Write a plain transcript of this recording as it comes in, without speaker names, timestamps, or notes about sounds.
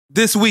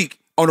This week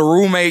on the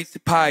Roommates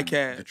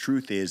Podcast. The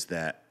truth is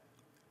that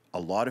a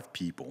lot of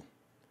people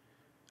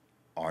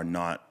are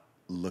not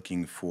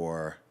looking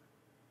for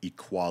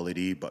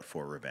equality, but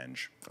for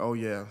revenge. Oh,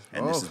 yeah.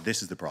 And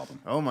this is the problem.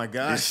 Oh, my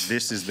gosh.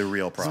 This is the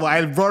real problem.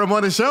 That's why I brought him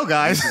on the show,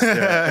 guys.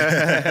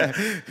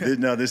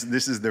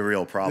 This is the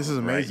real problem. This is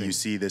amazing. Right? You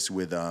see this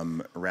with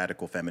certain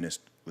radical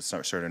feminist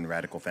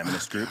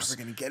groups.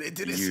 We're going to get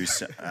into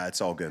this. It's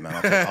all good, man.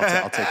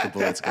 I'll take the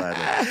bullets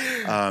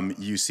gladly.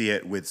 You see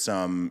it with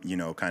some,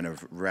 kind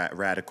of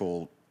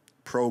radical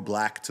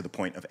pro-black to the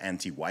point of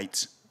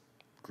anti-white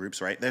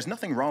groups, right? There's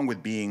nothing wrong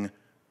with being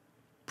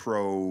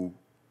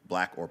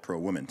pro-black or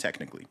pro-woman,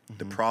 technically. Mm-hmm.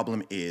 The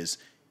problem is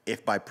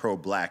if by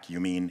pro-black you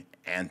mean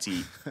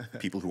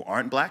anti-people who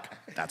aren't black,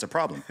 that's a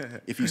problem.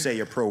 If you say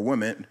you're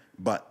pro-woman,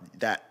 but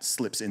that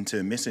slips into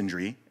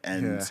misandry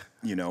and,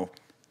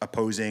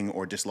 opposing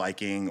or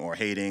disliking or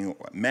hating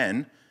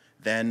men,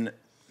 then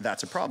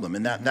that's a problem.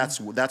 And that's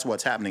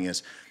what's happening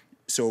is,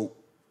 so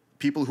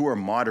people who are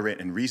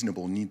moderate and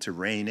reasonable need to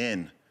rein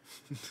in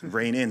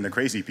the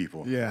crazy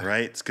people,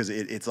 right? Because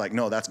it's like,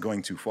 no, that's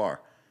going too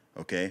far,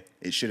 okay?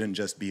 It shouldn't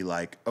just be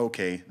like,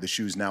 okay, the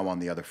shoe's now on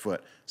the other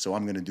foot, so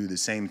I'm going to do the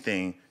same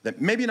thing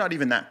that maybe not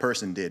even that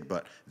person did,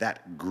 but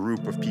that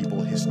group of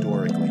people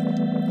historically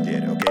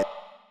did, okay?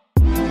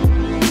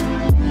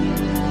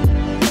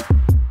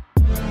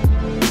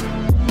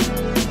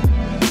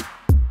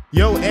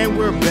 Yo, and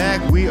we're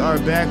back. We are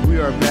back.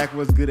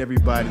 What's good,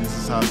 everybody? This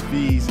is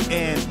Hafiz,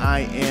 and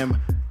I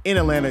am in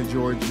Atlanta,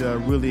 Georgia.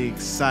 Really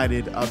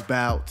excited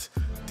about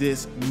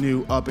this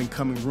new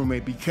up-and-coming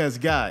roommate because,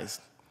 guys,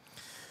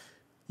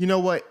 you know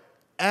what?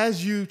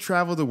 As you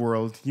travel the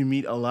world, you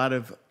meet a lot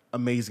of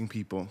amazing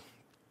people.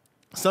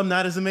 Some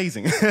not as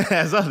amazing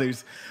as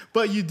others,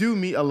 but you do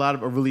meet a lot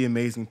of really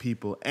amazing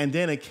people. And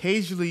then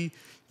occasionally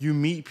you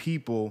meet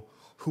people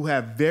who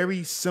have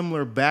very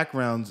similar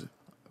backgrounds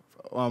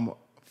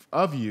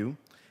of you,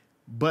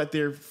 but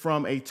they're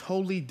from a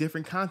totally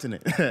different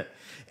continent.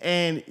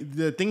 And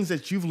the things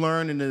that you've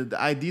learned and the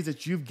ideas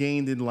that you've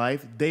gained in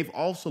life, they've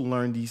also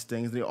learned these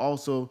things. They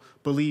also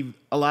believe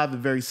a lot of the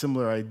very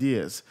similar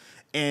ideas.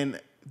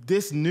 And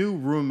this new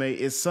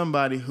roommate is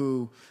somebody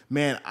who,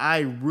 man, I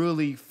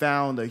really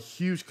found a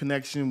huge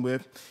connection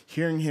with,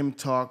 hearing him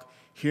talk,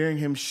 hearing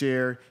him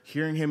share,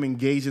 hearing him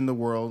engage in the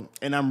world.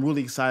 And I'm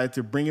really excited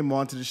to bring him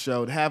onto the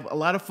show to have a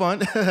lot of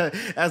fun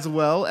as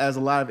well as a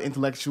lot of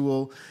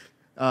intellectual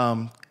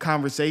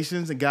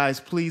conversations. And guys,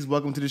 please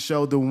welcome to the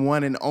show the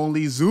one and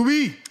only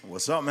Zuby.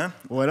 What's up, man?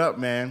 What up,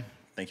 man?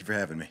 Thank you for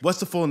having me. What's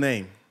the full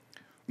name?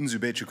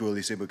 Zuby Chukuli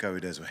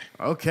Sebukawi Deswe.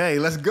 Okay,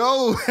 let's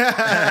go.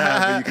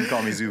 But you can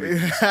call me Zuby.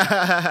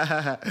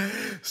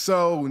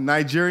 So,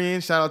 Nigerian,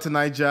 shout out to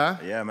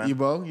Naija. Yeah, man.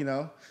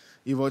 Evo,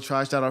 Evo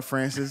Tribe, shout out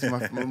Francis.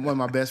 One of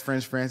my best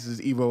friends, Francis,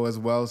 is Evo as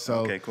well. So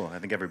okay, cool. I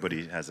think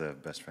everybody has a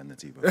best friend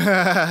that's Evo. Or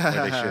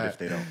they should if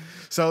they don't.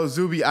 So,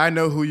 Zuby, I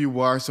know who you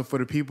are. So for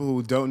the people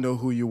who don't know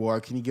who you are,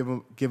 can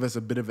you give us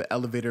a bit of an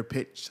elevator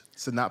pitch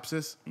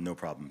synopsis? No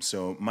problem.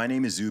 So my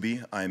name is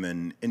Zuby. I'm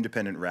an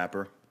independent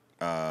rapper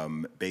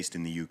based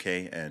in the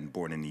UK and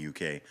born in the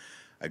UK.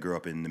 I grew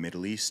up in the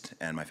Middle East,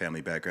 and my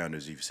family background,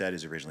 as you've said,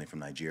 is originally from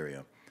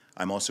Nigeria.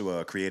 I'm also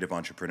a creative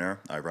entrepreneur.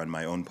 I run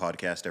my own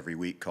podcast every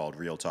week called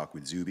Real Talk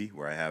with Zuby,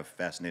 where I have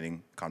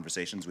fascinating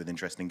conversations with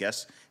interesting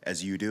guests,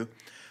 as you do.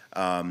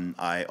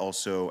 I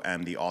also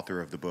am the author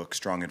of the book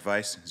Strong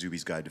Advice,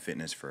 Zuby's Guide to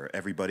Fitness for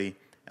Everybody.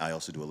 I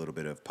also do a little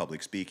bit of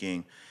public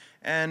speaking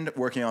and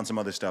working on some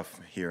other stuff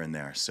here and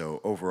there. So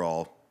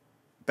overall,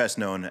 best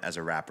known as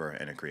a rapper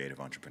and a creative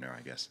entrepreneur,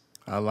 I guess.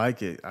 I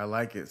like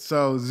it.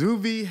 So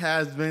Zuby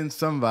has been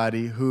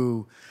somebody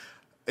who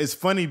is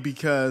funny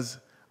because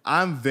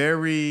I'm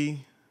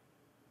very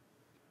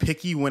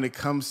picky when it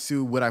comes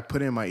to what I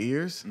put in my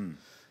ears.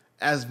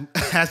 As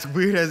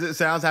weird as it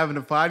sounds having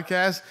a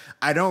podcast,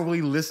 I don't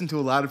really listen to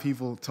a lot of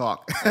people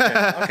talk.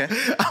 Okay.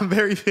 I'm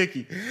very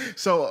picky.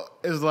 So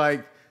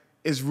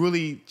it's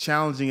really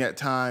challenging at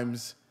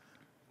times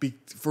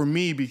for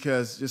me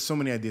because just so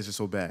many ideas are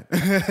so bad,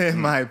 in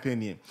my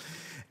opinion.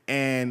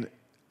 And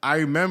I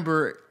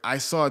remember I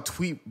saw a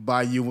tweet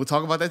by you. We'll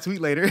talk about that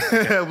tweet later.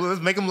 Okay. Well, let's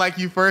make them like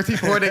you first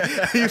before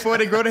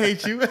they grow to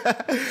hate you.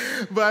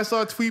 But I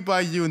saw a tweet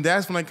by you, and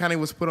that's when I kind of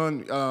was put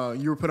on.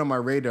 You were put on my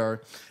radar,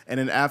 and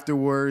then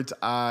afterwards,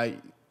 I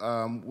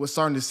was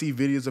starting to see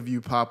videos of you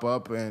pop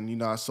up,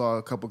 and I saw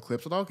a couple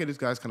clips. I thought, okay, this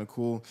guy's kind of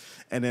cool.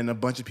 And then a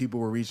bunch of people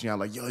were reaching out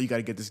like, yo, you got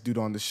to get this dude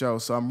on the show.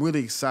 So I'm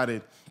really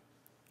excited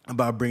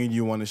about bringing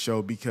you on the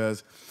show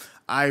because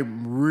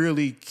I'm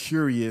really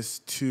curious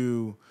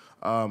to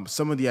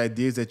some of the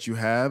ideas that you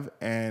have,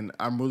 and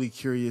I'm really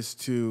curious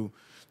to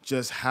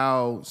just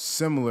how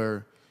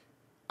similar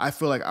I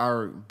feel like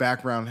our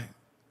background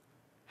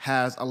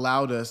has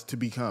allowed us to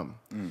become.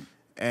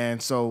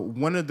 And so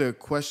one of the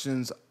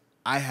questions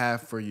I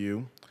have for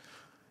you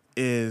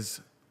is,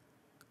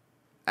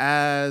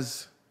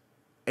 as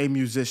a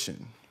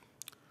musician,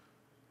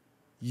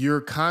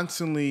 you're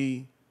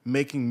constantly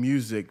making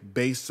music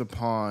based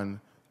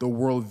upon the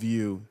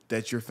worldview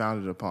that you're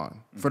founded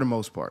upon, for the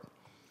most part.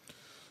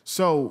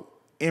 So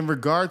in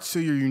regards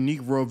to your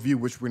unique worldview,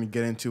 which we're going to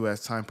get into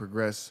as time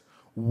progresses,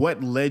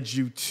 what led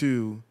you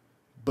to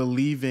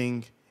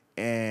believing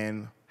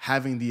and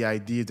having the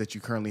ideas that you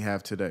currently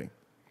have today?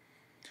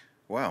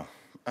 Wow.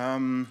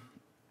 I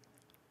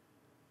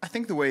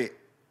think the way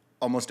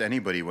almost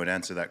anybody would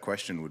answer that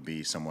question would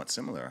be somewhat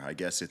similar. I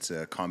guess it's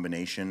a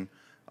combination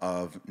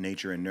of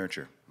nature and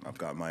nurture. I've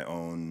got my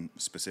own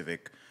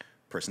specific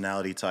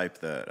personality type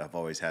that I've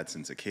always had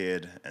since a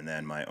kid, and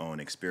then my own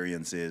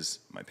experiences,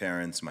 my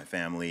parents, my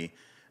family,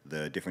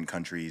 the different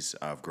countries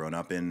I've grown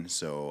up in.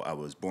 So I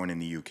was born in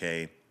the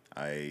UK.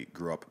 I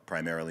grew up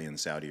primarily in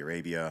Saudi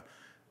Arabia.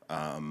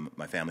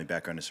 My family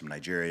background is from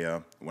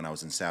Nigeria. When I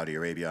was in Saudi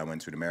Arabia, I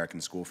went to an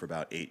American school for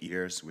about 8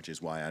 years, which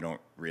is why I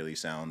don't really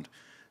sound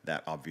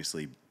that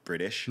obviously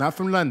British. Not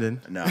from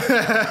London. No, it's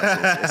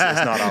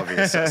not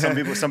obvious.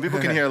 Some people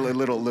can hear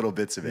little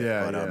bits of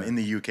it, but in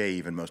the UK,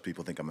 even most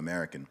people think I'm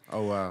American.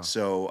 Oh wow!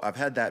 So I've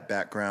had that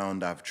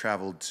background. I've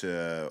traveled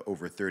to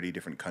over 30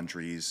 different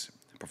countries,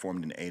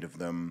 performed in 8 of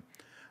them,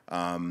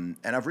 and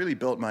I've really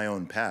built my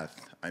own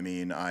path. I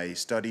mean, I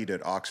studied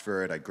at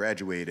Oxford. I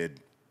graduated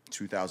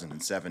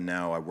 2007.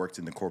 Now I worked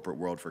in the corporate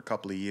world for a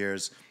couple of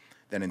years.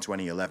 Then in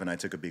 2011, I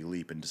took a big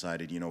leap and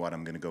decided, you know what,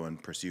 I'm going to go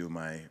and pursue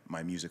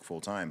my music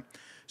full time.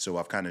 So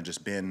I've kind of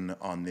just been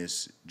on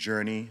this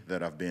journey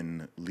that I've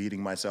been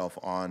leading myself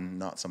on,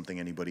 not something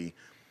anybody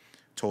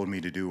told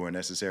me to do or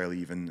necessarily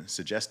even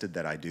suggested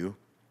that I do.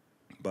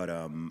 But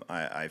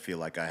I feel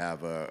like I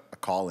have a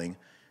calling,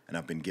 and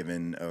I've been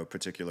given a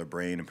particular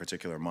brain, a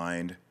particular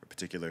mind, a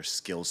particular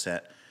skill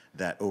set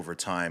that over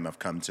time I've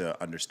come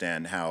to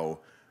understand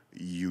how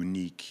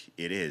unique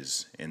it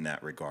is in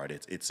that regard.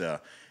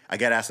 I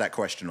get asked that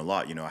question a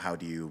lot, you know, how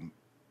do you,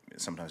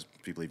 sometimes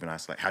people even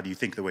ask, like, how do you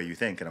think the way you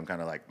think? And I'm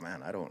kind of like,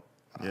 man, I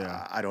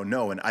don't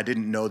know. And I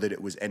didn't know that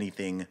it was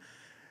anything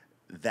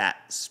that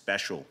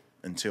special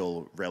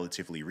until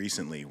relatively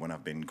recently, when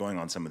I've been going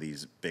on some of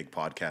these big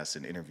podcasts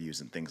and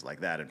interviews and things like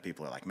that. And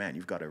people are like, man,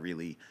 you've got a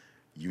really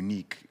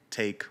unique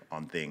take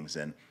on things.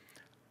 And,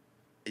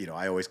 you know,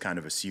 I always kind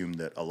of assume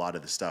that a lot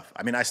of the stuff,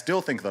 I mean, I still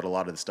think that a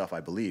lot of the stuff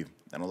I believe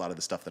and a lot of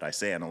the stuff that I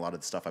say and a lot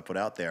of the stuff I put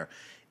out there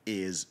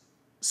is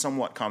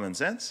somewhat common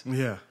sense.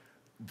 Yeah.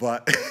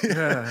 But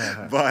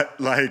but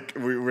like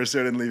we're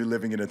certainly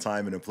living in a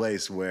time and a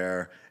place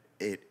where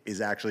it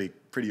is actually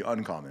pretty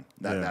uncommon.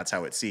 That's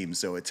how it seems.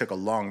 So it took a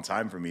long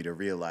time for me to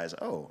realize,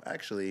 oh,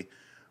 actually,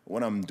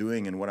 what I'm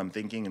doing and what I'm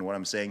thinking and what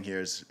I'm saying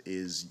here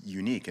is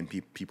unique, and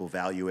people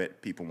value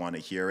it. People want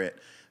to hear it.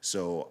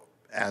 So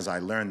as I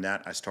learned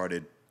that, I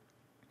started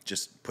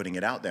just putting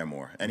it out there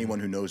more.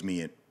 Anyone who knows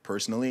me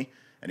personally,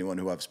 anyone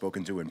who I've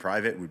spoken to in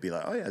private would be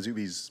like, oh yeah,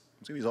 Zuby's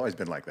always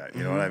been like that.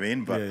 You know what I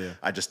mean? But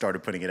I just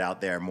started putting it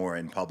out there more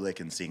in public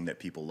and seeing that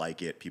people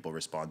like it, people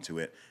respond to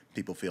it,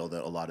 people feel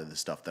that a lot of the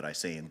stuff that I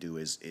say and do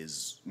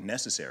is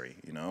necessary.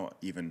 You know,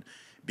 even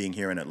being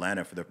here in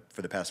Atlanta for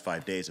the past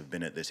 5 days, I've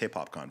been at this hip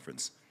hop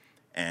conference,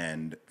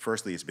 and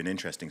firstly, it's been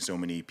interesting. So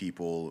many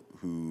people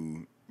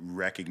who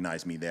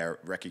recognize me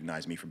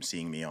from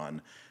seeing me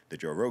on the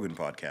Joe Rogan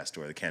podcast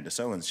or the Candace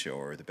Owens show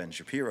or the Ben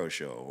Shapiro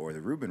show or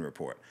the Rubin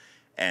Report,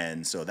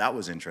 and so that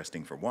was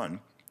interesting for one.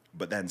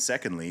 But then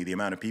secondly, the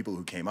amount of people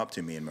who came up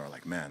to me and were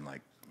like, man,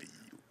 like,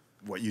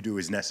 what you do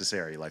is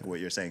necessary. Like, what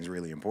you're saying is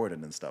really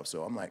important and stuff.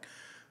 So I'm like,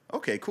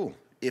 okay, cool.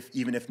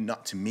 Even if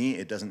not to me,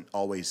 it doesn't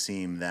always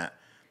seem that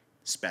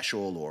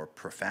special or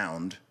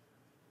profound.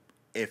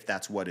 If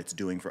that's what it's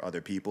doing for other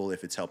people,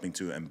 if it's helping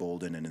to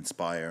embolden and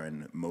inspire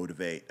and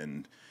motivate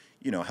and,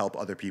 you know, help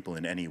other people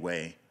in any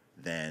way,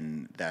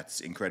 then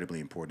that's incredibly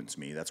important to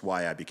me. That's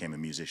why I became a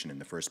musician in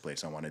the first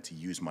place. I wanted to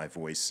use my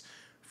voice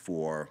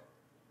for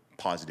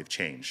positive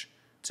change,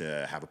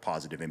 to have a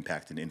positive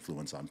impact and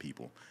influence on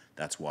people.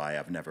 That's why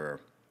I've never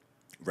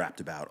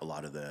rapped about a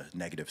lot of the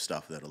negative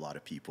stuff that a lot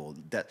of people,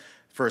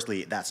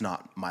 firstly, that's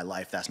not my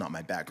life, that's not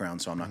my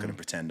background, so I'm not going to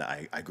pretend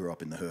I grew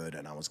up in the hood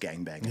and I was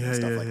gangbanging and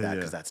stuff like that,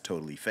 because that's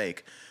totally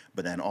fake.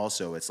 But then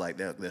also, it's like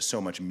there's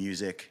so much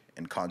music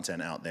and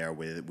content out there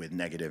with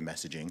negative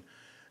messaging,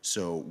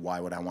 so why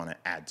would I want to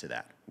add to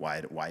that?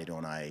 Why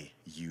don't I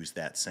use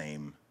that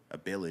same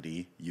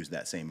ability, use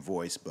that same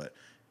voice, but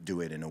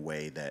do it in a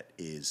way that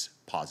is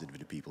positive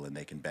to people and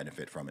they can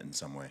benefit from it in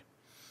some way?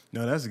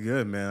 No, that's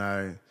good,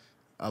 man.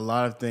 A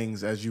lot of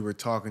things as you were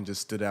talking just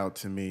stood out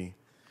to me,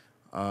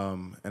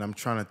 and I'm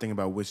trying to think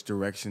about which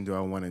direction do I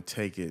want to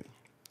take it.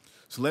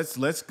 So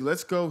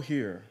let's go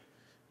here,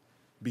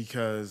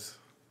 because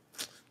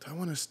do I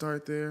want to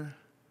start there?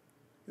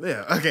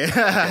 Yeah, okay.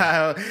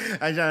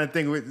 I'm trying to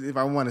think if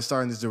I want to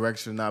start in this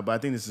direction or not, but I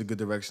think this is a good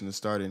direction to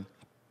start in.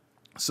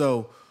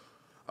 So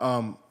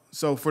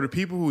for the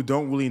people who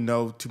don't really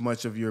know too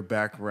much of your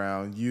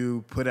background,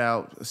 you put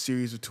out a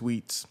series of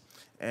tweets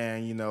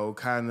and, you know,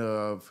 kind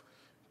of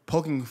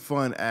poking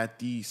fun at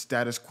the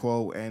status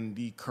quo and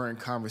the current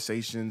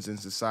conversations in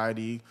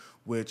society,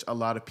 which a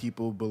lot of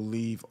people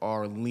believe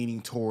are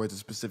leaning towards a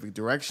specific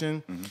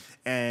direction. Mm-hmm.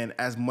 And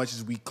as much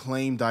as we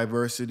claim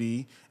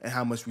diversity and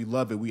how much we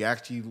love it, we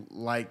actually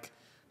like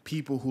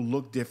people who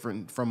look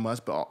different from us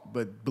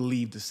but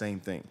believe the same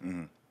thing.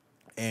 Mm-hmm.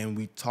 and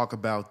we talk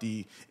about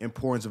the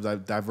importance of the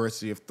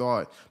diversity of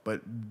thought,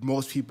 but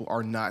most people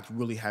are not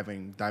really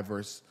having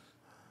diverse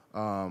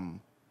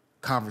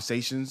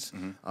conversations,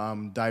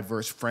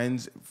 diverse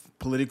friends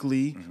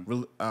politically,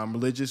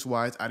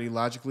 religious-wise,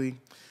 ideologically.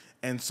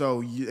 And so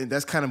and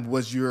that's kind of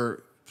was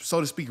your, so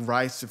to speak,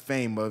 rise to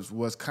fame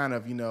was kind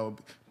of,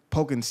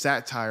 poking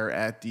satire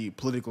at the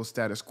political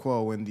status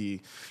quo and the,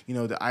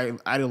 the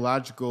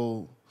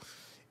ideological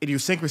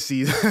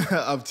idiosyncrasies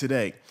of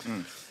today.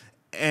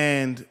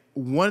 And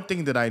one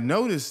thing that I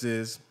noticed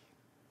is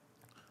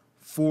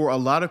for a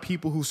lot of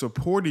people who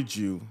supported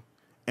you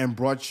and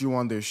brought you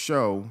on their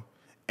show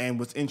and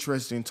was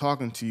interested in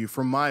talking to you,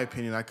 from my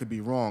opinion, I could be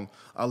wrong,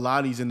 a lot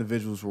of these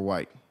individuals were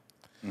white.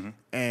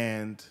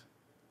 And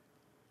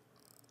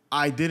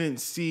I didn't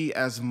see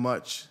as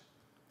much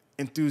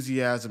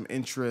enthusiasm,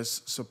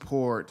 interest,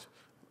 support,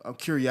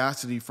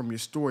 curiosity from your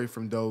story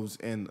from those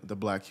in the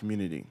Black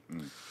community.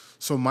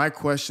 So my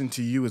question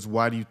to you is,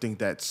 why do you think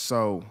that's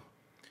so?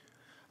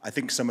 I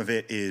think some of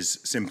it is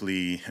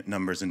simply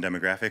numbers and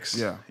demographics.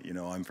 Yeah.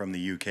 I'm from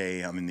the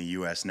UK. I'm in the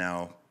US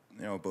now.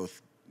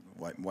 Both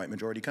white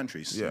majority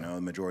countries. Yeah.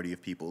 The majority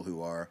of people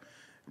who are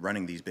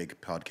running these big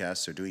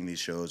podcasts or doing these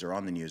shows or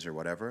on the news or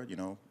whatever.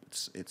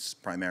 It's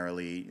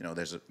primarily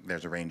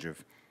there's a range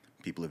of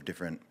people of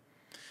different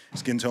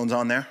skin tones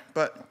on there.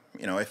 But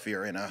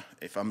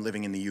if I'm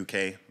living in the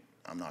UK,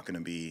 I'm not going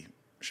to be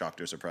shocked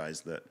or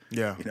surprised that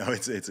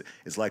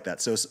it's like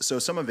that. So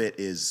some of it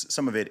is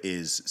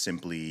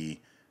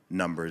simply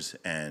numbers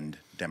and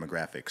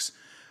demographics.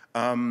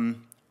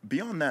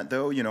 Beyond that,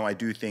 though, I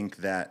do think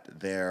that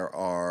there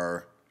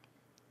are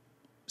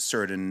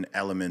certain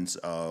elements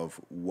of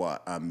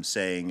what I'm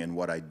saying and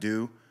what I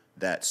do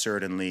that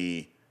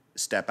certainly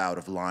step out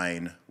of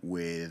line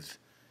with,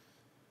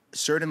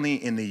 certainly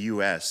in the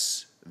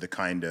U.S., the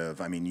kind of,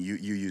 you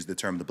use the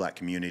term the Black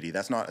community.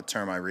 That's not a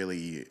term I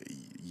really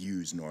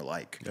use nor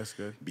like. That's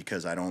good.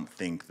 Because I don't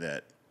think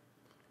that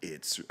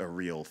it's a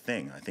real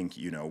thing. I think,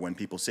 when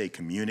people say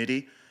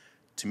community,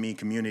 to me,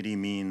 community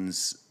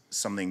means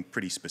something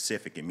pretty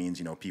specific. It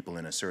means, people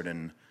in a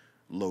certain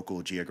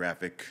local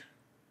geographic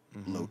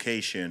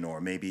location,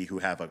 or maybe who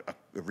have a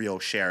real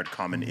shared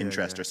common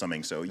interest or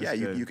something. So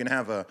you can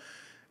have a,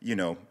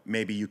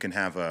 maybe you can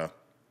have a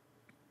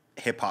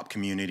hip hop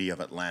community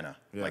of Atlanta.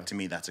 Yeah. Like, to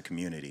me, that's a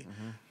community.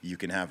 You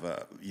can have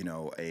a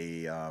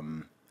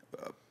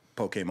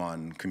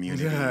Pokemon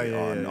community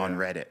on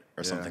Reddit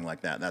or something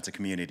like that. That's a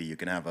community. You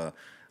can have a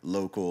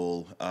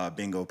local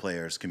bingo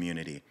players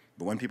community.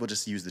 But when people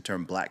just use the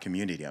term Black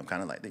community, I'm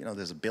kind of like,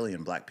 there's 1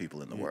 billion Black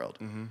people in the world.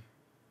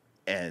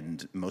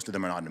 And most of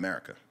them are not in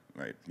America,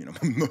 right?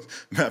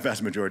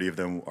 Vast majority of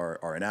them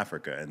are in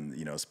Africa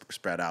and,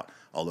 spread out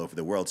all over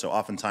the world. So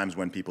oftentimes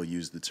when people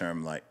use the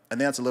term, like, I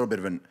think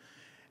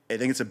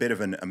it's a bit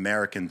of an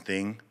American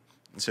thing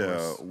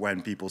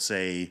when people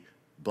say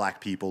Black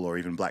people or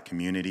even Black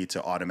community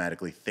to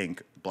automatically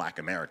think Black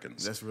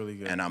Americans. That's really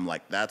good. And I'm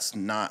like, that's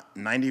not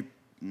 90%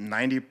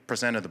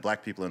 of the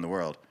Black people in the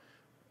world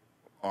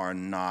are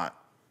not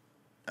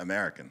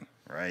American,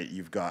 right?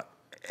 You've got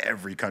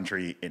every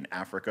country in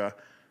Africa,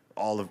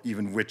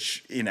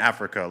 which in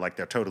Africa, like,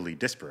 they're totally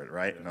disparate,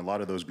 right? And a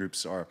lot of those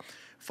groups are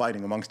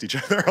fighting amongst each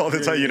other all the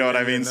time, you know what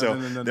I mean?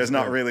 There's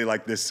not really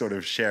like this sort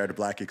of shared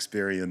Black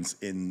experience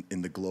in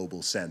the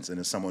global sense. And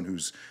as someone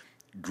who's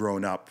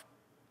grown up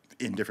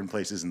in different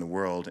places in the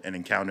world and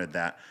encountered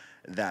that,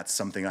 that's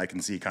something I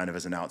can see kind of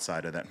as an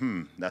outsider that,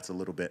 that's a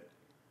little bit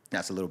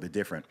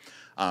different.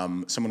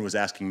 Someone was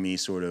asking me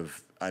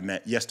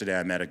yesterday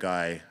I met a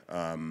guy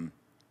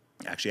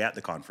actually at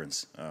the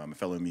conference, a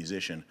fellow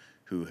musician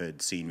who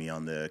had seen me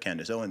on the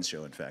Candace Owens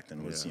show, in fact,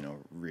 and was,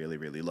 really,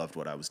 really loved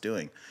what I was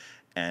doing.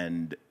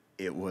 And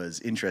it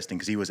was interesting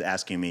because he was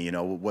asking me,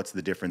 what's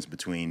the difference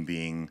between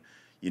being,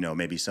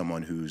 maybe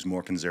someone who's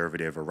more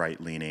conservative or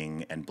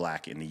right-leaning and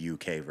Black in the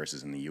UK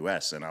versus in the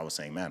US. And I was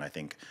saying, man, I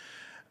think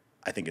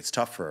it's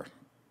tough for,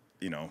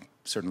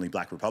 certainly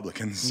Black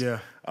Republicans,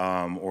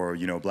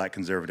 or Black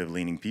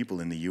conservative-leaning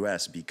people in the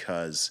U.S.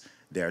 because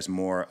there's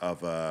more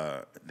of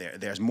a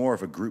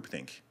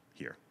groupthink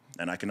here,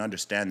 and I can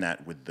understand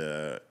that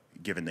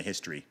given the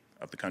history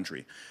of the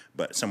country.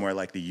 But somewhere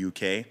like the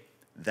U.K.,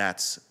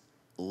 that's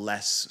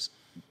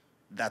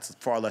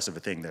far less of a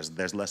thing.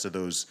 There's less of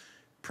those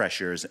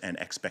pressures and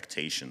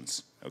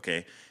expectations.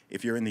 Okay,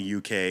 if you're in the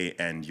UK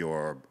and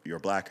you're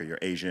Black or you're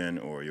Asian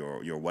or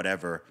you're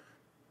whatever,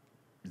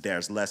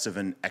 there's less of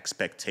an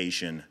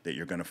expectation that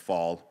you're going to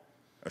fall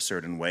a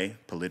certain way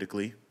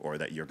politically, or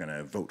that you're going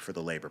to vote for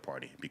the Labour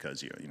Party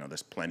because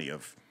there's plenty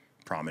of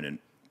prominent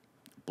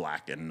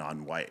Black and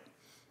non-white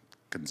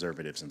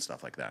conservatives and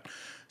stuff like that.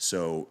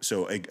 So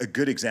a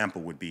good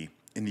example would be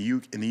in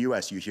the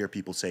U.S. you hear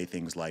people say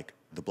things like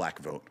the Black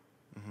vote.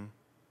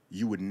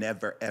 You would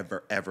never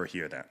ever ever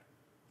hear that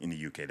in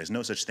the UK. There's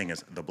no such thing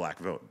as the Black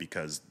vote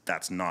because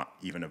that's not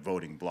even a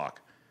voting bloc.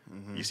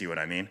 You see what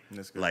I mean?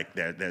 That's good. Like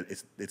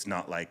it's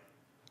not like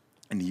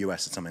in the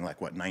U.S. it's something like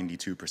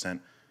 92%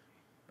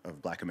 of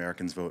Black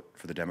Americans vote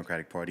for the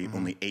Democratic Party.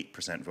 Only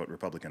 8% vote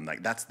Republican.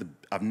 Like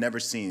I've never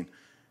seen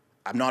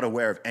I'm not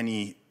aware of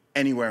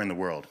anywhere in the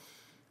world,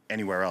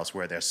 anywhere else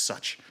where there's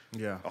such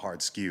a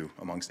hard skew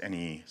amongst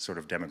any sort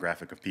of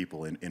demographic of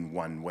people in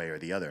one way or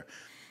the other.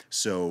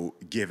 So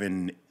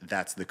given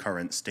that's the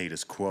current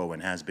status quo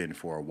and has been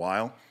for a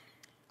while,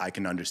 I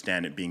can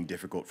understand it being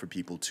difficult for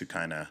people to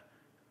kind of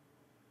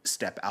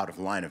step out of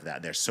line of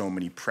that. There's so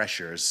many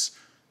pressures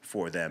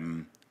for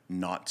them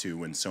not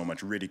to, and so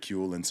much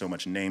ridicule and so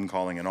much name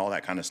calling and all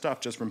that kind of stuff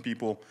just from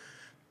people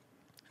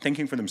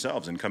thinking for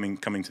themselves and coming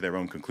to their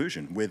own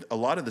conclusion. With a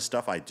lot of the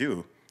stuff I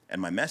do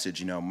and my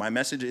message, my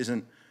message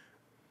isn't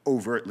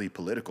overtly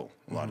political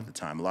a lot of the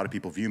time. A lot of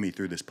people view me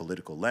through this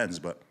political lens,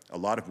 but a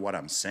lot of what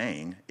I'm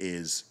saying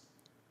is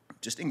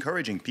just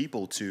encouraging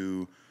people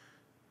to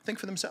think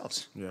for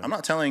themselves. Yeah. I'm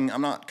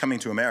not coming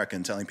to America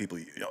and telling people,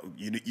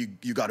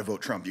 you got to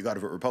vote Trump, you got to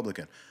vote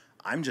Republican.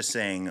 I'm just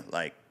saying,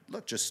 like,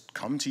 look, just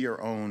come to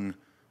your own,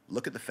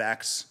 look at the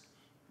facts,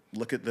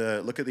 look at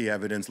the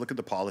evidence, look at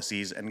the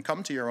policies, and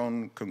come to your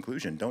own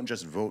conclusion. Don't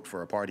just vote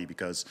for a party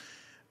because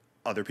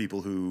other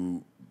people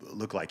who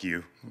look like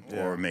you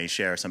or may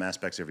share some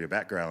aspects of your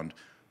background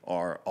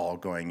are all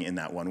going in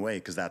that one way,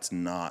 because that's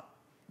not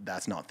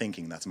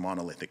thinking. That's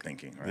monolithic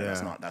thinking, right?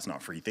 Yeah. That's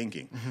not free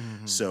thinking.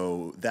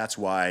 So that's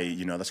why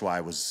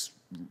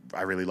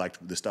I really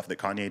liked the stuff that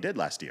Kanye did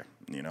last year,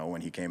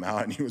 when he came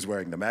out and he was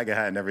wearing the MAGA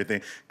hat and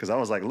everything, because I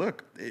was like,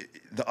 look,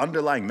 the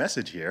underlying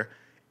message here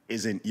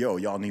isn't,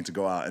 y'all need to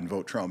go out and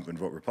vote Trump and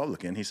vote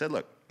Republican. He said,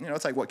 look,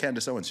 it's like what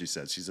Candace Owens, she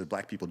said. She said,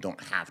 black people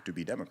don't have to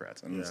be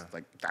Democrats. And it's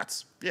like,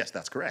 that's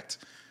correct.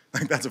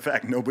 Like, that's a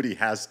fact. Nobody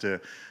has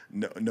to,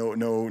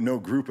 no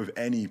group of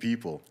any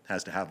people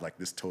has to have like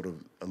this total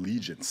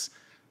allegiance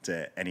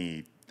to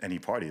any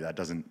party. That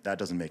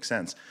doesn't make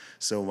sense.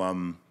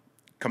 So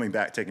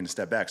taking a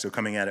step back, so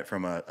coming at it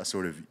from a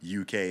sort of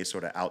UK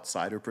sort of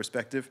outsider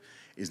perspective,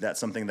 is that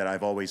something that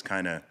I've always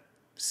kind of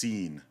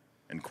seen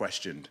and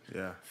questioned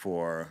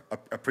for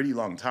a pretty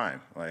long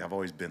time. Like, I've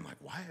always been like,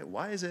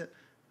 why is it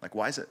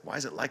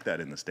like that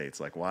in the States?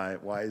 Like,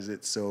 why is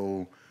it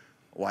so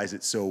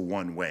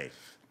one way?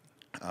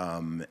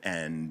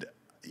 And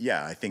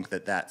yeah, I think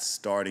that's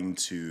starting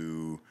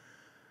to,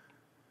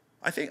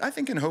 I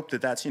think and hope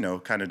that's,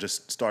 kind of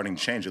just starting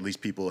to change. At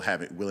least people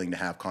willing to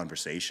have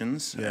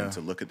conversations and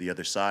to look at the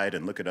other side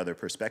and look at other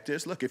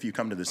perspectives. Look, if you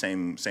come to the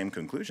same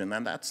conclusion,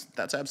 then that's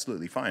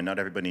absolutely fine. Not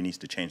everybody needs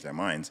to change their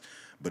minds,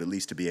 but at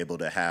least to be able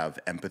to have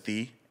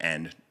empathy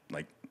and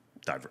like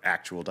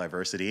actual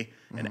diversity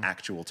and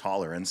actual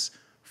tolerance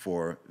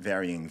for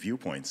varying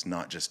viewpoints,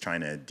 not just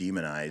trying to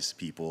demonize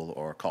people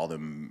or call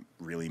them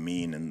really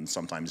mean and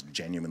sometimes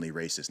genuinely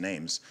racist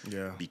names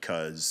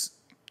because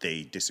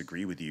they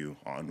disagree with you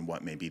on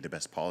what may be the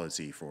best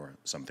policy for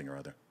something or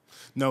other.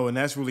 No, and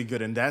that's really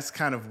good. And that's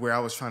kind of where I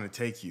was trying to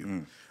take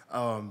you.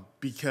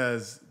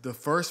 Because the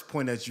first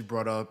point that you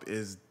brought up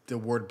is the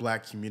word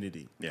black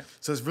community. Yeah.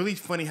 So it's really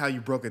funny how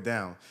you broke it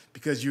down,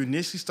 because you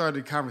initially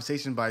started the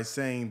conversation by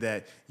saying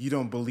that you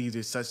don't believe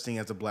there's such thing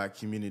as a black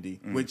community,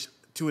 which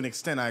to an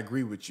extent I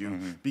agree with you,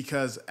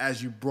 because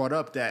as you brought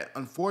up that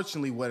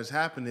unfortunately what has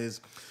happened is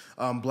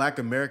black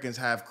Americans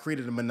have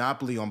created a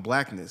monopoly on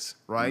blackness,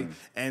 right?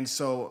 And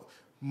so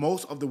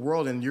most of the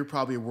world, and you're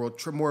probably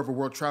more of a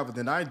world traveler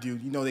than I do,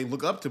 they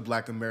look up to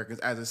black Americans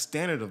as a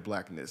standard of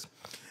blackness.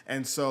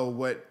 And so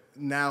what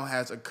now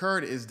has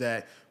occurred is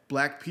that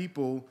black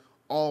people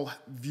all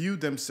view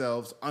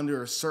themselves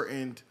under a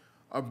certain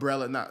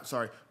umbrella.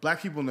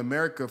 Black people in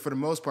America, for the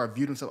most part,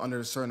 view themselves under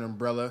a certain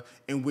umbrella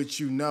in which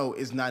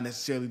is not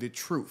necessarily the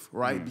truth,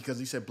 right? Because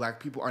you said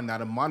black people are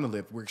not a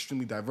monolith. We're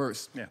extremely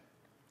diverse. Yeah.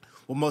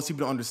 Well, most people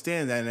don't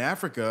understand that in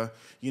Africa,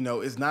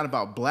 it's not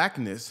about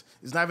blackness.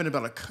 It's not even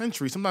about a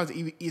country. Sometimes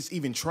it's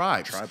even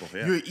tribes. Tribal,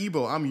 yeah. You're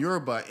Igbo, I'm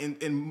Yoruba.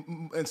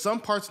 In some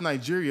parts of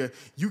Nigeria,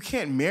 you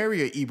can't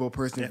marry an Igbo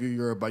person if you're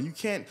Yoruba. You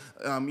can't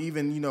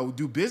even,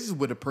 do business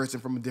with a person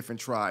from a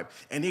different tribe.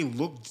 And they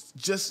look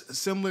just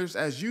similar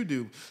as you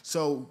do.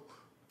 So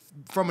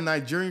from a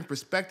Nigerian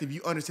perspective,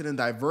 you understand the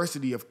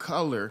diversity of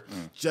color.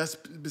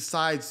 Just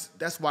besides,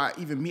 that's why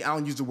even me, I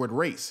don't use the word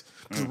race.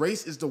 Because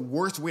race is the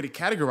worst way to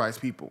categorize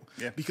people.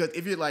 Yeah. Because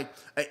if you're like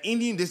an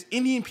Indian, there's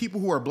Indian people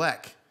who are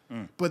black,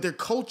 but their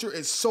culture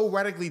is so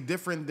radically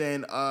different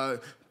than a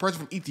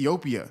person from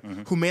Ethiopia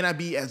who may not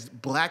be as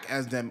black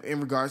as them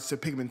in regards to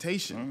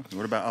pigmentation.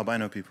 What about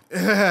albino people?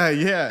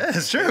 Yeah,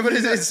 it's true, but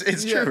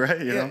it's true,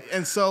 right?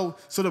 And so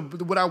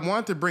what I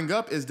want to bring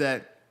up is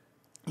that.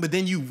 But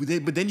then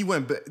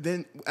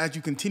as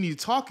you continue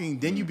talking,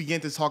 then you begin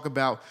to talk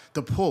about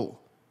the pull.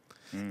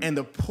 And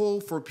the pull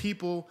for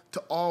people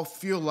to all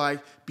feel like,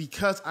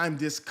 because I'm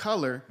this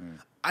color,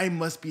 I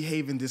must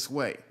behave in this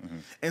way.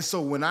 And so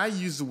when I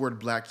use the word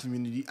black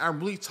community, I'm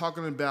really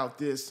talking about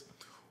this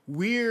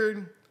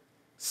weird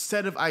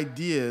set of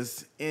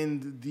ideas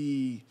in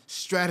the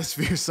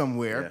stratosphere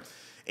somewhere,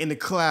 in the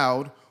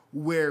cloud,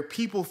 where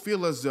people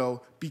feel as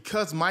though,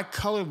 because my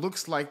color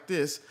looks like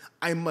this,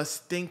 I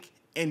must think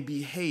and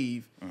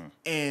behave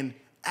and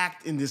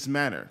act in this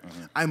manner.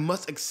 I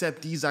must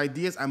accept these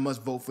ideas. I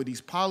must vote for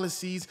these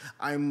policies.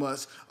 I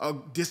must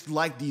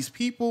dislike these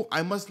people.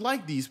 I must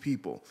like these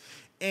people.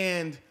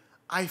 And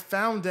I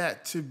found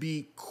that to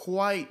be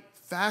quite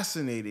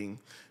fascinating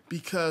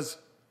because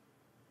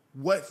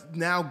what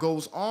now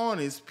goes on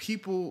is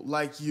people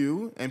like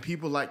you and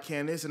people like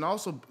Candace, and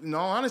also, in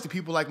all honesty,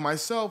 people like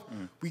myself,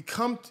 we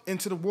come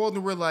into the world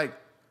and we're like,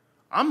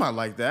 I'm not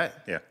like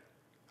that. Yeah.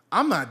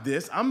 I'm not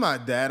this. I'm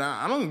not that.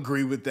 I don't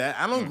agree with that.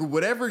 I don't agree.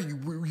 Whatever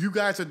you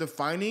guys are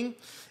defining,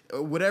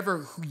 whatever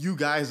who you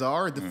guys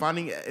are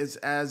defining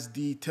as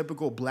the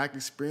typical black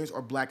experience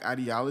or black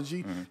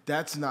ideology,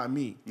 that's not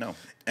me. No.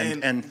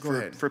 And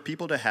for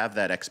people to have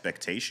that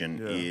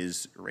expectation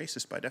is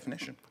racist by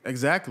definition.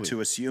 Exactly. To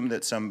assume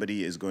that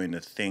somebody is going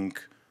to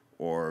think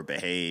or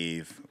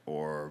behave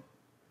or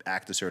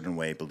act a certain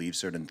way, believe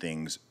certain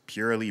things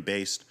purely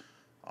based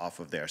off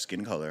of their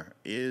skin color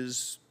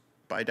is,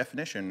 by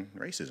definition,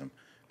 racism,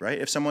 right?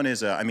 If someone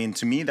is, I mean,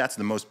 to me, that's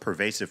the most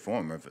pervasive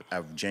form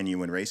of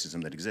genuine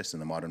racism that exists in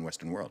the modern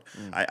Western world.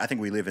 I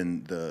think we live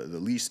in the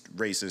least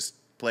racist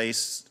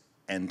place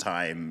and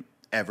time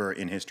ever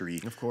in history,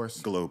 of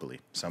course, globally.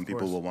 Some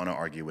people will want to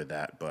argue with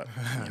that, but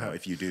you know,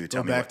 if you do,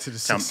 tell me what, to the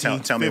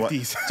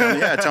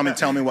 1650s.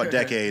 Tell me what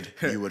decade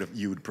you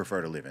would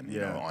prefer to live in.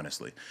 You know,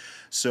 honestly.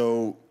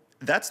 So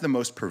that's the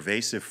most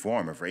pervasive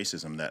form of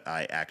racism that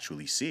I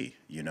actually see.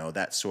 You know,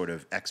 that sort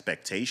of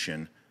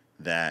expectation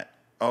that,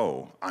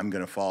 oh, I'm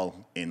going to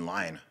fall in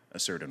line a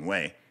certain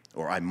way,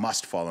 or I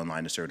must fall in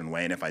line a certain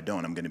way, and if I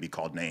don't, I'm going to be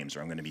called names,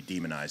 or I'm going to be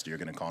demonized, or you're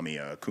going to call me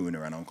a coon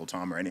or an Uncle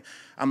Tom or any.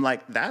 I'm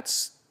like,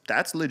 that's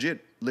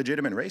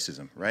legitimate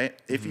racism, right?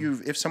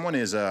 If someone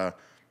is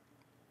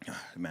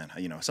man,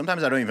 you know,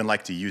 sometimes I don't even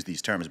like to use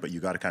these terms, but you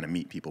got to kind of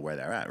meet people where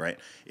they're at, right?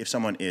 If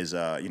someone is,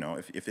 you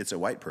know, if it's a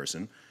white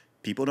person,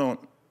 people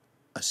don't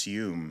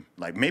assume,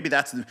 like, maybe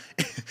that's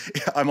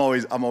I'm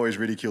always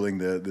ridiculing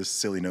this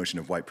silly notion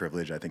of white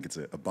privilege. I think it's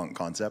a bunk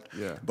concept.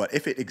 Yeah. But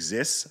if it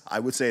exists, I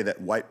would say that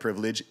white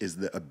privilege is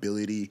the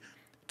ability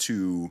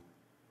to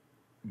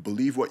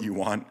believe what you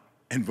want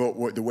and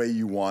vote the way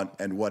you want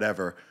and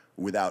whatever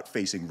without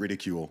facing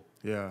ridicule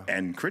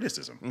and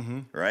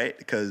criticism, right?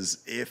 Because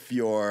if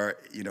you're,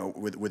 you know,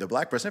 with a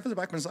black person, if it's a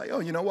black person, it's like, oh,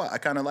 you know what? I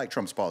kind of like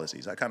Trump's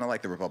policies. I kind of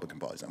like the Republican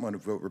policies. I'm going to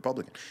vote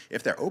Republican.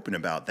 If they're open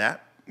about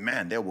that,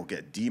 man, they will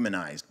get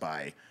demonized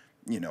by,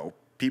 you know,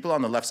 people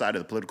on the left side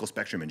of the political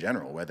spectrum in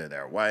general, whether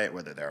they're white,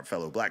 whether they're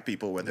fellow black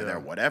people, whether they're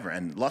whatever.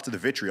 And lots of the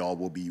vitriol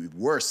will be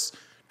worse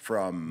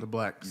from the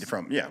blacks,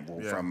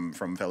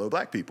 from fellow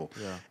black people.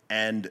 Yeah.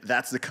 And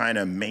that's the kind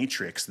of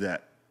matrix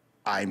that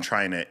I'm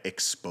trying to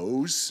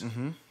expose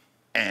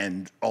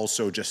and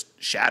also just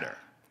shatter,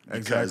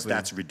 because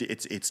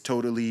it's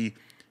totally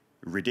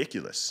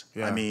ridiculous.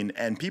 Yeah. I mean,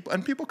 and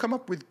people come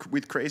up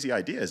with crazy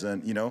ideas,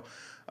 and you know,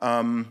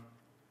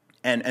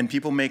 and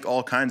people make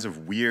all kinds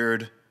of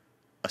weird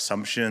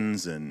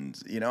assumptions,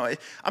 and you know,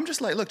 I'm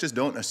just like, look, just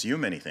don't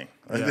assume anything.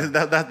 Yeah.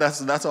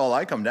 That's all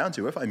I come down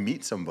to. If I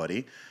meet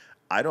somebody,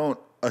 I don't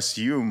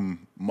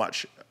assume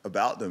much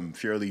about them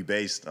purely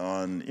based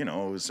on, you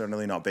know,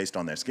 certainly not based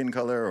on their skin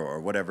color or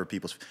whatever.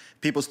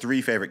 People's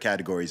three favorite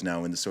categories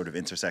now in this sort of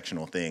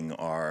intersectional thing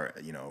are,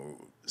 you know,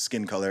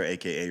 skin color,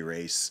 aka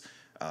race,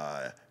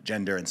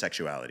 gender, and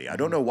sexuality. I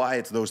don't know why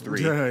it's those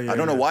three. I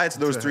don't know why it's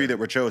those three that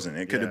were chosen.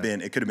 It could have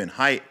been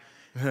height,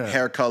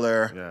 hair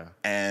color,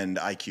 and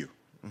IQ.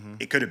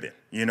 It could have been.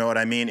 You know what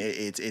I mean?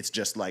 It's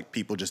just like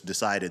people just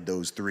decided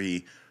those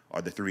three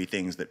are the three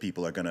things that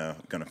people are gonna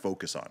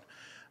focus on.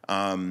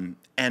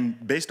 And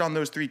based on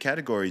those three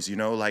categories, you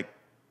know, like,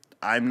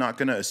 I'm not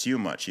gonna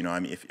assume much. You know,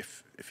 I mean,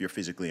 if you're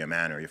physically a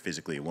man or you're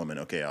physically a woman,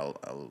 okay,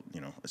 I'll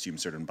you know, assume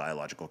certain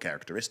biological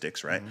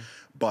characteristics, right?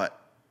 But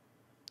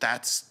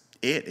that's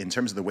it in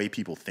terms of the way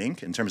people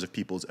think, in terms of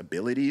people's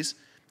abilities,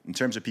 in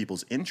terms of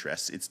people's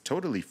interests. It's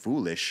totally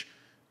foolish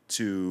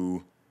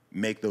to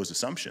make those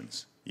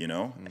assumptions, you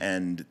know,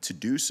 and to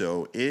do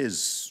so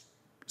is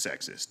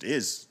sexist,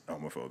 is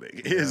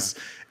homophobic, is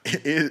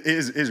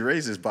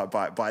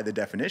racist by the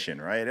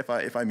definition, right?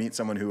 If I meet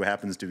someone who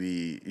happens to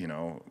be, you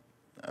know,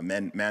 a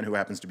man who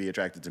happens to be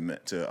attracted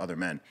to other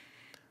men,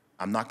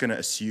 I'm not going to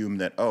assume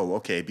that, oh,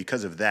 okay,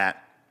 because of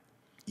that,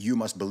 you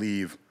must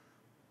believe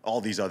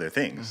all these other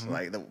things.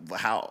 Like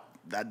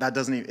that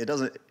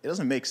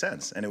doesn't make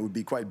sense, and it would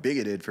be quite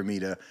bigoted for me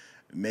to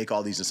make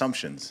all these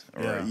assumptions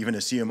or even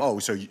assume, oh,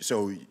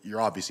 so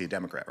you're obviously a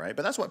Democrat, right?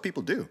 But that's what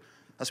people do.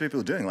 That's what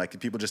people are doing. Like,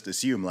 people just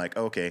assume, like,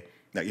 okay,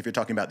 like if you're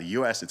talking about the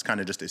U.S., it's kind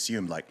of just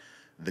assumed, like,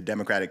 the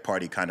Democratic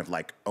Party kind of,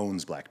 like,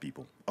 owns black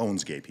people,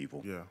 owns gay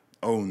people,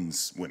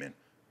 owns women.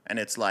 And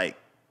it's like,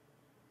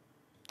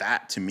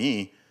 that to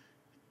me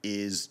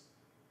is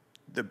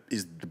the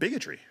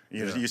bigotry.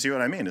 You see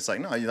what I mean? It's like,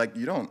 no,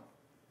 you don't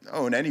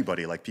own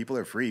anybody. Like, people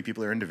are free,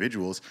 people are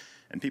individuals,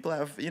 and people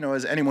have, you know,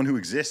 as anyone who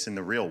exists in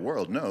the real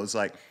world knows,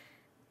 like,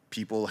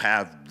 people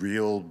have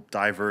real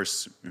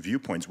diverse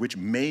viewpoints, which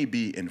may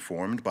be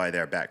informed by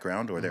their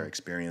background or their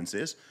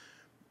experiences,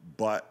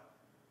 but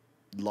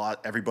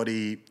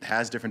everybody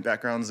has different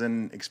backgrounds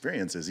and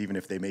experiences, even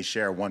if they may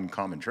share one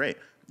common trait.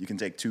 You can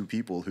take two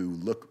people who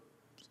look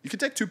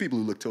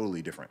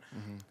totally different,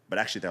 but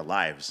actually their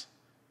lives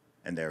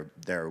and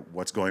their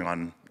what's going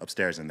on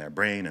upstairs in their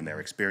brain and their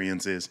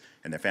experiences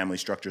and their family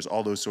structures,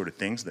 all those sort of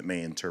things that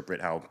may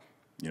interpret how,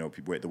 you know,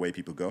 the way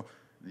people go.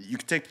 You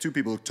can take two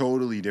people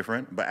totally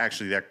different, but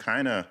actually they're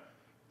kind of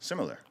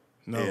similar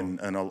in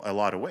a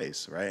lot of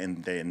ways, right?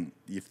 And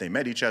if they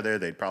met each other,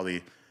 they'd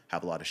probably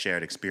have a lot of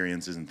shared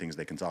experiences and things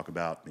they can talk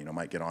about, you know,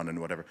 might get on and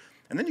whatever.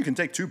 And then you can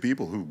take two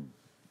people who,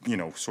 you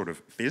know, sort of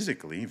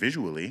physically,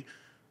 visually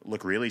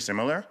look really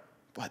similar,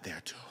 but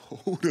they're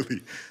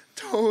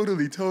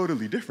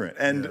totally different.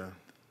 And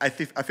I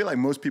feel like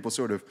most people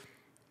sort of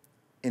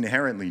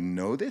inherently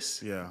know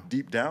this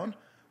deep down,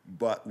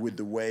 but with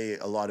the way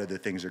a lot of the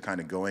things are kind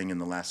of going in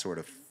the last sort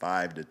of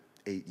 5 to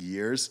 8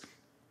 years,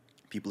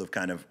 people have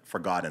kind of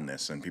forgotten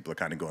this, and people are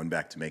kind of going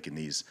back to making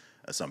these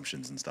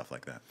assumptions and stuff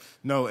like that.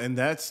 No, and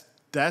that's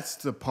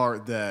the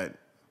part that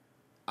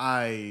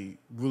I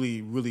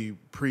really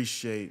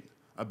appreciate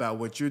about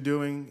what you're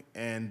doing,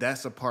 and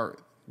that's the part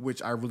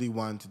which I really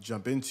wanted to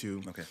jump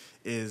into,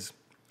 is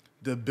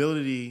the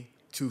ability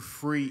to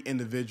free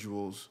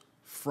individuals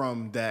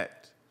from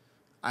that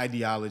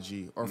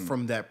ideology or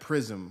from that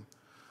prism,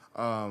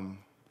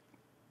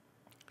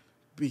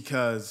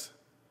 because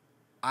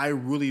I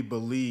really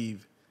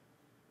believe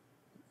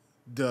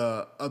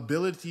the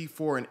ability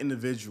for an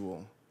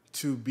individual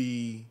to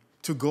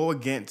go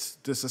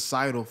against the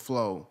societal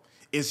flow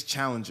is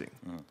challenging.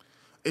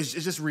 It's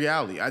just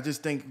reality. I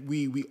just think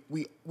we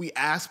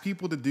ask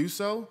people to do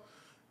so,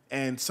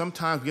 and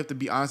sometimes we have to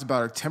be honest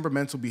about our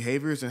temperamental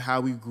behaviors and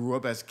how we grew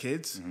up as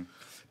kids,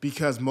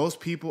 because most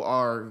people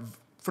are,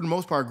 for the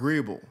most part,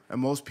 agreeable, and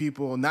most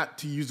people, not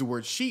to use the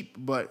word sheep,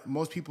 but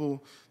most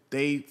people,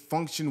 they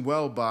function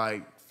well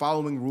by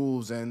following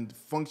rules and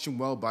function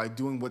well by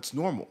doing what's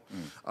normal.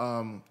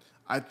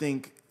 I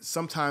think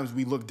sometimes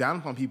we look down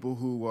upon people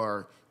who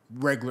are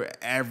regular,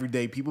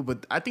 everyday people,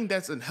 but I think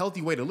that's a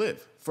healthy way to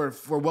live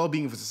for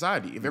well-being of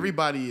society. If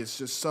everybody is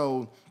just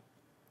so,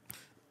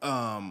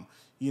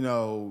 you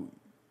know,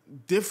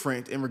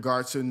 different in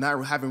regards to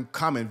not having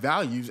common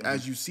values,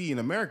 as you see in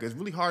America, it's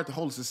really hard to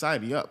hold a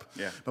society up.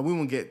 But we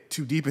won't get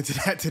too deep into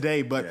that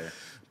today. But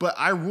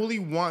I really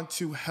want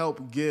to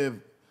help give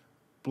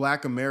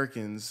Black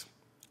Americans,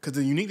 because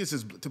the uniqueness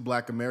is to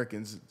Black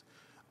Americans,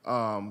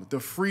 the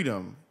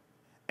freedom,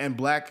 and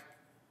Black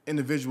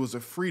individuals the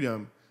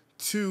freedom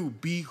to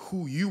be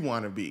who you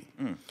want to be,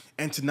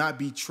 and to not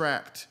be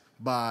trapped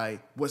by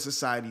what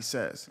society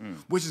says.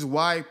 Which is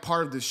why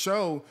part of the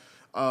show,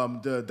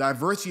 the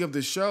diversity of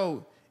the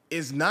show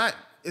is not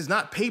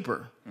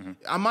paper.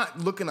 I'm not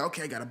looking,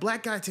 okay, I got a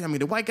Black guy telling me,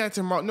 the white guy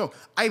tomorrow. No,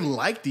 I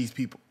like these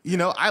people. You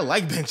know, I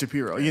like Ben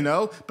Shapiro, you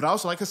know, but I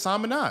also like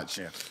Hassan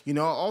Minaj. You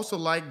know, I also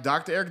like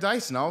Dr. Eric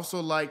Dyson. I also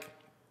like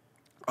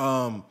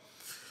Roland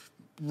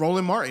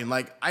Martin.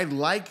 Like, I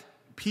like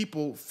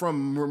people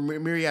from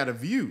myriad of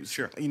views.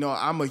 You know,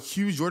 I'm a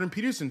huge Jordan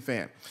Peterson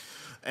fan.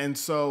 And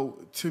so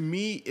to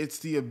me, it's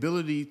the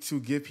ability to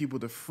give people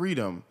the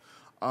freedom.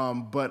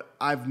 But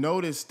I've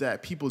noticed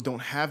that people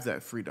don't have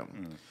that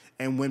freedom.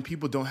 And when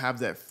people don't have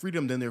that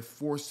freedom, then they're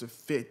forced to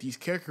fit these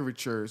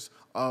caricatures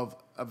of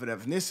an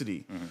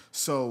ethnicity.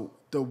 So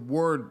the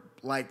word,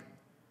 like,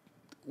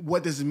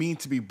 what does it mean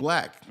to be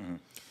Black,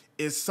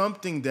 is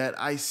something that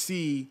I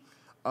see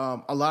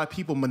a lot of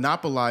people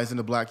monopolize in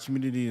the Black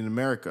community in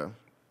America.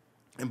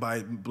 And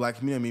by Black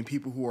community, I mean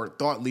people who are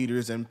thought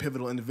leaders and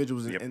pivotal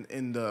individuals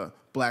in the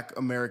Black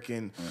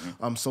American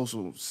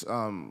social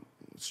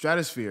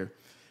stratosphere.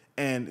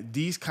 And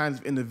these kinds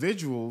of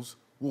individuals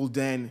will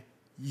then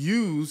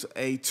use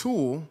a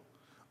tool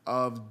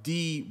of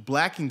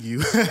de-blacking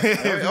you. You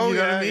know what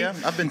I mean?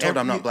 I've been told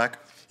I'm not Black.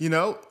 You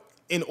know,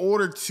 in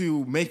order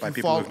to make by you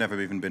people fall... who've never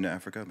even been to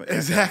Africa. But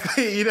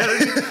exactly. You know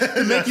what I mean?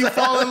 To make you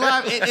fall in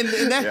love.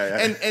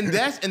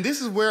 And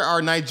this is where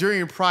our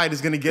Nigerian pride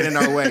is going to get in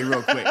our way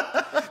real quick.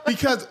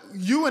 Because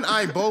you and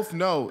I both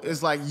know,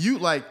 it's like, you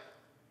like...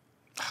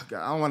 Oh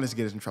God, I don't want us to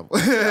get us in trouble.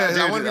 Dude,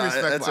 I want to be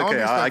respectful. That's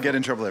okay. I get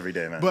in trouble every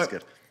day, man. But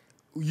that's good.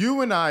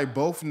 You and I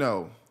both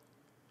know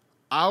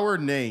our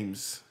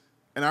names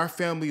and our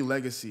family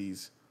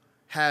legacies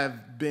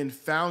have been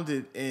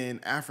founded in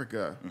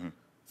Africa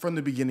from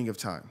the beginning of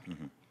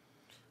time.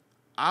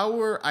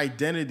 Our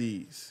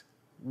identities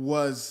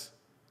was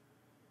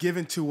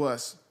given to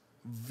us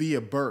via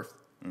birth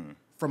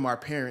from our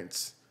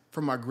parents,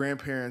 from our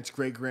grandparents,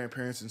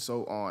 great-grandparents, and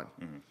so on.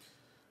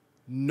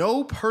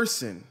 No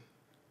person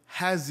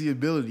has the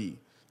ability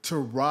to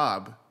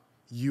rob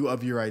you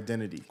of your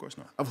identity. Of course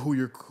not. Of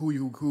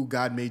who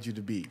God made you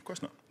to be. Of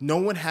course not. No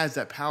one has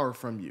that power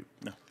from you.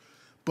 No.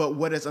 But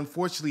what has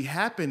unfortunately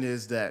happened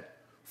is that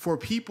for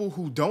people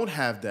who don't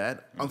have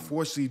that,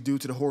 unfortunately due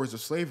to the horrors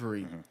of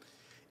slavery,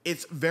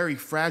 it's very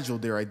fragile,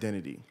 their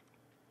identity.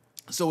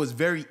 So it's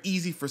very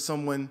easy for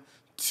someone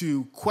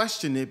to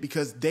question it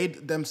because they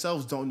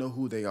themselves don't know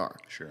who they are.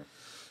 Sure.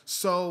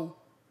 So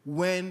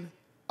when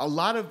a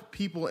lot of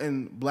people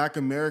in Black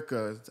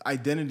America's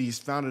identity is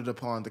founded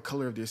upon the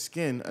color of their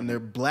skin and their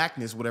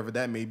Blackness, whatever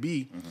that may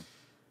be,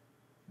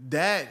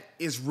 that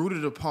is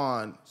rooted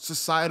upon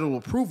societal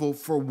approval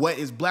for what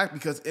is Black.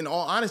 Because in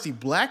all honesty,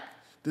 Black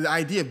The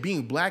idea of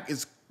being black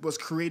was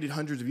created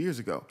hundreds of years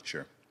ago.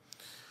 Sure.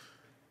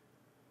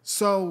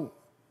 So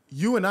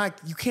you and I,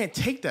 you can't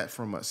take that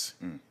from us.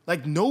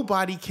 Like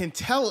nobody can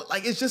tell.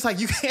 Like it's just like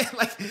you can't.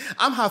 Like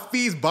I'm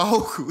Hafiz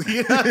Bahoku.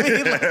 You know what I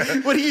mean?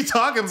 Like, what are you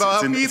talking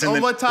about? Hafiz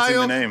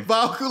Omatayo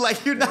Bahoku.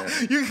 Like you're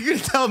not. You're gonna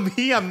tell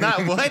me I'm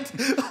not what?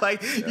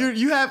 Like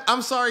you have.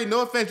 I'm sorry.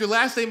 No offense. Your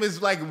last name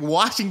is like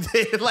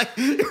Washington. Like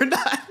you're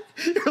not.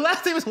 Your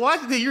last name is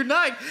Washington. You're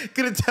not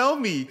gonna tell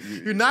me.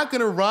 You're not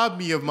gonna rob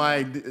me of my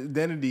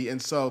identity.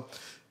 And so,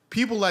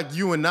 people like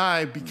you and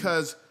I,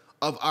 because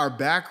of our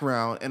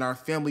background and our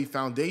family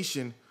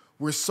foundation,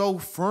 we're so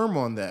firm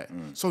on that.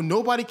 So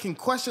nobody can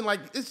question. Like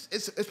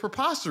it's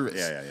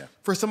preposterous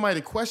for somebody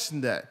to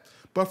question that.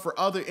 But for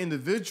other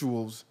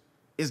individuals,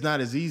 it's not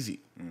as easy.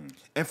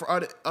 And for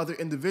other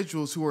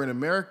individuals who are in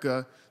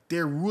America,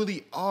 there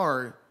really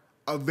are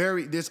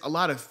there's a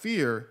lot of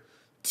fear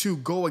to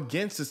go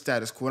against the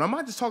status quo. And I'm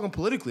not just talking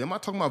politically. I'm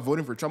not talking about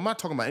voting for Trump. I'm not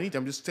talking about anything.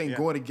 I'm just saying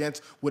going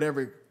against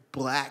whatever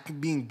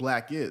being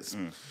black is.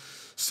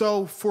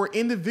 So for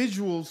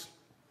individuals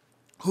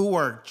who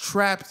are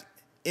trapped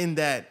in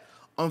that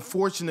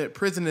unfortunate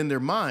prison in their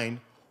mind,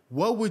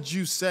 what would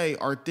you say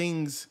are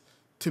things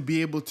to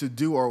be able to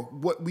do, or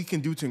what we can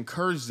do to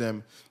encourage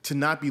them to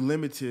not be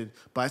limited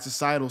by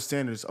societal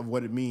standards of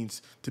what it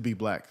means to be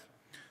black?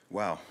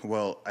 Wow.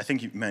 Well, I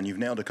think, you've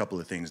nailed a couple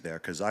of things there,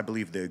 because I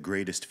believe the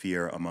greatest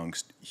fear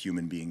amongst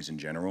human beings in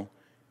general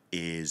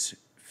is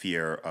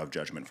fear of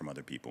judgment from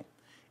other people.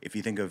 If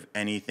you think of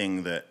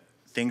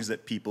things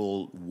that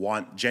people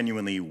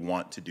genuinely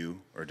want to do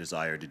or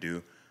desire to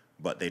do,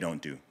 but they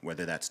don't do,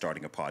 whether that's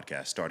starting a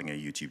podcast, starting a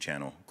YouTube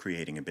channel,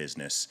 creating a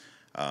business,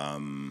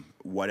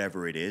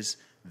 whatever it is,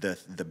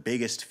 the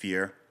biggest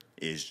fear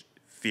is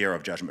fear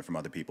of judgment from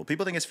other people.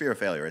 People think it's fear of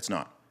failure. It's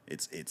not.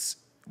 It's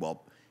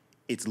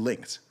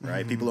linked,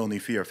 right? People only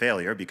fear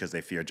failure because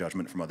they fear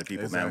judgment from other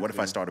people. Exactly. Man, what if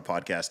I start a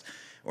podcast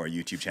or a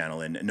YouTube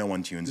channel and no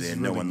one tunes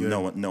in, no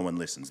one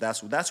listens?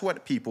 That's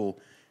what people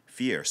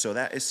fear. So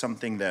that is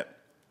something that,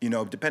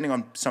 depending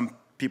on some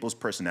people's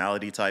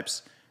personality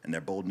types and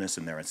their boldness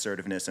and their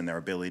assertiveness and their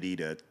ability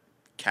to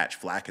catch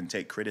flack and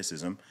take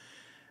criticism,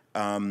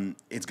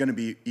 it's going to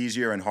be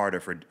easier and harder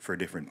for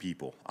different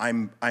people.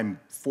 I'm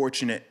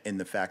fortunate in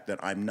the fact that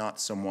I'm not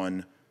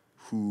someone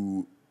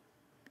who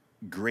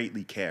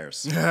greatly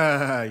cares.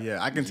 Yeah,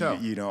 I can tell.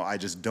 I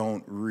just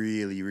don't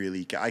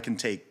really care. I can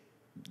take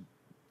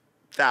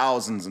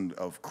thousands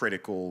of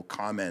critical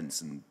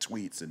comments and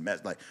tweets and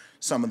like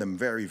some of them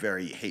very,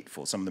 very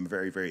hateful, some of them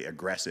very, very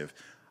aggressive.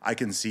 I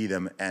can see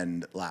them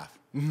and laugh.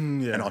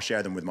 And I'll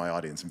share them with my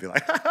audience and be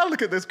like,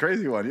 look at this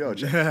crazy one. Yo,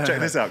 check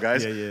this out,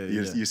 guys.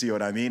 You see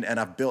what I mean? And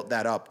I've built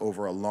that up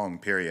over a long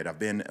period. I've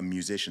been a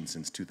musician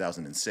since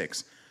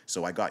 2006.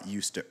 So I got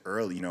used to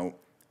early,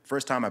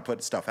 first time I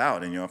put stuff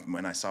out, and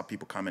when I saw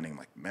people commenting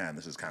like, man,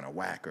 this is kind of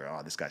whack, or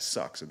oh, this guy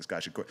sucks, or this guy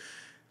should quit,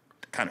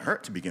 it kind of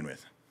hurt to begin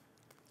with.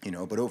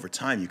 But over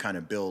time you kind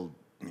of build,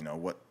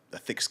 a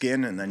thick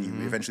skin, and then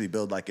you eventually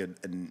build like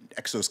an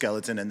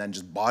exoskeleton and then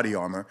just body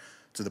armor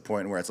to the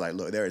point where it's like,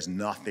 look, there is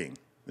nothing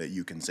that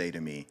you can say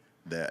to me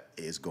that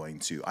is going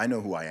to, I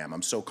know who I am.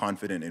 I'm so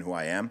confident in who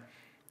I am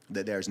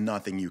that there's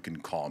nothing you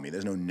can call me.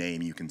 There's no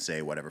name you can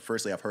say, whatever.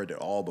 Firstly, I've heard it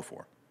all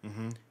before.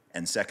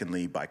 And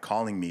secondly, by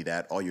calling me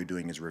that, all you're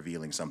doing is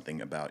revealing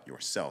something about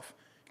yourself.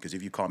 Because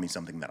if you call me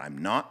something that I'm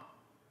not,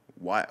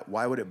 why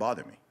would it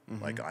bother me?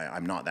 Like,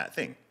 I'm not that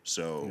thing.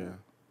 So,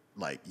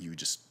 like, you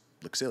just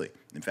look silly.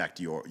 In fact,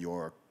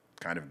 you're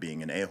kind of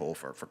being an a-hole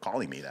for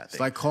calling me that thing. It's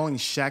like calling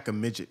Shaq a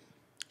midget.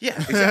 Yeah,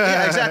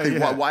 exactly.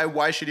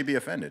 Why should he be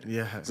offended?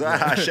 Yeah. So,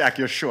 Shaq,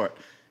 you're short.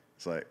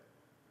 It's like,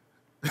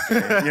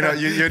 okay. you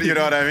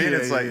know what I mean?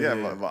 It's like,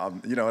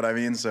 you know what I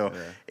mean? So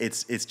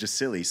it's just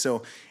silly.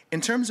 So in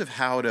terms of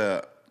how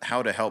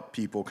to help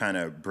people kind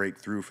of break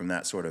through from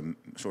that sort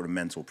of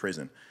mental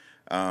prison,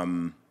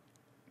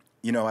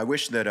 I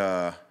wish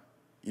that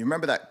you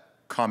remember that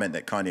comment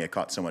that Kanye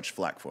caught so much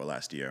flack for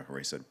last year, where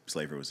he said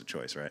slavery was a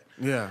choice, right?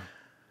 Yeah.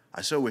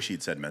 I so wish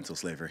he'd said mental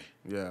slavery.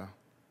 Yeah.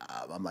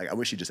 I'm like, I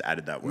wish he just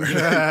added that word,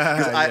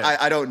 because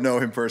I don't know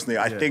him personally.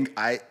 I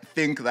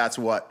think that's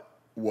what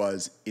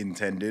was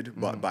intended,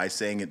 but by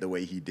saying it the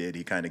way he did,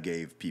 he kind of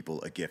gave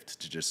people a gift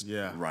to just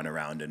run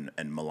around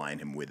and malign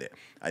him with it.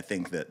 I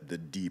think that the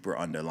deeper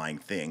underlying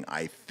thing,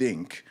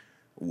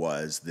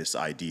 was this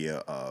idea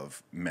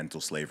of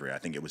mental slavery. I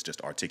think it was just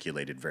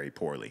articulated very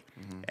poorly,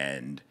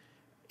 and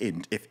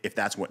if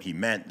that's what he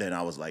meant, then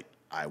I was like,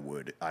 I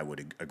would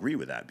agree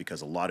with that,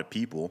 because a lot of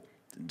people,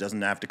 it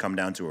doesn't have to come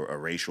down to a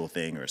racial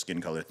thing or a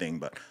skin color thing,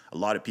 but a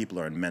lot of people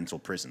are in mental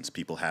prisons.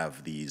 People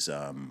have these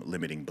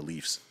limiting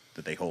beliefs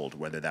that they hold,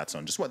 whether that's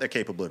on just what they're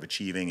capable of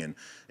achieving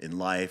in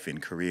life, in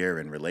career,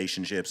 in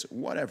relationships,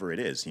 whatever it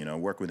is.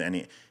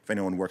 If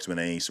anyone works with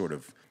any sort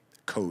of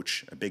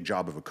coach, a big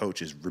job of a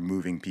coach is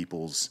removing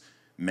people's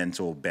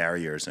mental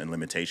barriers and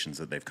limitations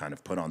that they've kind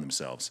of put on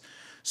themselves.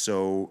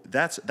 So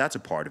that's a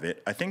part of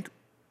it. I think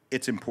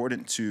it's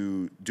important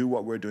to do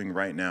what we're doing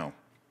right now,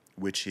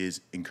 which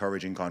is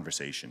encouraging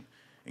conversation.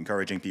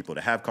 encouraging people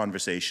to have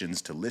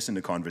conversations, to listen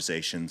to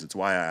conversations. It's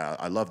why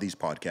I love these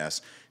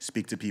podcasts,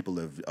 speak to people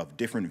of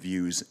different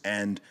views.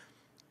 And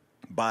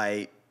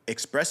by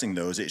expressing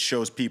those, it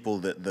shows people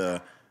that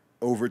the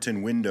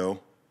Overton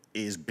window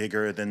is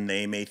bigger than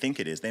they may think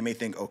it is. They may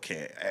think,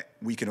 okay,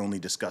 we can only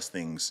discuss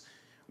things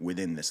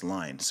within this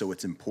line. So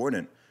it's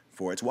important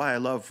it's why I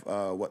love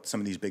what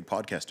some of these big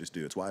podcasters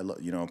do. It's why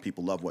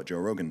people love what Joe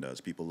Rogan does.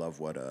 People love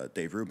what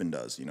Dave Rubin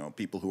does.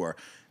 People who are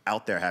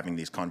out there having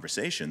these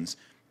conversations,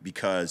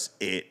 because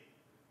it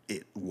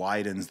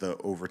widens the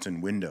Overton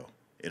window.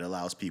 It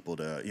allows people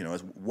to,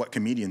 what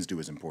comedians do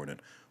is important.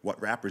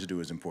 What rappers do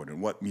is important.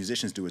 What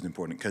musicians do is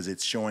important, because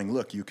it's showing,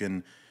 look, you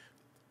can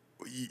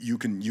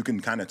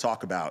kind of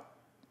talk about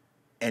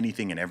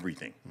anything and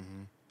everything.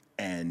 Mm-hmm.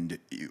 And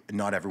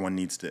not everyone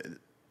needs to,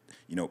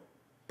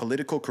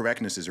 political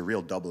correctness is a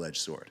real double-edged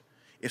sword.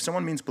 If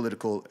someone means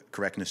political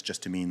correctness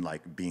just to mean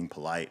like being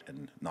polite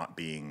and not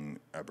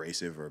being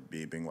abrasive or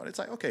being what, it's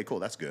like, okay, cool,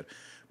 that's good.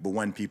 But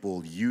when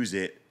people use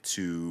it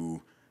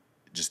to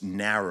just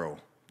narrow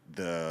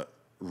the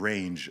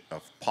range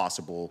of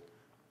possible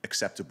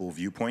acceptable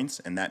viewpoints,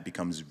 and that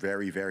becomes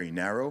very, very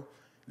narrow,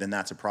 then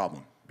that's a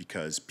problem,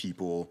 because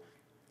people,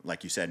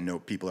 like you said,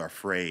 people are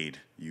afraid.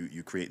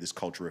 You create this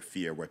culture of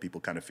fear where people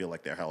kind of feel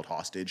like they're held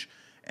hostage.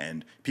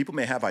 And people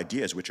may have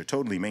ideas which are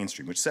totally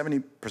mainstream, which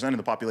 70% of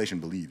the population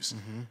believes,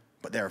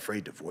 but they're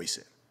afraid to voice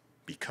it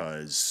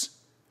because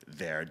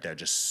they're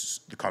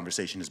just, the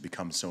conversation has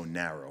become so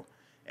narrow,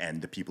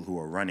 and the people who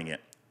are running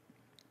it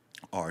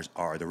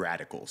are the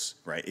radicals,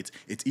 right?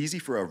 It's easy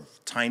for a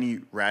tiny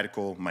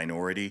radical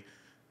minority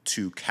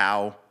to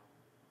cow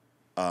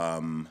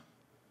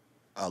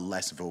a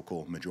less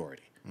vocal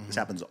majority. Mm-hmm. This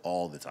happens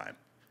all the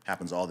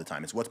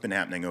time. It's what's been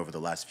happening over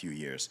the last few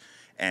years.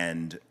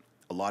 And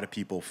a lot of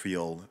people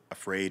feel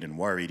afraid and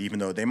worried, even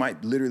though they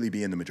might literally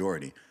be in the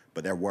majority,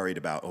 but they're worried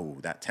about,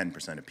 that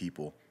 10% of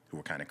people who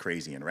are kind of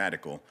crazy and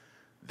radical,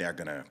 they're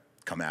going to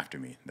come after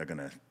me. They're going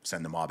to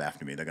send the mob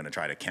after me. They're going to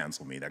try to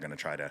cancel me. They're going to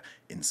try to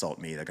insult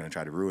me. They're going to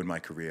try to ruin my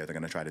career. They're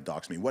going to try to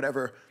dox me.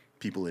 Whatever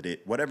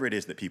it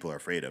is that people are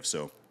afraid of.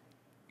 So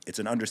it's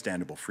an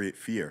understandable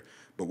fear.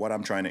 But what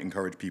I'm trying to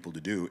encourage people to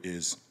do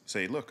is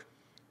say, look,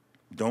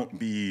 don't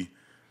be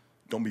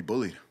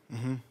bullied.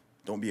 Mm-hmm.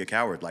 Don't be a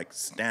coward. Like,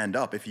 stand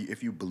up.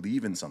 If you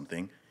believe in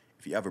something,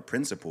 if you have a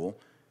principle,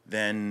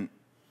 then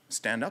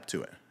stand up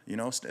to it.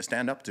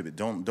 Stand up to it.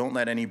 Don't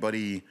let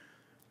anybody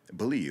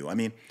bully you. I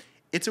mean,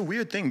 it's a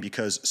weird thing,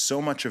 because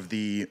so much of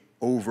the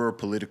over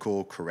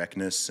political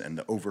correctness and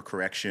the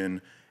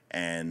overcorrection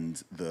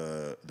and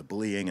the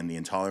bullying and the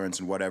intolerance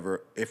and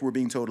whatever, if we're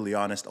being totally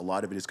honest, a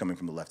lot of it is coming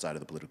from the left side of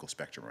the political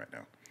spectrum right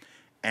now.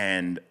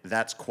 And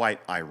that's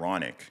quite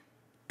ironic,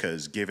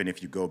 because given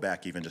if you go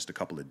back even just a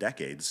couple of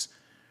decades,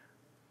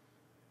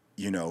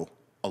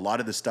 a lot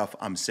of the stuff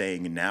I'm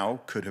saying now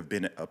could have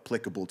been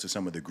applicable to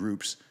some of the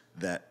groups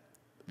that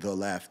the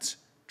left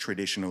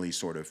traditionally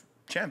sort of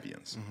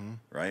champions,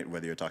 right?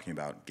 Whether you're talking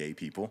about gay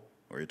people,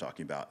 or you're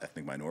talking about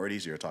ethnic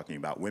minorities, or you're talking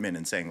about women,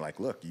 and saying like,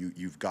 look,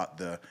 you've got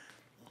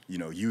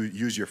you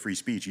use your free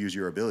speech, use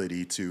your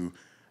ability to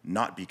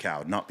not be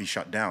cowed, not be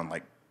shut down,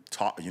 like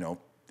talk,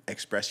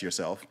 express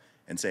yourself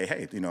and say,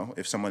 hey,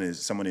 if someone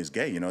is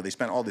gay, they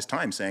spent all this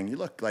time saying, you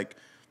look like,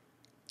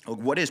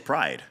 what is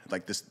pride?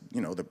 Like this,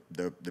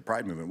 the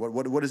pride movement.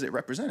 What does it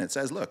represent? It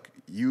says, look,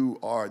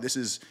 this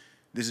is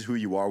who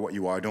you are, what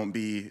you are. Don't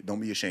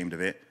be ashamed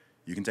of it.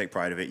 You can take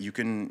pride of it. You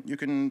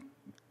can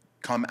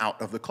come out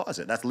of the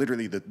closet. That's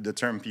literally the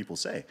term people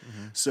say.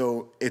 Mm-hmm.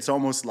 So it's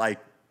almost like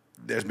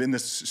there's been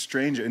this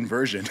strange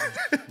inversion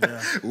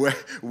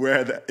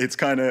where it's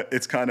kind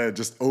of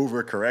just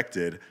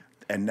overcorrected,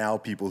 and now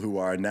people who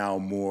are now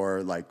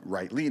more like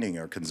right-leaning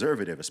or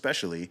conservative,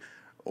 especially,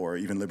 or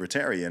even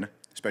libertarian,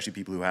 especially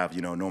people who have,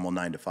 normal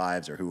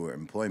 9-to-5s or who are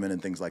employment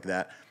and things like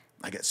that.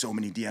 I get so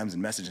many DMs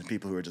and messages,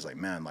 people who are just like,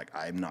 man, like,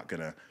 I'm not going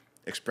to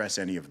express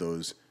any of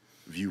those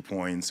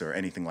viewpoints or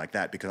anything like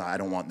that because I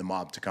don't want the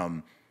mob to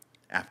come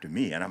after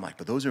me. And I'm like,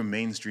 but those are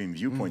mainstream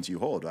viewpoints you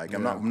hold. Like,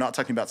 I'm not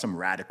talking about some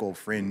radical,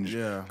 fringe,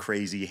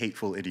 crazy,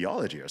 hateful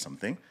ideology or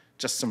something.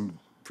 Just some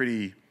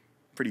pretty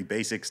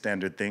basic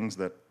standard things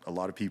that a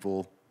lot of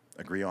people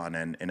agree on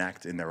and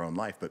enact in their own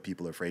life, but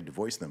people are afraid to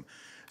voice them.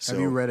 So,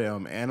 have you read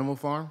Animal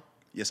Farm?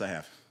 Yes, I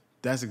have.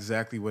 That's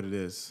exactly what it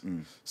is.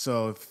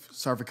 So,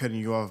 sorry for cutting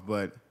you off,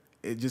 but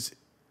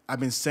I've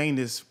been saying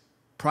this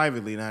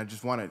privately, and I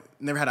just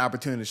never had an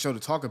opportunity to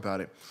talk about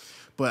it.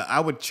 But I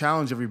would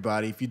challenge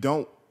everybody, if you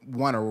don't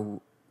want to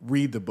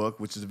read the book,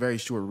 which is a very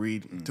short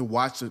read, to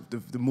watch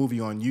the movie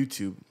on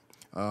YouTube,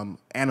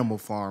 Animal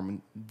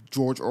Farm,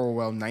 George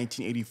Orwell,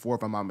 1984,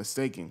 if I'm not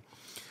mistaken.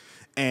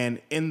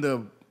 And in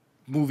the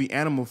movie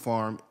Animal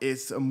Farm,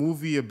 it's a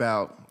movie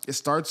it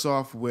starts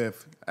off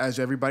with, as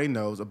everybody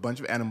knows, a bunch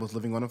of animals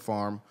living on a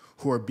farm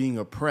who are being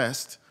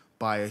oppressed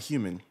by a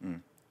human.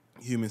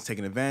 Humans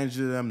taking advantage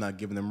of them, not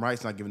giving them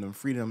rights, not giving them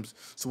freedoms.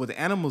 So what the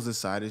animals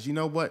decide is,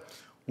 what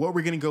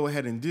we're going to go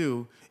ahead and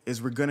do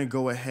is we're going to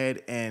go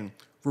ahead and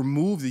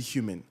remove the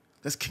human.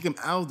 Let's kick him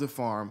out of the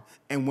farm.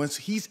 And once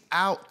he's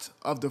out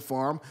of the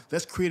farm,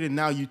 let's create a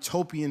now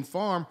utopian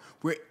farm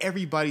where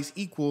everybody's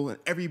equal and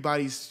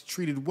everybody's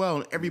treated well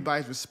and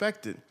everybody's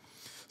respected.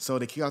 So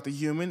they kick out the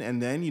human,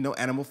 and then,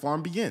 Animal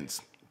Farm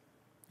begins.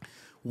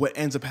 What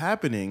ends up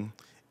happening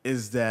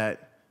is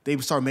that they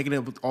start making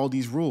up all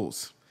these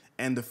rules.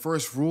 And the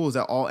first rule is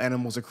that all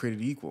animals are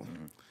created equal.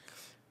 Mm-hmm.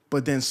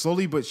 But then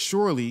slowly but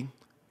surely,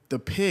 the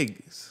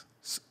pigs,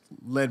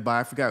 led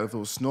by, I forgot if it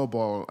was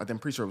Snowball, I'm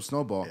pretty sure it was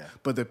Snowball,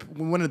 but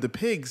one of the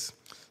pigs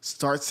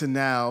starts to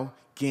now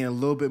gain a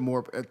little bit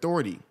more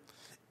authority.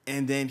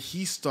 And then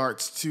he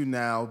starts to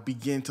now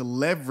begin to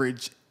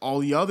leverage all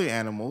the other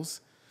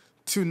animals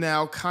to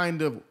now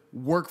kind of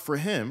work for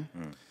him.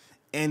 Mm.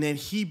 And then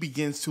he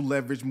begins to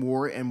leverage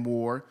more and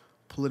more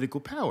political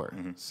power.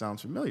 Mm-hmm.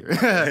 Sounds familiar.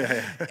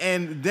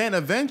 And then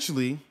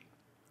eventually,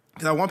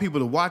 because I want people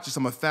to watch this,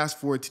 I'm going to fast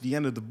forward to the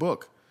end of the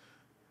book.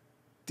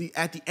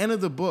 At the end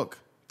of the book,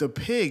 the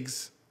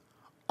pigs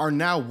are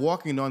now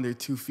walking on their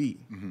 2 feet.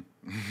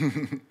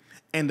 Mm-hmm.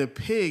 And the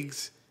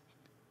pigs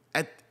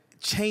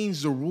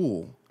change the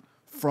rule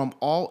from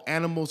all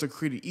animals are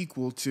created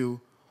equal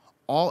to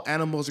all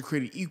animals are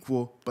created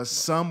equal, but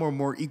some are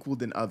more equal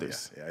than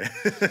others. Yeah.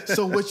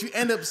 So what you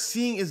end up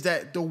seeing is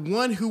that the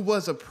one who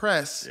was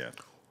oppressed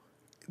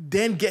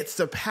then gets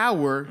the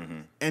power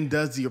and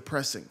does the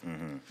oppressing.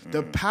 Mm-hmm.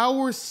 The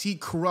power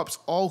seat corrupts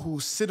all who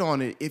sit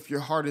on it if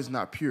your heart is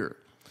not pure.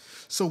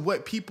 So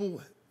what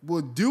people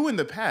will do in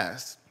the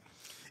past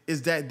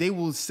is that they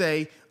will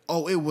say,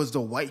 oh, it was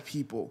the white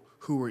people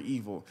who were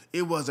evil.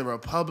 It was the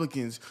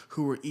Republicans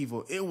who were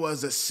evil. It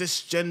was the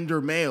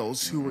cisgender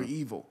males who were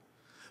evil.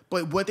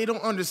 But what they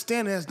don't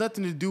understand, it has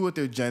nothing to do with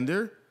their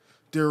gender,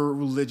 their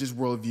religious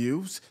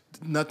worldviews,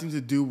 nothing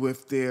to do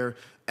with their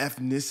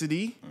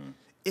ethnicity. Mm.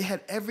 It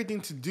had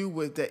everything to do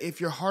with that if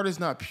your heart is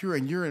not pure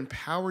and you're in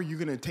power, you're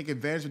going to take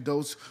advantage of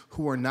those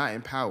who are not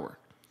in power.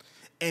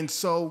 And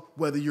so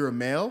whether you're a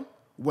male,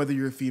 whether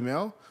you're a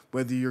female,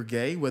 whether you're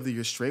gay, whether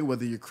you're straight,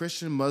 whether you're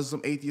Christian,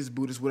 Muslim, atheist,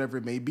 Buddhist, whatever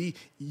it may be,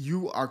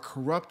 you are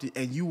corrupted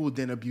and you will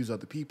then abuse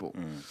other people.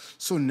 Mm.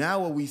 So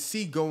now what we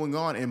see going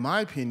on, in my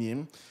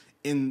opinion,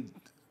 in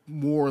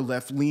more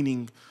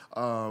left-leaning,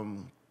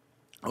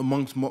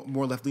 amongst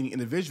more left-leaning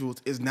individuals,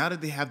 is now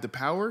that they have the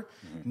power,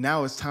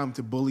 now it's time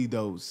to bully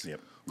those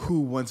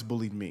who once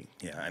bullied me.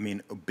 Yeah, I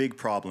mean, a big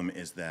problem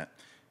is that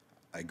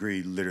I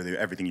agree, literally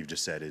everything you've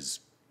just said is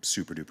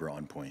super duper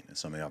on point. It's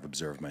something I've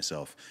observed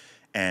myself.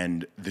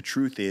 And the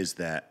truth is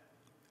that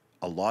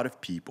a lot of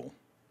people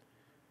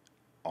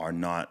are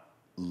not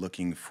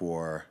looking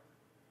for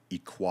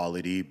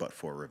equality, but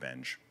for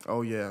revenge.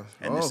 Oh, yeah.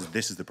 And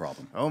this is the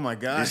problem. Oh, my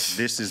gosh.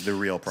 This is the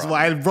real problem.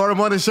 That's why I brought him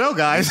on the show,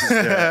 guys.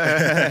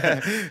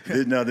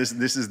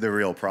 This is the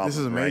real problem. This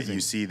is amazing. Right?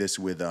 You see this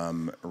with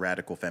certain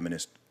radical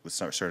feminist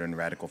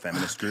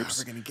groups.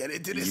 We're going to get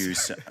into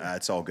this.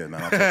 It's all good,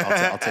 man.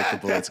 I'll take the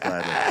bullets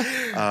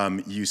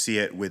gladly. You see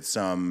it with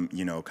some,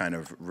 kind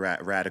of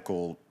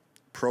radical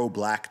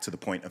pro-black to the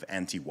point of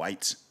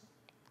anti-white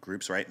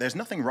groups, right? There's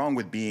nothing wrong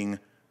with being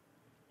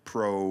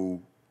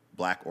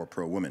pro-black or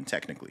pro-woman,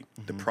 technically.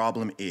 Mm-hmm. The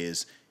problem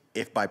is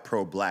if by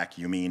pro-black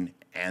you mean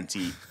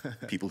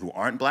anti-people who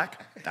aren't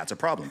black, that's a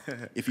problem.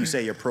 If you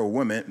say you're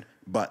pro-woman,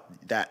 but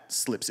that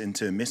slips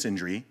into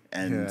misandry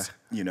and,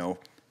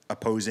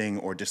 opposing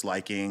or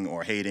disliking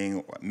or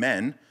hating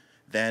men,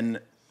 then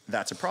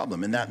that's a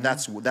problem. And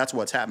that's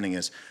what's happening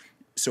is,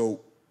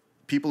 so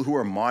people who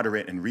are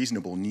moderate and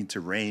reasonable need to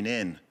rein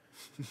in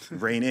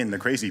the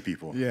crazy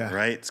people,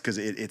 right? Because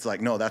it's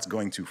like, no, that's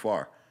going too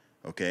far,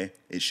 okay?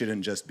 It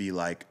shouldn't just be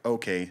like,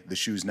 okay, the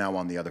shoe's now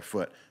on the other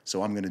foot,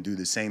 so I'm going to do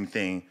the same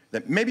thing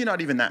that maybe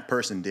not even that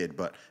person did,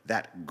 but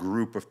that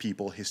group of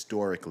people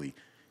historically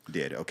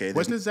did, okay?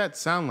 What does that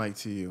sound like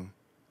to you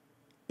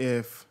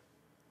if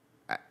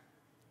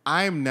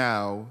I'm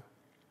now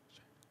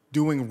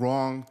doing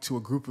wrong to a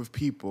group of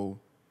people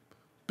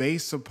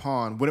based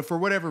upon, for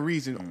whatever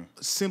reason,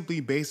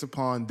 simply based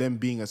upon them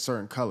being a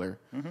certain color?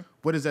 Mm-hmm.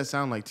 What does that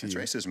sound like to you?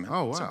 It's racism, man.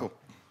 Oh, wow.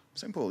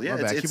 Simple. Yeah,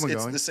 it's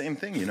the same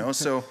thing,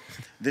 So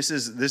this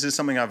is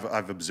something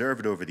I've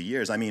observed over the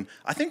years. I mean,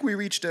 I think we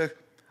reached I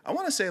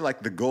want to say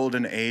like the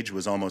golden age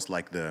was almost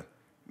like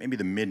maybe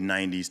the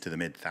mid-90s to the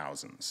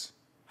mid-thousands.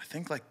 I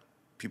think like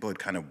people had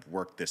kind of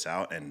worked this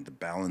out and the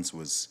balance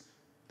was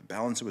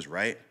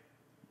right.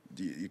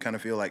 You kind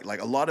of feel like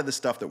a lot of the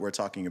stuff that we're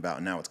talking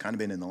about now, it's kind of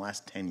been in the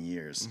last 10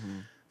 years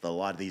that a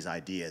lot of these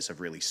ideas have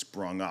really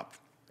sprung up,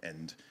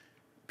 and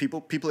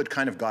people had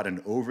kind of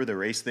gotten over the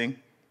race thing,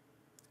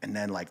 and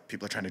then like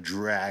people are trying to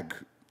drag,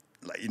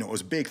 it was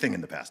a big thing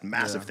in the past,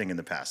 massive thing in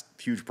the past,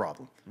 huge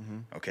problem,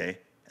 okay?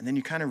 And then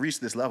you kind of reach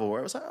this level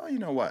where it was like, oh, you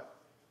know what?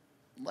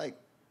 Like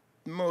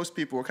most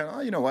people were kind of,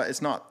 oh, you know what?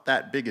 It's not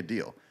that big a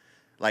deal.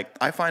 Like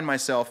I find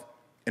myself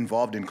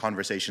involved in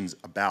conversations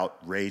about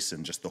race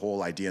and just the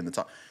whole idea and the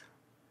talk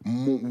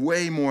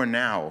way more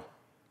now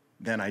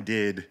than I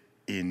did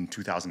in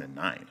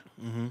 2009.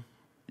 Mm-hmm.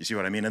 You see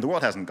what I mean? And the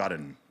world hasn't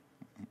gotten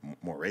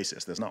more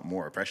racist. There's not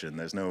more oppression.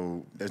 There's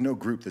no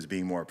group that's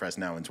being more oppressed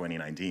now in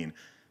 2019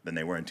 than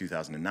they were in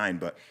 2009.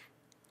 But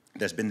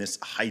there's been this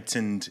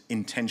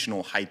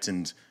intentional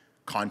heightened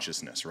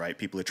consciousness, right?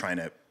 People are trying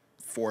to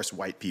force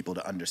white people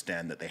to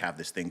understand that they have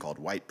this thing called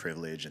white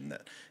privilege and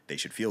that they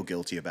should feel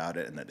guilty about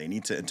it and that they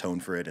need to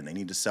atone for it and they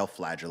need to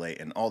self-flagellate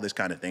and all this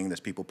kind of thing. There's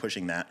people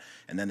pushing that.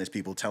 And then there's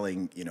people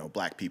telling,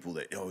 black people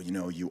that,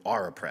 you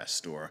are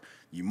oppressed or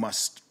you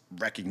must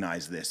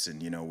recognize this and,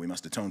 we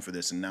must atone for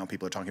this. And now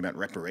people are talking about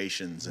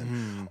reparations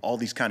and all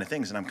these kind of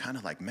things. And I'm kind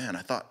of like, man,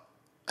 I thought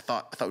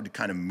we'd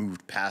kind of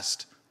moved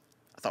past,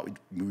 we'd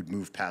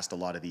move past a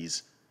lot of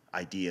these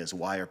ideas.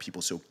 Why are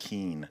people so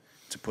keen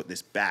to put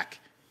this back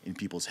in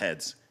people's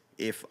heads?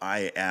 If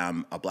I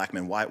am a black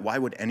man, why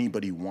would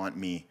anybody want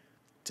me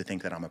to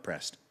think that I'm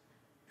oppressed?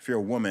 If you're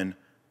a woman,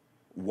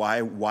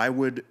 why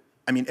would,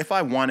 if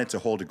I wanted to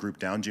hold a group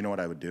down, do you know what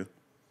I would do?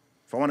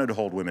 If I wanted to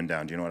hold women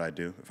down, do you know what I'd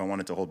do? If I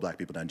wanted to hold black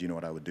people down, do you know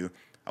what I would do?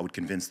 I would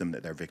convince them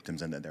that they're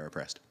victims and that they're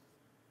oppressed.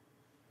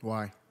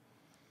 Why?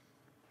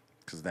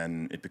 Because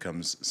then it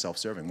becomes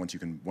self-serving.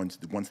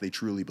 Once they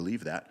truly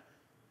believe that,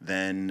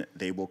 then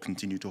they will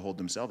continue to hold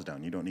themselves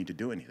down. You don't need to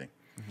do anything.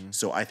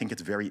 So I think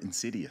it's very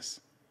insidious.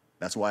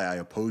 That's why I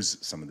oppose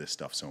some of this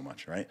stuff so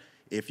much, right?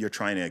 If you're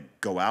trying to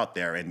go out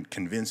there and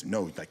convince,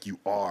 you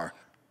are,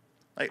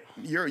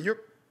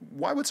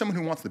 why would someone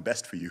who wants the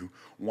best for you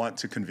want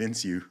to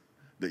convince you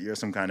that you're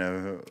some kind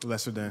of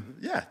lesser than?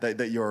 Yeah,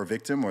 that you're a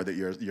victim or that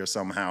you're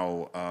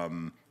somehow,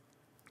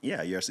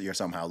 you're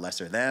somehow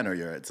lesser than or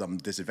you're at some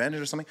disadvantage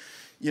or something.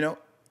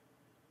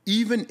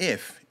 Even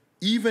if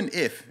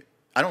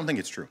I don't think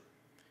it's true,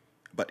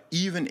 but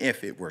even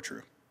if it were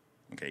true.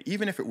 Okay,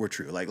 even if it were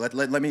true,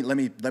 let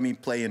me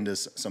play into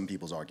some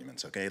people's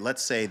arguments. Okay,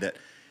 let's say that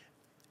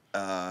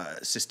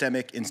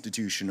systemic,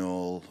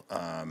 institutional,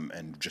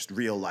 and just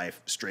real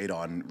life, straight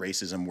on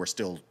racism were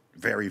still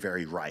very,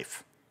 very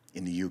rife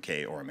in the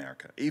UK or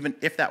America. Even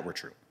if that were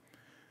true,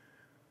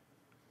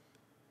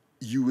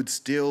 you would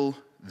still,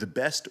 the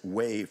best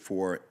way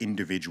for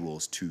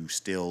individuals to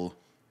still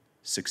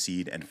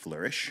succeed and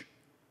flourish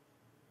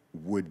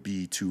would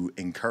be to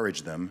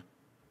encourage them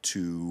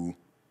to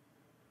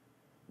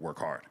work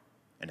hard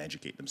and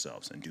educate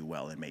themselves and do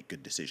well and make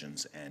good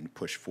decisions and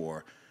push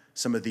for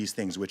some of these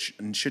things which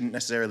shouldn't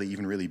necessarily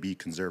even really be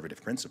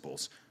conservative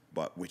principles,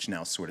 but which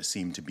now sort of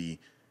seem to be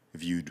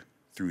viewed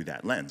through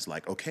that lens.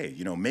 Like, okay,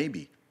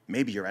 maybe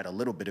you're at a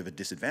little bit of a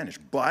disadvantage,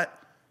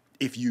 but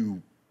if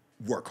you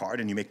work hard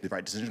and you make the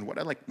right decision,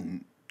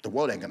 the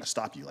world ain't gonna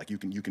stop you. You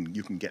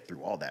can get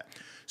through all that.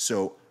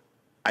 So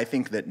I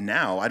think that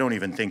now, I don't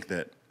even think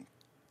that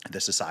I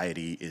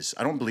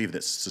don't believe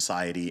that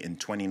society in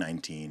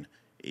 2019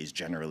 is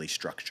generally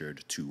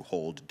structured to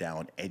hold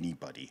down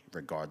anybody,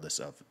 regardless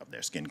of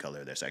their skin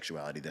color, their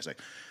sexuality,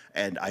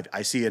 and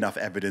I see enough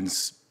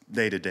evidence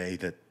day to day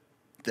that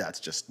that's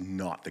just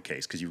not the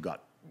case, because you've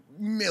got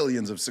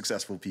millions of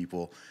successful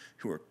people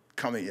who are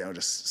coming,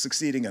 just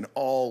succeeding in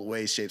all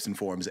ways, shapes, and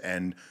forms,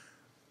 and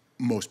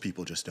most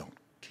people just don't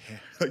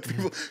care.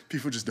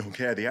 People just don't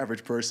care. The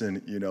average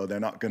person, they're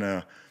not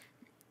gonna,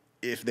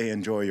 if they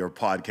enjoy your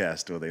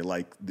podcast or they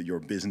like your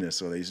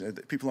business, or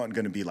people aren't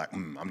going to be like,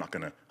 I'm not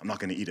going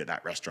to eat at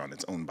that restaurant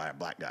that's owned by a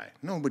black guy.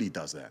 Nobody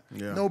does that.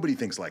 Yeah. Nobody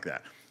thinks like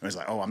that. And it's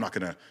like, I'm not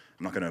going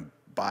to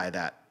buy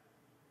that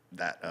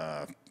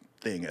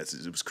thing as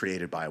it was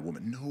created by a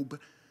woman. No, but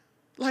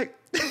maybe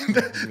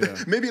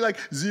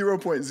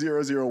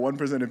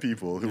 0.001% of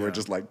people who are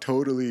just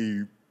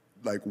totally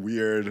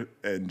weird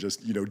and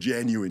just,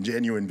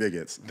 genuine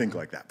bigots think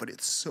like that. But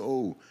it's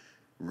so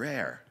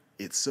rare.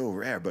 It's so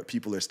rare, but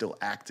people are still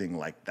acting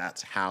like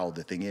that's how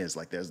the thing is.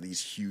 There's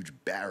these huge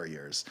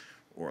barriers,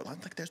 or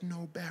there's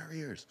no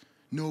barriers.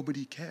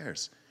 Nobody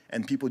cares.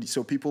 And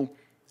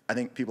I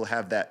think people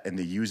have that and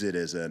they use it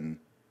as an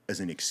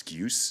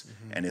excuse.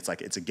 And it's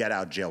it's a get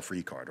out jail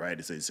free card, right?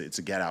 It's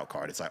a get out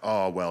card. It's like,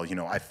 oh, well,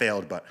 I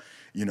failed, but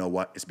you know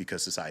what? It's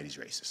because society's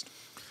racist.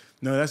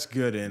 No, that's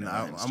good. And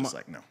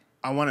no.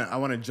 I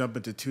want to jump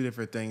into two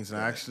different things.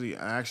 And I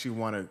actually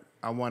want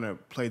to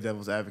play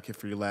devil's advocate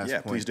for your last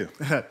point. Yeah, please do.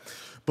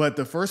 But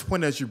the first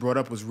point that you brought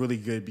up was really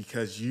good,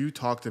 because you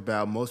talked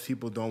about most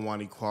people don't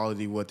want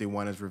equality. What they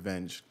want is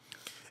revenge.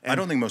 And I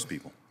don't think most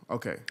people.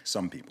 Okay.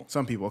 Some people.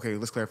 Okay,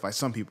 let's clarify.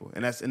 Some people.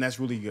 And that's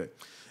really good.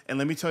 And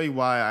let me tell you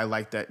why I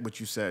like that, what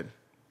you said.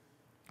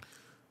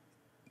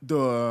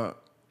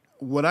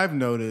 What I've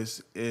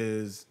noticed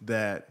is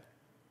that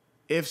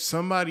if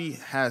somebody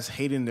has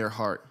hate in their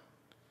heart,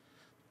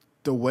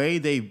 the way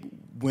they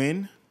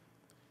win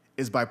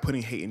is by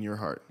putting hate in your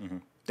heart.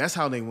 That's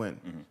how they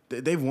win.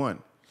 They've won.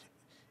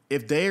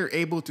 If they're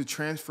able to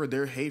transfer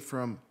their hate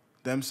from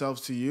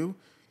themselves to you,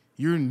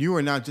 you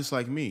are now just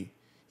like me.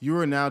 You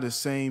are now the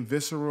same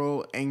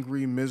visceral,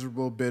 angry,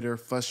 miserable, bitter,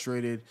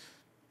 frustrated,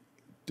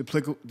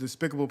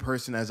 despicable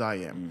person as I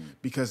am.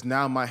 Because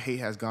now my hate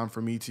has gone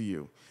from me to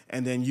you.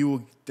 And then you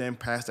will then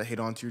pass that hate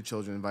on to your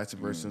children and vice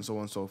versa and so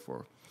on and so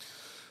forth.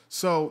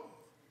 So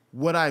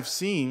what I've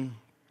seen,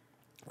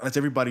 as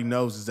everybody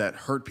knows, is that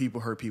hurt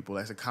people hurt people.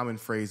 That's a common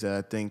phrase that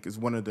I think is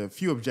one of the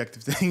few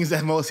objective things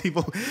that most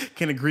people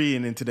can agree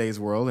in today's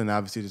world. And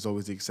obviously there's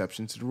always the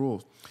exceptions to the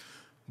rules.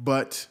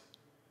 But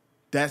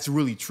that's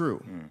really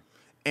true.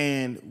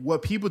 And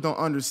what people don't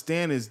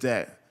understand is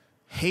that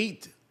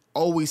hate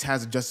always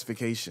has a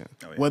justification,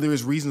 whether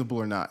it's reasonable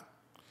or not.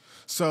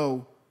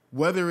 So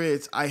whether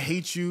it's I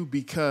hate you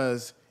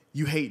because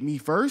you hate me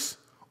first,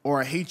 or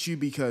I hate you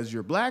because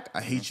you're black,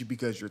 I hate you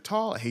because you're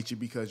tall, I hate you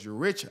because you're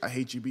rich, I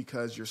hate you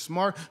because you're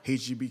smart, I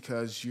hate you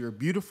because you're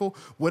beautiful.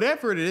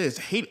 Whatever it is,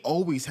 hate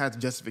always has a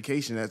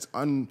justification, as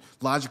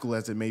unlogical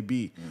as it may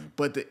be.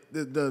 But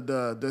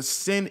the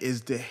sin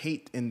is the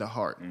hate in the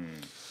heart.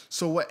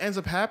 So what ends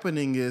up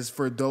happening is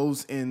for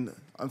those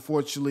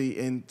unfortunately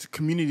in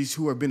communities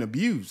who have been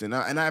abused, and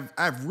I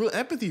have real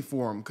empathy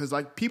for them, because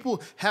like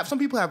some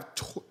people have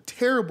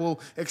terrible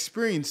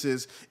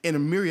experiences in a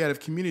myriad of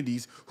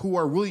communities who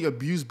are really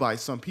abused by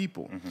some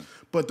people.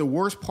 But the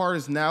worst part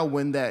is now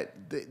when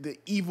the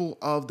evil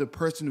of the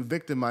person who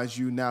victimized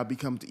you now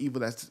becomes the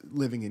evil that's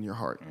living in your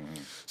heart.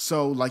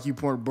 So like you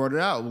brought it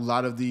out, a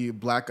lot of the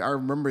black, I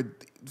remember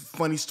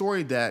funny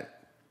story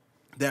that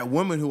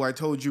woman who I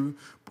told you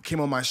came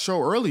on my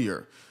show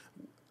earlier.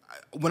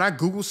 When I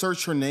Google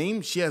search her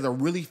name, she has a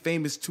really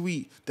famous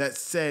tweet that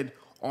said,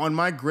 on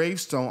my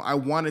gravestone, I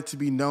want it to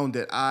be known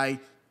that I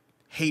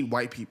hate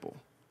white people.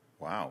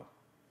 Wow.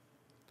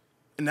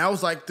 And that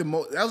was like that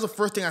was the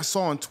first thing I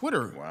saw on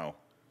Twitter. Wow.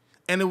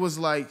 And it was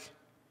like,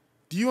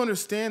 do you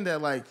understand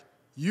that like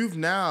you've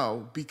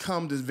now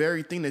become this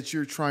very thing that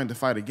you're trying to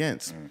fight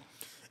against?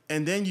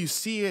 And then you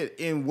see it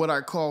in what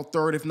I call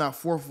third, if not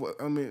fourth,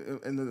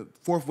 in the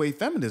fourth wave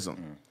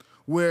feminism,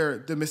 where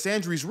the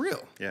misandry is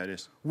real. Yeah, it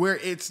is. Where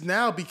it's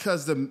now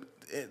because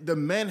the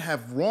men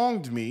have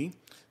wronged me,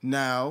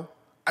 now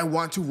I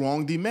want to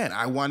wrong the men.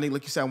 I want to,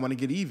 like you said, I want to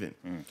get even.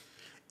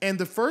 And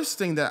the first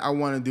thing that I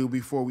want to do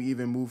before we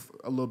even move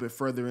a little bit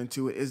further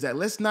into it is that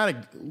let's not,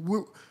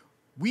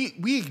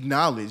 we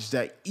acknowledge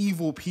that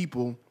evil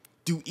people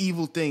do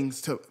evil things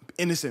to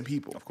innocent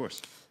people. Of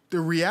course. The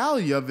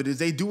reality of it is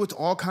they do it to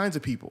all kinds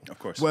of people. Of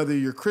course. Whether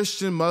you're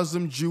Christian,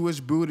 Muslim, Jewish,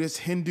 Buddhist,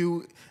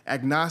 Hindu,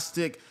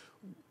 agnostic,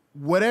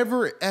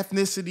 whatever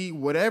ethnicity,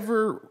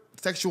 whatever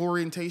sexual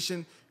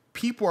orientation,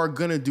 people are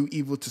going to do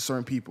evil to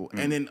certain people.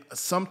 And then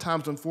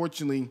sometimes,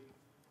 unfortunately,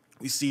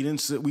 we see it in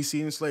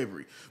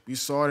slavery. We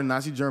saw it in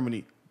Nazi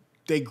Germany.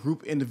 They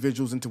group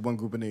individuals into one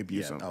group and they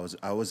abuse them.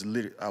 I was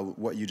literally,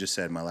 what you just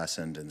said, my last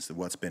sentence,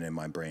 what's been in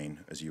my brain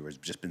as you were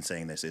just been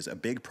saying this, is a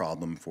big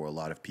problem for a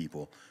lot of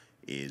people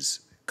is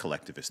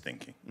collectivist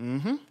thinking.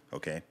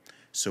 Okay?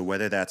 So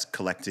whether that's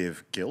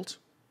collective guilt,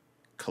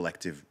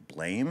 collective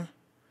blame,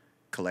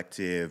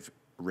 collective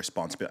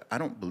responsibility, I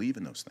don't believe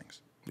in those things.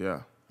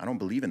 Yeah. I don't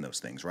believe in those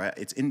things, right?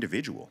 It's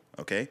individual,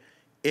 okay?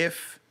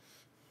 If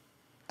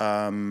I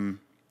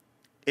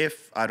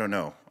don't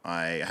know,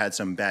 I had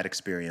some bad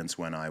experience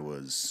when I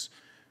was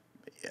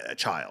a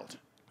child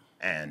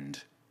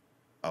and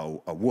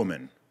a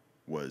woman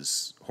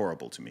was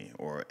horrible to me,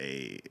 or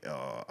a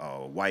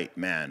white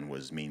man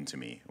was mean to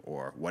me,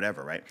 or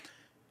whatever, right?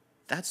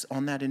 That's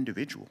on that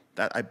individual.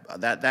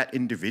 That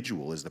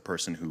individual is the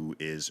person who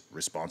is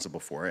responsible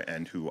for it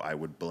and who I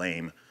would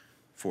blame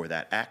for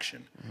that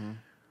action.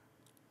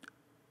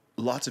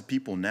 Lots of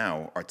people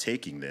now are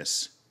taking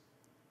this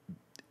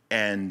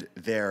and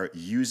they're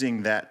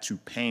using that to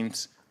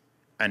paint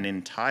an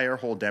entire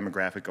whole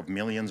demographic of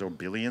millions or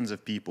billions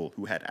of people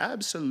who had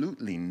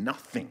absolutely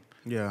nothing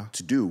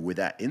to do with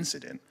that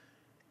incident,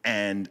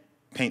 and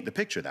paint the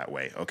picture that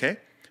way, okay?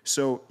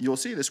 So you'll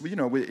see this, you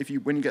know, when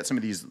you get some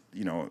of these,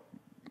 you know,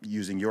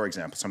 using your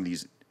example, some of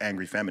these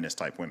angry feminist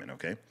type women,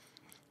 okay?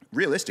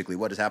 Realistically,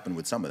 what has happened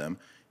with some of them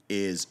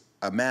is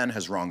a man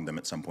has wronged them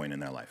at some point in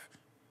their life.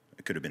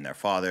 It could have been their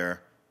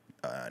father,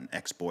 an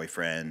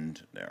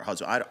ex-boyfriend, their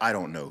husband, I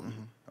don't know,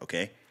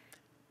 okay?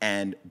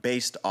 And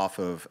based off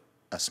of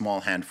a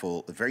small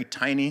handful, a very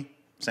tiny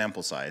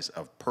sample size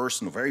of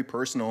very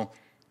personal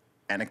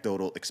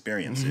anecdotal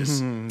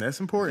experiences.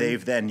 That's important.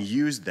 They've then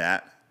used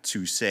that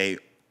to say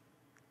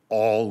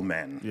all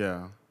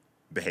men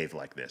behave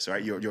like this,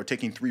 right? You're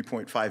taking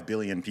 3.5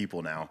 billion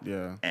people now,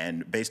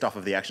 and based off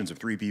of the actions of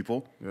 3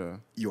 people,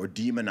 you're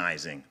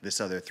demonizing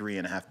this other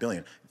 3.5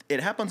 billion.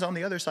 It happens on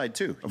the other side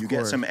too. You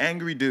get some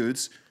angry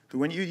dudes who,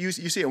 when you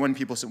see it when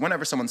people say,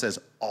 whenever someone says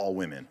all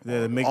women,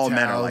 all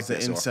men are like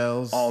this,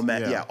 incels, or all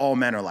men, all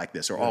men are like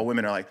this, or all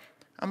women are like.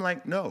 I'm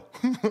like, no,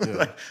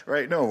 like,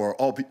 right? No, or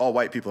all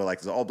white people are like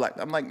this, all black.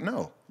 I'm like,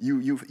 no.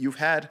 You've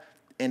had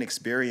an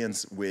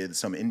experience with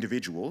some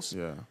individuals,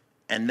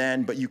 and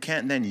then, but you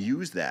can't then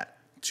use that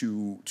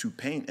to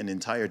paint an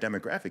entire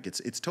demographic.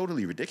 It's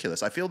totally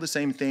ridiculous. I feel the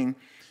same thing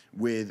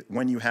with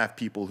when you have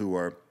people who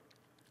are,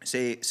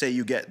 say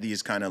you get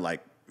these kind of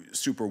like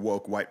super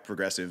woke white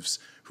progressives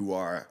who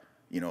are,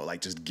 you know, like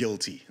just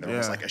guilty. They're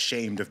almost like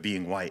ashamed of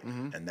being white,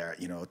 and they're,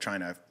 you know, trying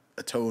to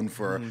atone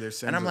for,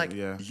 and I'm like,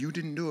 you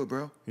didn't do it,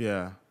 bro.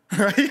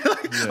 Right?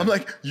 Like, I'm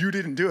like, you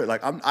didn't do it.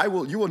 Like,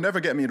 you will never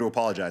get me to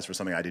apologize for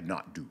something I did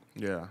not do.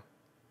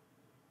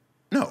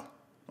 No,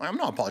 I'm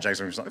not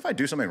apologizing for something. If I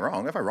do something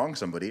wrong, if I wrong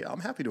somebody,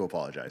 I'm happy to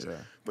apologize.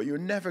 But you're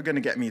never going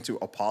to get me to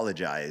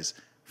apologize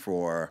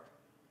for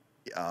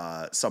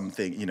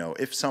something,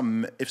 if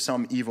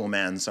some evil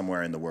man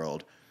somewhere in the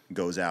world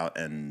goes out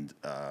and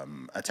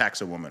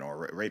attacks a woman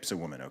or rapes a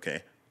woman,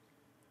 okay,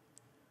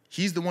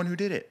 he's the one who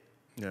did it.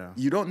 Yeah.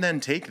 You don't then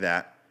take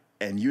that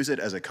and use it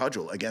as a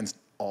cudgel against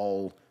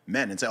all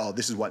men and say, oh,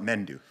 this is what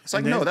men do. It's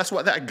like, no, that's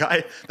what that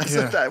guy,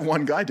 what that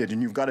one guy did.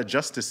 And you've got a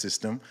justice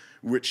system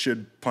which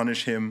should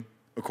punish him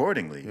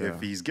accordingly if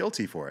he's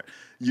guilty for it.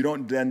 You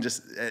don't then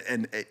just,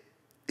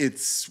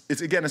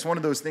 it's one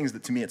of those things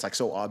that to me, it's like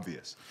so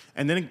obvious.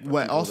 And then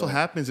what also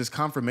happens is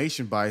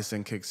confirmation bias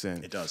then kicks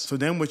in. It does. So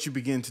then what you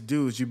begin to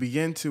do is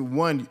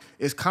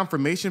is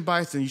confirmation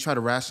bias, and you try to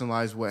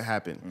rationalize what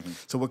happened. Mm-hmm.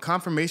 So what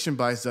confirmation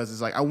bias does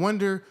is like, I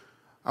wonder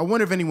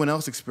if anyone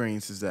else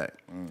experiences that.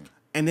 Mm.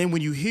 And then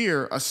when you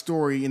hear a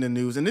story in the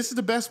news, and this is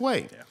the best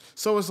way. Yeah.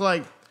 So it's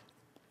like,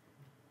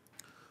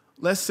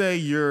 let's say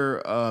you're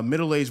a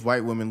middle-aged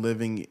white woman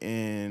living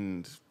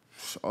in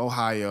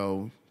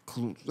Ohio,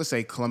 let's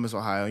say Columbus,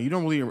 Ohio. You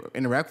don't really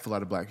interact with a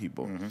lot of black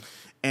people. Mm-hmm.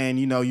 And,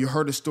 you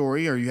heard a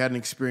story or you had a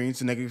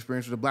negative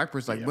experience with a black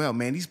person. Like, well,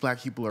 man, these black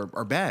people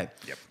are bad.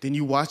 Yep. Then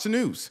you watch the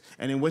news.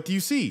 And then what do you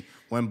see?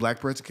 One black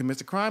person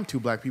commits a crime, 2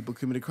 black people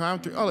commit a crime,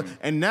 3 other.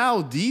 And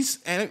now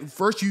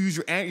first you use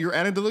your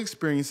anecdotal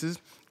experiences,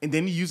 and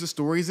then you use the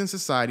stories in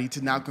society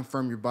to now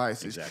confirm your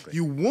biases. Exactly.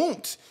 You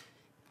won't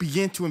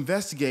begin to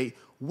investigate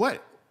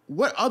what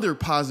other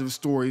positive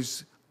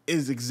stories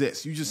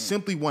exist. You just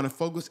simply want to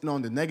focus in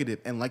on the negative.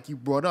 And like you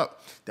brought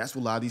up, that's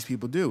what a lot of these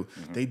people do.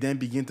 Mm-hmm. They then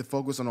begin to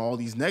focus on all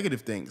these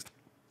negative things.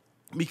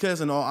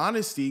 Because in all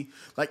honesty,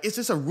 like, it's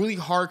just a really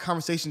hard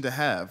conversation to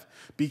have,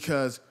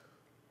 because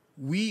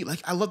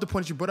I love the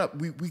point that you brought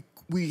up.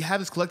 We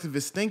have this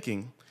collectivist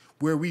thinking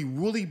where we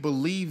really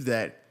believe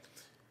that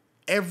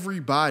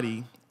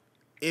everybody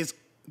is,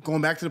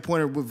 going back to the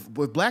point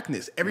with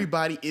blackness,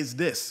 everybody is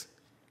this.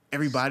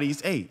 Everybody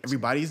is A.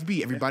 Everybody is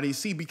B. Everybody is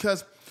C.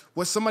 Because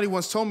what somebody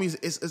once told me is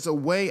it's a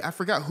way, I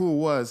forgot who it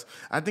was.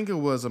 I think it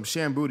was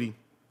Shan Booty,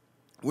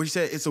 where he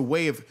said it's a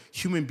way of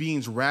human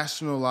beings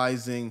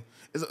rationalizing,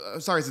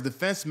 it's a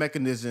defense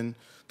mechanism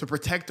to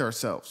protect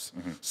ourselves.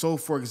 Mm-hmm. So,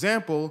 for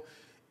example,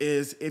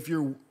 is if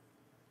you're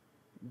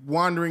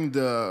wandering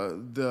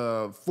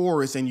the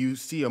forest and you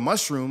see a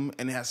mushroom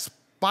and it has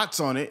spots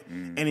on it,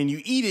 and then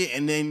you eat it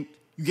and then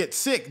you get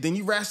sick, then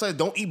you rationalize,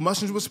 don't eat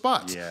mushrooms with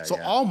spots.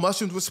 All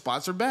mushrooms with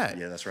spots are bad.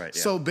 Yeah, that's right.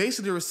 Yeah. So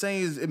basically what we're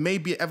saying is it may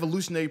be an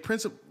evolutionary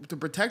principle to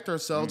protect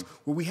ourselves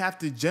where we have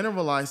to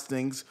generalize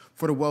things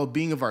for the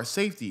well-being of our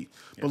safety.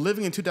 But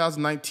living in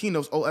 2019,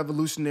 those old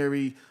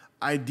evolutionary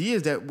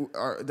ideas that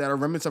are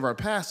remnants of our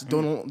past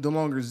no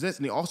longer exist,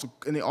 and they also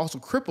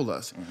cripple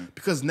us. Mm-hmm.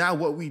 Because now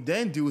what we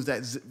then do is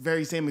that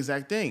very same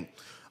exact thing.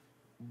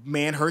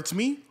 Man hurts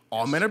me,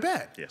 all men are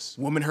bad. Yes.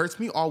 Woman hurts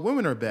me, all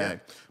women are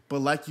bad. Yeah. But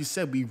like you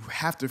said, we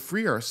have to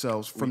free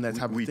ourselves from that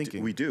type of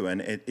thinking. We do,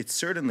 and it's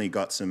certainly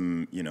got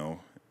some,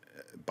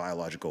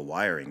 biological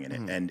wiring in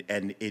it,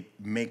 and it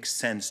makes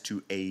sense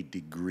to a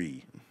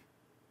degree.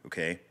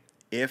 Okay,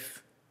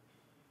 if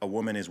a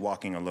woman is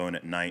walking alone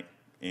at night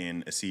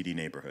in a seedy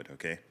neighborhood,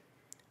 okay,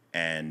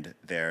 and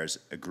there's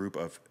a group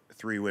of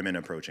 3 women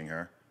approaching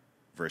her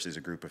versus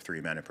a group of 3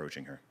 men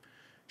approaching her,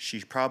 she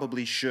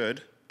probably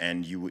should,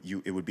 and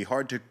it would be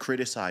hard to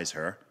criticize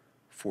her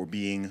for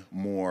being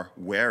more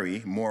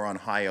wary, more on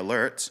high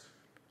alert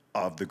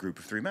of the group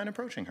of 3 men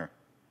approaching her.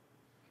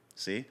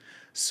 See?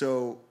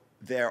 So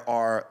there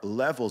are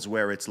levels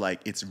where it's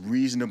like it's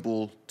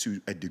reasonable to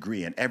a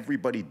degree, and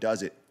everybody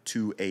does it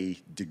to a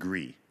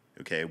degree.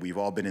 Okay? We've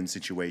all been in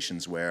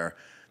situations where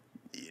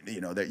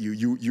that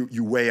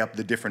you weigh up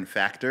the different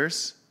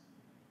factors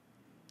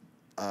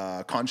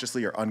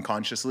consciously or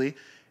unconsciously,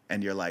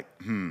 and you're like,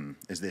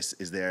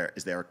 is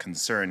there a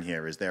concern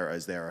here? Is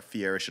there a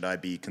fear? Should I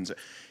be concerned?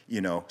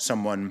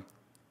 Someone,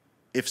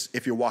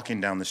 if you're walking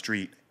down the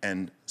street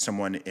and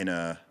someone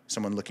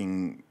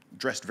looking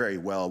dressed very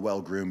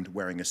well groomed,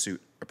 wearing a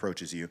suit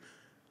approaches you,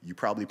 you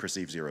probably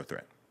perceive 0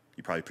 threat.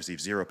 You probably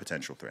perceive 0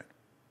 potential threat,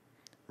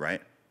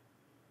 right?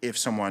 If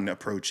someone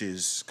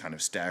approaches kind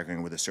of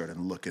staggering with a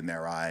certain look in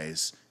their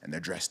eyes and they're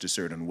dressed a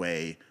certain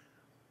way,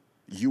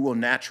 you will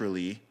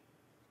naturally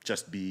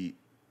just be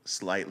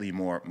slightly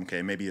more,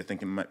 okay, maybe you're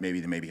thinking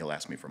maybe he'll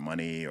ask me for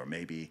money, or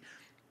maybe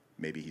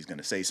he's going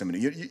to say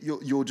something.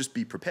 You'll just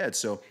be prepared.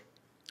 So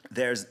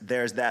there's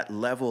that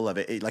level of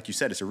it. Like you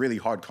said, it's a really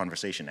hard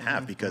conversation to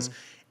have because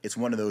it's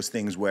one of those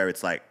things where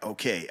it's like,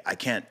 okay, I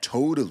can't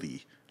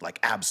totally, like,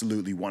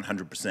 absolutely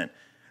 100%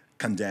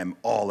 condemn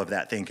all of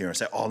that thinking or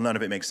say, oh, none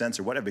of it makes sense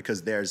or whatever,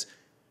 because there's,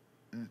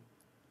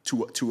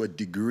 to a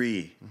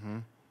degree,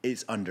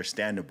 it's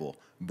understandable,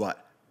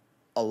 but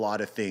a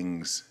lot of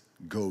things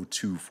go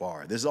too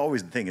far. This is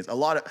always the thing. Is a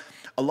lot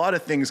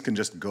of things can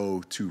just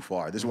go too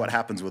far. This is what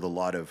happens with a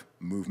lot of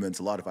movements,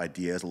 a lot of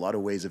ideas, a lot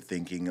of ways of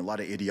thinking, a lot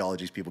of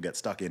ideologies people get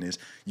stuck in. Is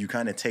you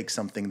kind of take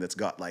something that's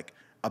got like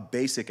a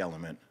basic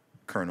element,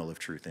 kernel of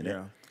truth in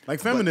it. Like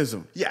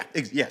feminism.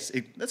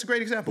 That's a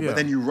great example. But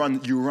then you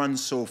run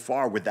so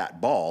far with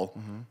that ball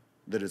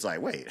that it's like,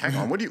 wait, hang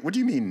on. What do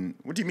you mean?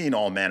 What do you mean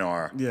all men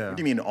are? What do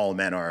you mean all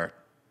men are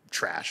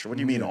trash? What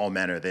do you mean all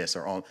men are this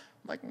or all?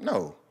 Like,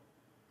 no.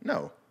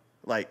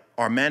 Like,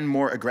 are men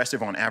more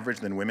aggressive on average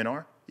than women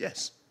are?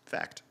 Yes,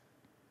 fact.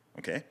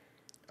 Okay?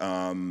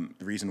 The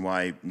reason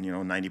why,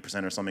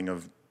 90% or something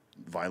of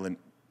violent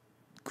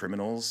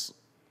criminals,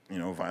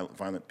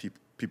 violent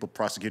people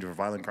prosecuted for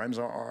violent crimes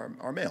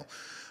are male.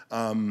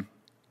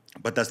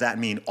 But does that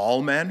mean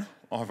all men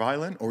are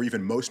violent, or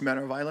even most men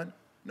are violent?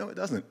 No, it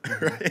doesn't,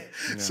 right?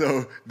 Yeah.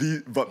 So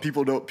but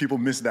people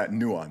miss that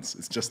nuance.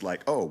 It's just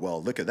like, oh,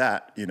 well, look at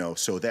that,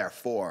 so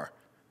therefore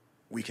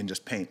we can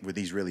just paint with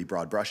these really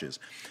broad brushes.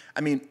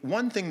 I mean,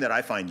 one thing that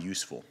I find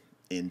useful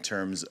in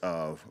terms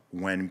of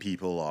when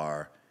people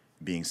are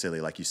being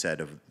silly, like you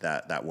said of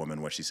that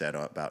woman, what she said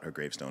about her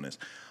gravestone is,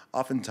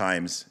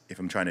 oftentimes if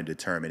I'm trying to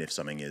determine if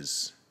something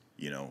is,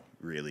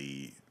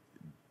 really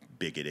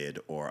bigoted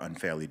or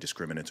unfairly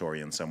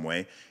discriminatory in some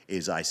way,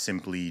 is I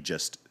simply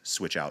just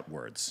switch out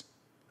words.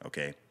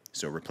 Okay,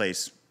 so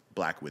replace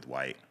black with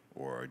white,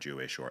 or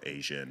Jewish or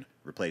Asian.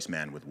 Replace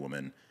man with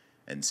woman,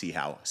 and see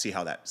how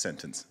that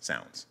sentence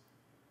sounds.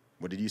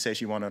 What did you say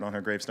she wanted on her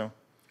gravestone?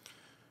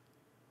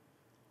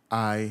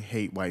 I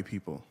hate white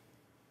people.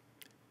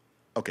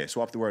 Okay,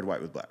 swap the word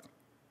white with black.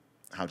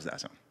 How does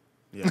that sound?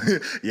 Yeah.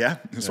 Yeah?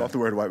 Swap the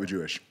word white with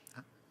Jewish.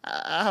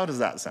 How does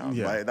that sound?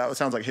 Yeah. Right? That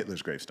sounds like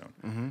Hitler's gravestone.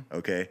 Mm-hmm.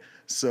 Okay,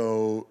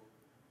 so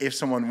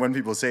when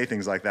people say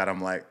things like that,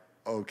 I'm like,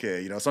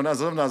 okay, sometimes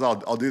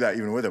I'll do that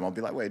even with him. I'll be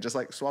like, wait, just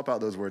like swap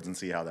out those words and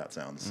see how that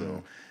sounds.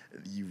 So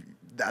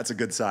that's a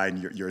good sign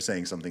you're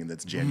saying something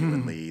that's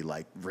genuinely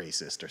like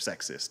racist or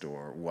sexist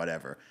or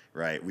whatever,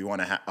 right? We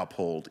want to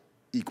uphold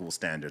equal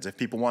standards. If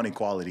people want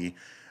equality,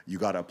 you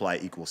got to apply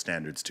equal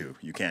standards too.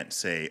 You can't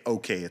say,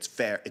 okay, it's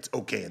fair, it's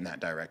okay in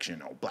that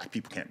direction. Oh, black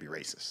people can't be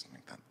racist.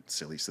 Like that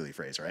silly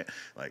phrase, right?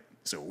 Like,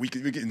 so you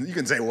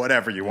can say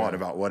whatever you want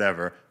about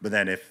whatever, but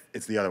then if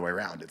it's the other way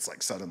around, it's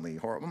like suddenly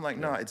horrible. I'm like,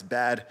 no, it's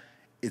bad.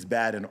 It's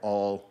bad in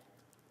all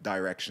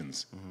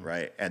directions,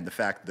 right? And the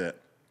fact that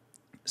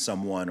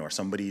someone or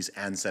somebody's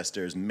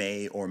ancestors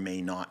may or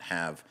may not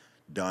have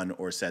done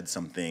or said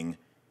something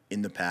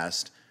in the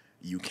past,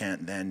 you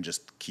can't then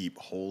just keep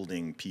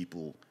holding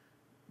people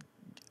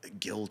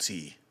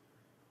guilty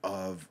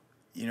of,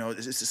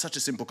 it's such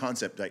a simple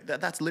concept. Like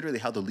that's literally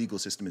how the legal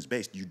system is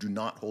based. You do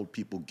not hold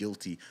people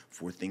guilty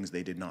for things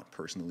they did not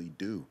personally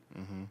do.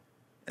 Mm-hmm.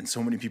 And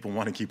so many people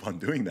want to keep on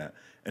doing that.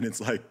 And it's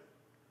like,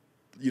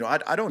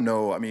 I don't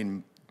know. I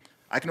mean,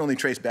 I can only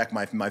trace back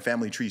my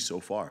family tree so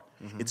far.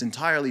 Mm-hmm. It's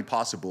entirely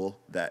possible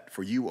that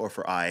for you or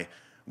for I,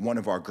 one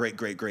of our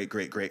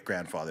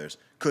great-great-great-great-great-grandfathers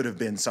could have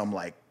been some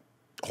like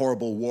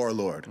horrible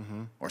warlord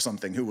or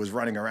something who was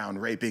running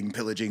around raping,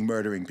 pillaging,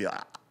 murdering people.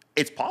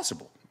 It's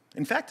possible.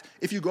 In fact,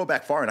 if you go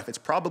back far enough, it's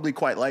probably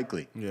quite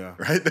likely,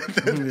 right?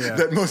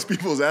 That most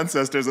people's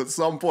ancestors at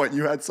some point,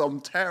 you had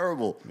some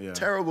terrible,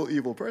 terrible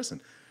evil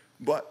person.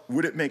 But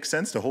would it make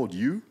sense to hold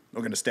you?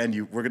 We're going to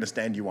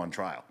stand you on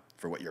trial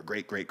for what your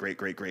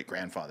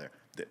great-great-great-great-great-grandfather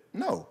did.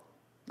 No,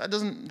 that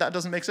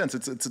doesn't make sense.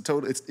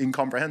 It's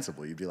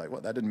incomprehensible. You'd be like,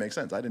 well, that didn't make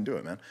sense. I didn't do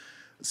it, man.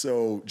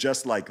 So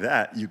just like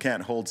that, you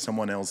can't hold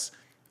someone else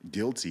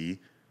guilty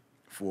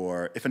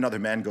for, if another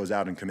man goes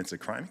out and commits a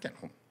crime,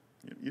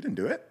 you didn't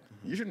do it.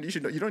 You don't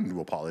need to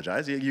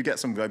apologize. You get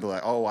some guy be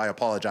like, oh, I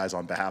apologize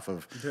on behalf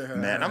of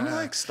men. I'm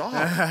like, stop.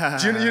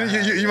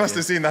 You must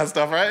have seen that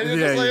stuff,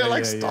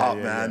 right? Stop,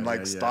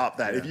 man. Stop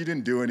that. If you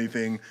didn't do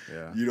anything,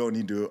 you don't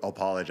need to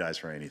apologize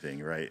for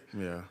anything, right?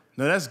 Yeah.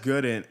 No, that's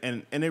good.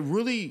 And it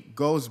really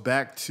goes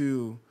back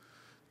to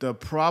the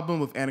problem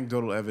with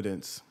anecdotal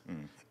evidence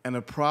and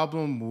the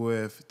problem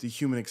with the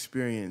human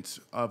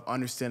experience of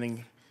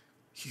understanding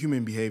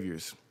human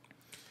behaviors.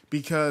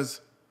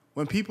 Because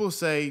when people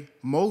say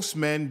most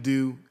men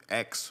do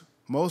X,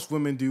 most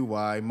women do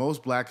Y,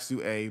 most blacks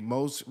do A,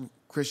 most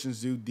Christians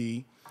do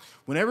D,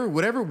 whatever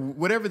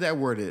that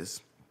word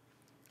is,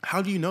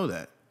 how do you know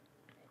that?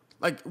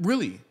 Like,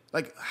 really?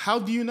 Like, how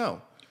do you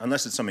know?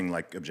 Unless it's something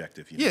like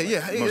objective.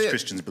 Most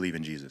Christians believe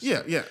in Jesus.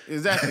 Yeah,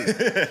 exactly.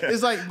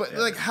 It's like,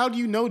 but how do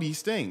you know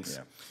these things?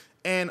 Yeah.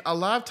 And a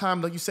lot of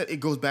times, like you said,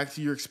 it goes back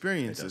to your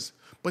experiences.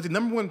 But the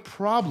number one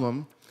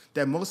problem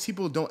that most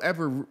people don't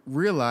ever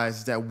realize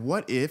is that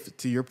what if,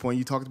 to your point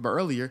you talked about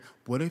earlier,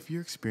 what if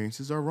your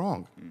experiences are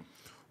wrong?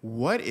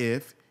 What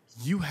if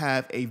you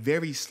have a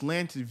very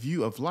slanted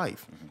view of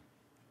life?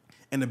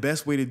 And the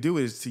best way to do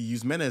it is to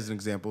use men as an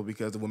example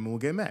because the women will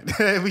get mad.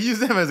 We use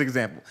them as an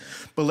example.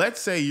 But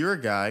let's say you're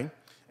a guy,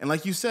 and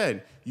like you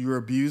said, you were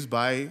abused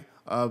by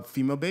a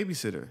female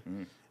babysitter.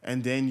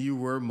 And then you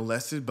were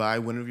molested by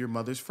one of your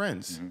mother's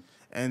friends.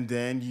 And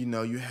then,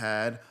 you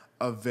had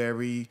a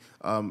very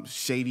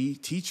shady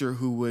teacher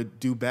who would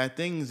do bad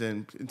things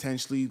and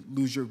intentionally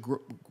lose your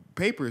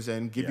papers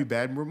and give you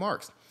bad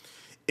remarks.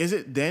 Is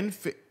it then,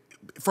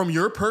 from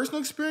your personal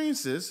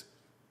experiences,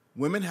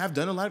 women have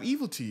done a lot of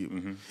evil to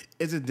you.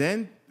 Is it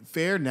then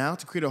fair now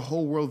to create a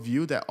whole world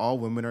view that all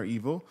women are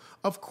evil?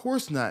 Of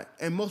course not.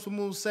 And most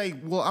women will say,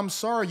 well, I'm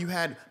sorry you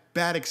had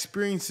bad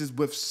experiences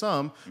with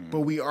some,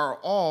 but we are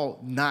all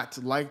not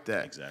like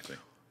that. Exactly.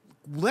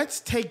 Let's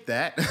take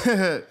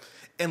that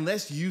And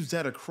let's use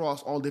that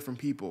across all different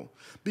people.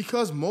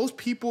 Because most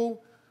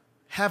people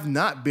have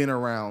not been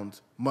around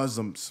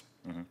Muslims.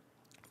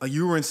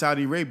 You were in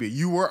Saudi Arabia.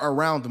 You were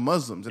around the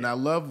Muslims. And I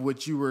love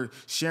what you were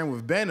sharing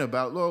with Ben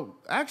about, well,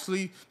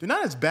 actually, they're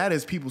not as bad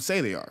as people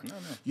say they are.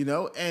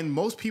 No. And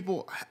most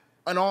people,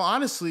 in all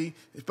honesty,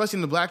 especially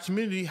in the black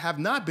community, have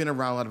not been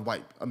around a lot of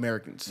white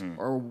Americans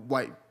or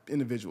white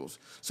individuals.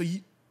 So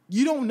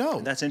you don't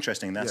know. That's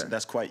interesting.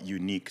 That's quite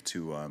unique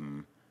to,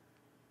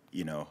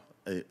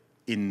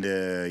 in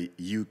the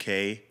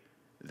UK,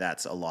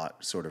 that's a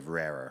lot sort of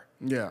rarer.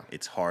 Yeah.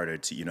 It's harder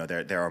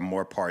to, there are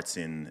more parts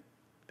in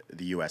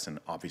the US and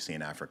obviously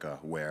in Africa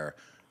where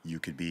you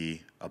could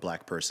be a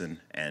black person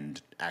and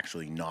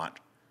actually not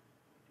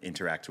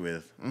interact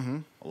with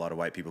a lot of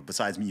white people.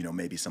 Besides,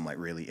 maybe some like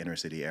really inner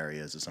city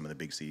areas or some of the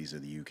big cities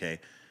of the UK,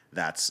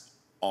 that's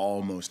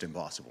almost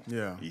impossible.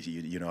 Yeah.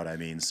 You know what I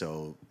mean?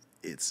 So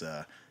it's,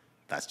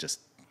 that's just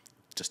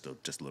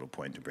a little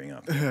point to bring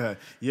up.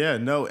 Yeah,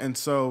 no. And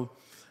so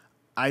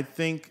I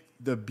think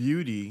the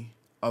beauty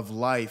of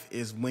life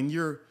is when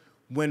you're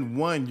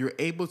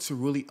able to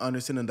really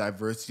understand the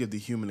diversity of the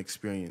human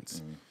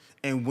experience.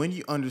 And when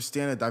you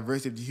understand the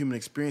diversity of the human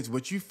experience,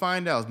 what you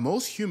find out is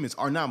most humans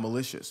are not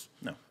malicious.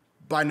 No.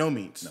 By no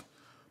means. No.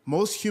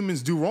 Most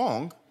humans do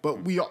wrong,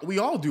 but we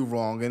all do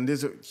wrong. And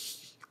there's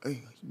a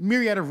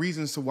myriad of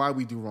reasons to why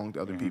we do wrong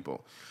to other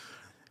people.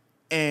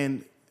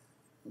 And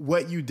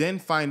what you then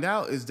find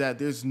out is that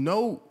there's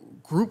no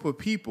group of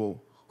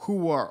people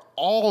who are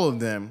all of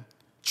them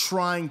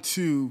trying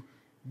to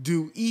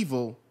do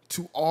evil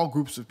to all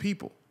groups of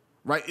people,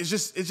 right? It's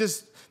just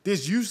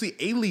there's usually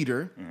a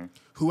leader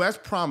who has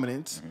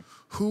prominence,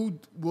 who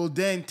will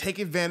then take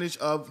advantage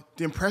of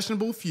the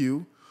impressionable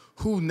few,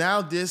 who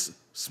now this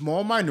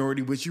small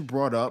minority, which you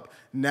brought up,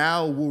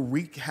 now will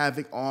wreak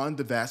havoc on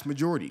the vast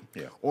majority.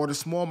 Yeah. Or the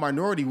small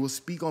minority will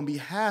speak on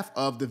behalf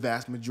of the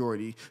vast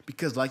majority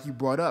because, like you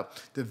brought up,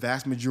 the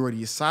vast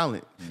majority is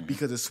silent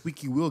because the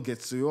squeaky wheel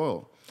gets the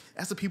oil.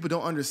 That's what people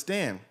don't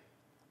understand.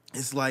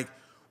 It's like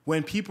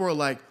when people are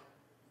like,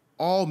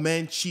 all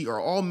men cheat or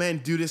all men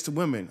do this to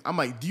women. I'm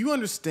like, do you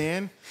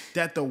understand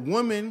that the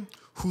woman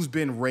who's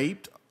been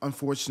raped,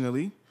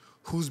 unfortunately,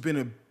 who's been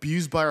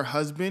abused by her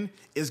husband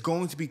is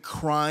going to be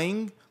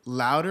crying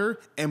louder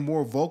and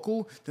more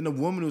vocal than the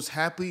woman who's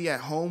happy at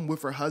home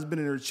with her husband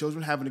and her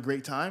children having a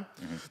great time?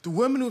 The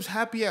woman who's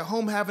happy at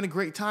home having a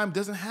great time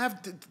doesn't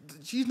have,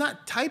 she's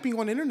not typing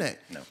on the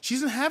internet. No. She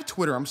doesn't have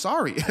Twitter, I'm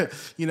sorry.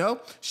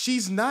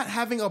 She's not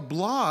having a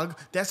blog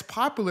that's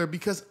popular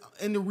because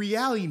in the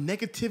reality,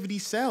 negativity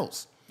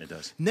sells. It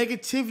does.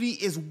 Negativity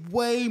is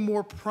way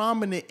more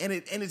prominent and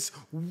it's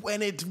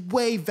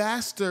way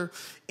vaster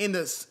in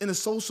the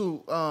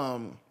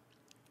social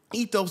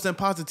ethos than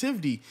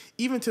positivity,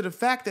 even to the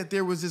fact that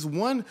there was this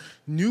one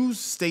news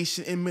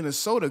station in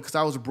Minnesota, because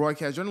I was a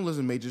broadcast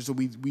journalism major, so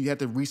we had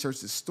to research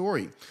this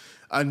story.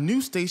 A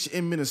news station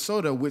in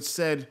Minnesota which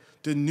said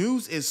the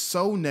news is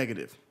so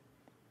negative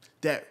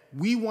that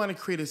we want to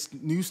create a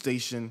news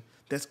station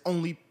that's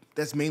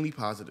mainly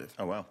positive.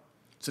 Oh, wow.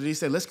 So they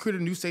said, let's create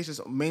a news station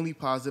that's mainly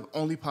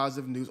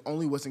positive news,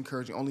 only what's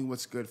encouraging, only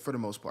what's good for the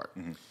most part.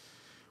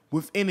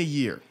 Within a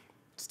year,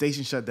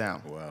 station shut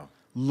down. Wow.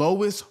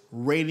 Lowest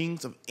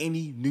ratings of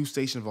any news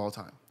station of all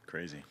time.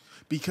 Crazy.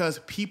 Because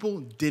people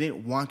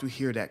didn't want to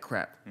hear that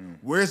crap.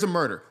 Where's the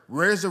murder?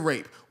 Where's the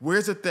rape?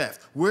 Where's the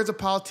theft? Where's a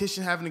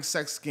politician having a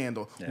sex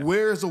scandal? Yeah.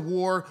 Where's a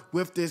war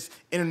with this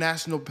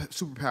international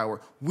superpower?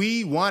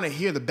 We want to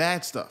hear the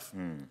bad stuff.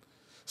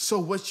 So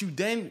what you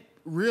then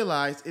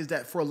realize is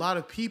that for a lot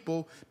of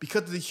people,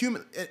 because of the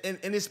human, and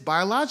it's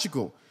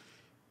biological,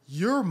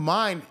 your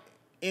mind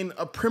in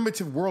a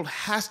primitive world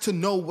has to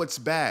know what's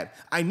bad.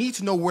 I need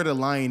to know where the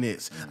lion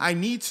is. I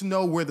need to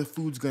know where the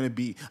food's going to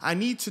be. I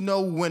need to know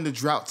when the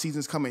drought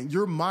season's coming.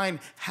 Your mind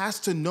has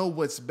to know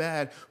what's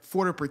bad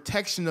for the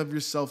protection of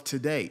yourself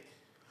today.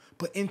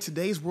 But in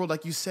today's world,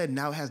 like you said,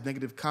 now it has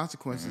negative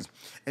consequences.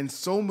 And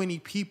so many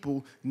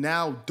people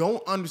now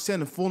don't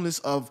understand the fullness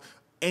of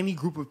any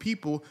group of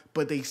people,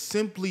 but they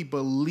simply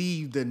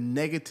believe the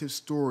negative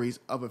stories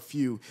of a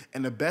few.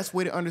 And the best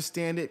way to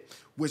understand it,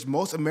 which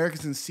most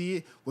Americans can see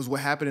it, was what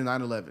happened in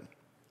 9/11.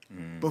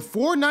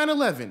 Before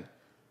 9/11,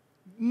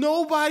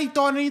 nobody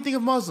thought anything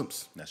of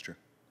Muslims. That's true.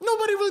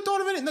 Nobody really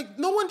thought of anything. Like,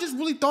 no one just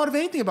really thought of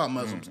anything about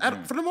Muslims,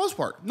 for the most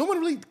part. No one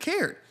really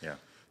cared. Yeah.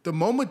 The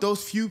moment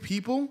those few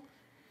people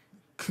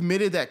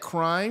committed that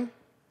crime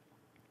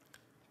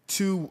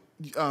to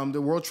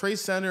the World Trade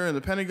Center and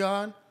the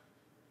Pentagon,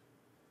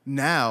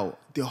 now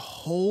the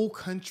whole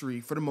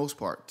country, for the most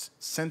part,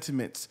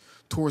 sentiments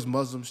towards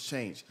Muslims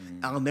change.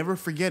 I'll never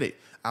forget it.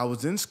 I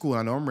was in school.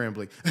 I know I'm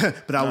rambling,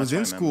 but I was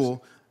in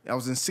school. I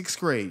was in 6th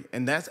grade,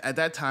 and at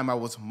that time I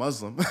was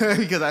Muslim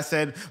because I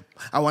said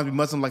I want to be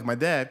Muslim like my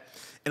dad.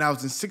 And I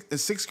was in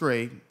sixth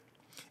grade,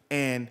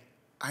 and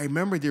I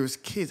remember there was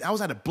kids. I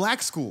was at a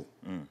black school,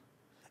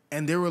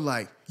 and they were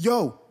like,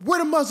 "Yo, where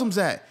the Muslims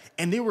at?"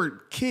 And they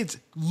were kids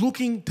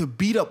looking to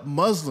beat up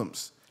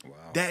Muslims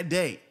that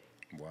day.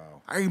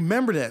 Wow. I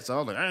remember that. So I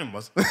was like, I ain't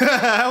Muslim.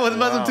 I was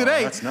Muslim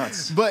today. That's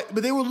nuts. But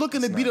they were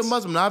looking to beat a nuts.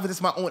 Muslim. Now,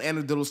 it's my own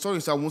anecdotal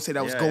story, so I won't say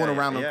that was going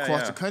around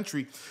across the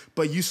country.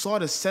 But you saw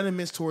the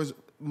sentiments towards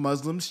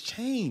Muslims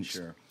change.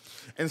 Sure.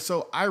 And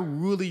so I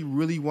really,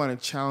 really want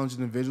to challenge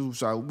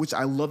individuals, which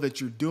I love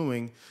that you're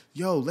doing.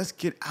 Yo, let's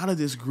get out of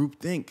this group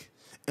think.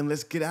 And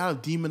let's get out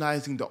of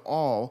demonizing the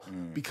all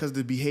because of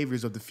the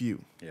behaviors of the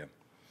few. Yeah,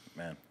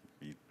 man,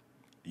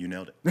 you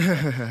nailed it.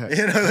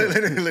 You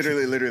know,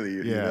 literally,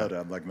 you nailed it.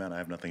 I'm like, man, I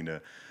have nothing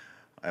to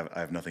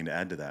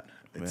add to that.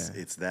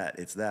 It's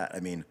that. I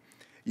mean,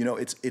 you know,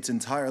 it's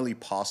entirely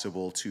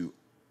possible to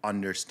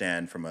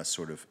understand from a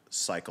sort of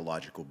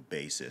psychological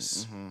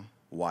basis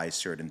why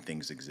certain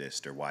things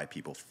exist or why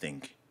people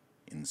think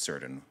in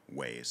certain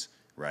ways,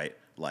 right?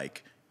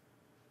 Like,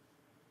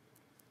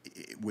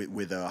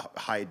 with a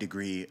high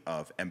degree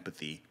of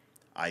empathy,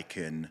 I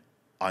can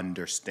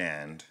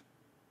understand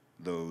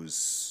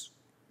those,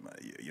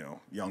 you know,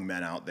 young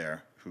men out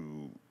there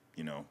who,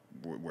 you know,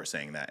 were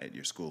saying that at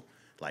your school.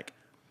 Like,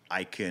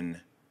 I can,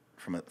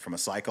 from a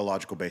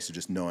psychological basis,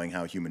 just knowing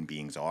how human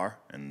beings are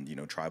and, you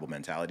know, tribal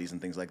mentalities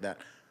and things like that,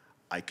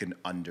 I can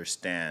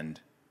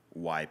understand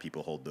why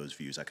people hold those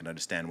views. I can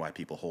understand why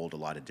people hold a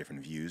lot of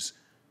different views,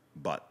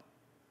 but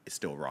it's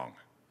still wrong.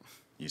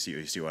 You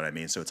see what I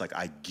mean? So it's like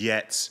I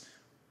get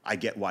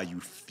why you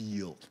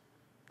feel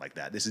like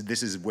that. This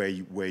is where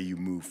you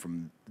move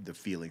from the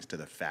feelings to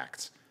the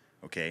facts,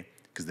 okay?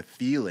 Because the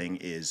feeling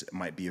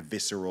might be a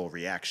visceral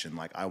reaction,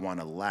 like I want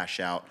to lash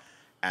out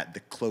at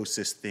the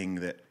closest thing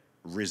that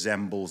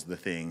resembles the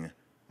thing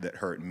that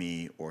hurt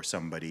me or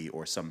somebody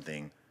or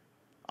something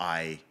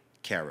I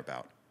care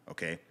about,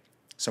 okay?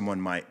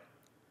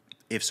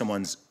 If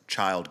someone's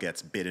child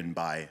gets bitten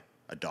by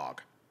a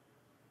dog,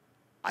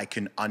 I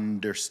can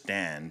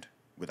understand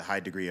with a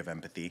high degree of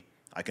empathy,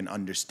 I can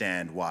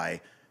understand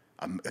why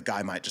a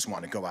guy might just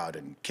want to go out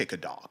and kick a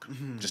dog,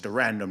 just a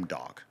random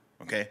dog,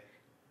 okay?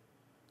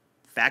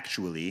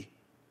 Factually,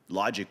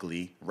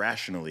 logically,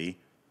 rationally,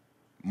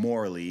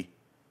 morally,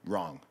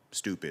 wrong,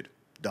 stupid,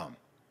 dumb.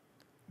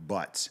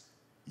 But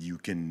you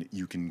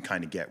can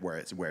kind of get where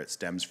it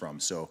stems from.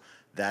 So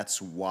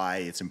that's why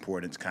it's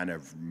important to kind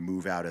of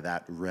move out of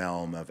that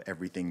realm of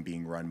everything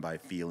being run by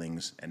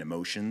feelings and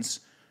emotions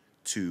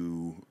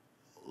to,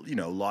 you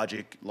know,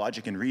 logic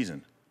and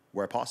reason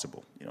where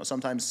possible. You know,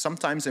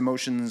 sometimes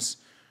emotions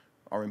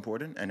are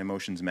important and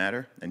emotions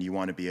matter, and you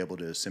want to be able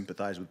to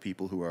sympathize with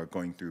people who are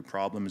going through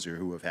problems or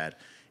who have had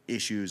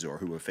issues or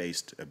who have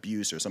faced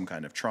abuse or some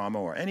kind of trauma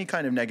or any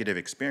kind of negative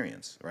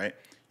experience, right?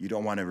 You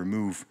don't want to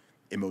remove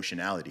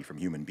emotionality from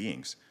human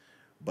beings.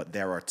 But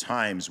there are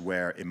times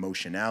where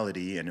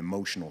emotionality and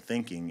emotional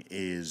thinking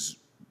is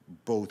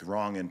both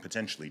wrong and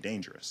potentially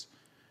dangerous.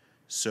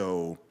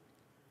 So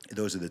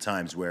those are the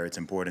times where it's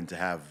important to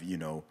have, you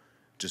know,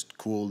 just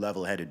cool,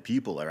 level-headed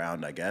people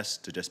around, I guess,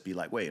 to just be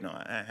like, wait, no,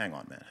 hang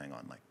on, man, hang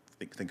on. Like,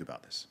 think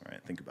about this, right?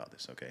 Think about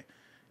this, okay?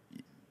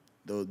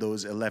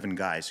 Those 11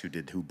 guys who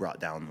brought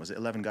down, was it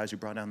 11 guys who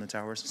brought down the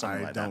towers?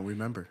 Something like that. I don't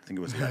remember. I think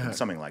it was 11,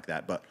 something like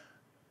that. But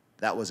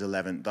that was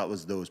 11, that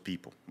was those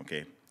people,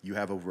 okay? You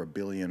have over 1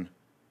 billion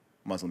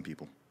Muslim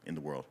people in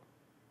the world.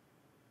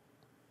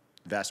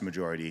 Vast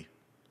majority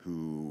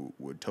who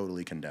would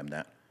totally condemn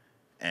that.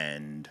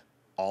 And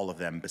all of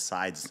them,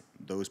 besides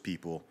those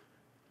people,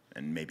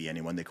 and maybe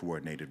anyone they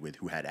coordinated with,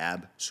 who had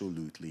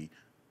absolutely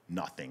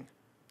nothing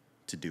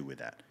to do with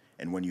that.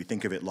 And when you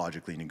think of it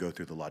logically and you go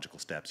through the logical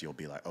steps, you'll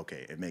be like,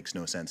 okay, it makes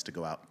no sense to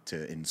go out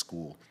in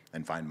school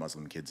and find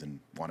Muslim kids and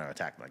want to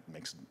attack. Like,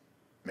 makes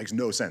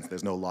no sense.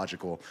 There's no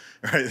logical,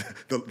 right?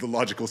 The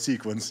logical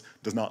sequence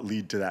does not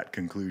lead to that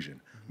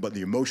conclusion. But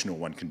the emotional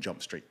one can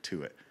jump straight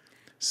to it.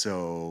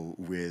 So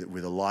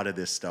with a lot of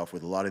this stuff,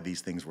 with a lot of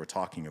these things we're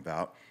talking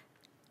about,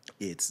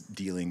 it's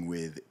dealing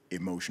with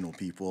emotional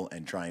people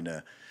and trying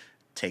to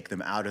take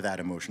them out of that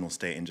emotional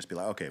state and just be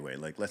like, okay, wait,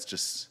 like let's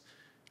just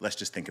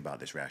think about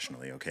this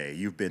rationally, okay?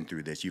 You've been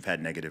through this. You've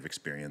had negative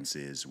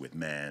experiences with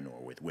men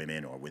or with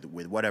women or with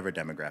whatever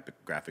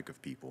demographic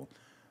of people.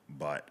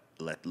 But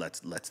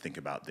let's think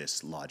about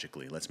this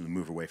logically. Let's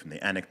move away from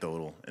the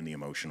anecdotal and the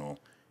emotional,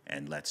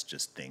 and let's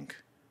just think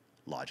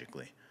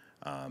logically.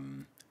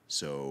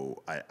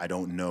 So I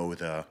don't know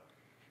the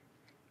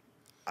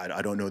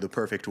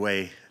perfect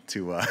way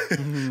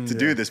to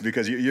do this,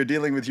 because you're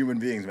dealing with human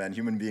beings, man.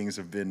 Human beings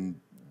have been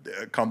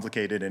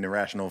complicated and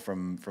irrational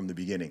from the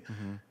beginning,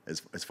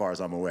 as far as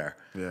I'm aware.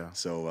 Yeah.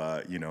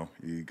 So you know,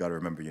 you got to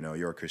remember, you know,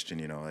 you're a Christian.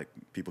 You know, like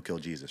people kill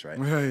Jesus, right?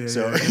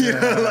 That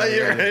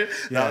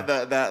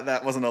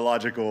wasn't a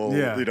logical.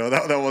 Yeah. You know,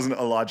 that wasn't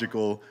a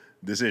logical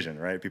decision,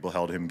 right? People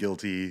held him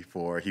guilty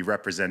for he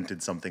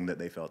represented something that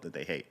they felt that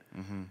they hate,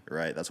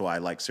 right? That's why I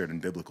like certain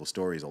biblical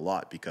stories a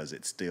lot, because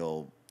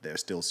they're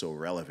still so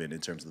relevant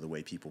in terms of the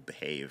way people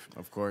behave,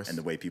 of course, and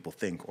the way people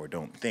think or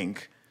don't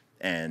think,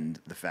 and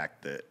the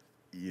fact that,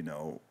 you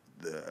know,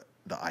 the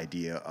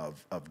idea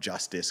of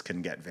justice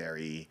can get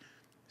very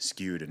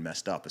skewed and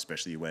messed up,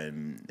 especially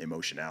when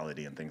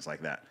emotionality and things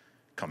like that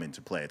come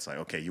into play. It's like,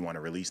 okay, you want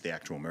to release the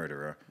actual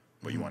murderer,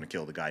 but you want to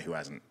kill the guy who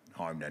hasn't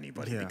harmed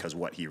anybody Yeah. because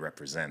what he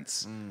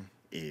represents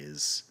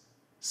is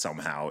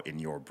somehow in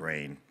your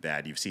brain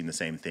bad. You've seen the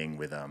same thing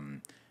with, I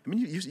mean,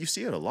 you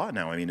see it a lot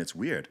now. I mean, it's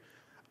weird.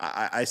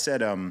 I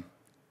said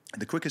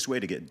the quickest way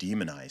to get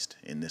demonized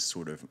in this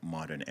sort of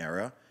modern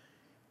era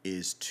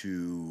is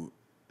to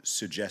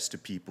suggest to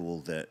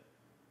people that,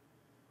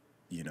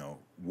 you know,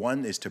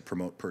 one is to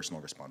promote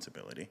personal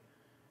responsibility.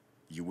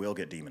 You will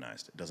get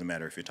demonized. It doesn't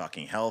matter if you're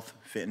talking health,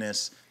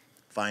 fitness,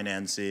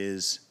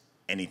 finances,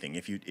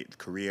 anything.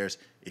 Careers,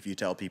 if you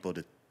tell people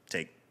to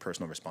take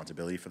personal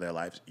responsibility for their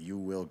lives, you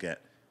will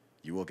get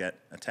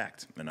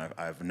attacked. And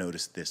I've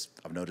noticed this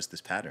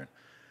pattern.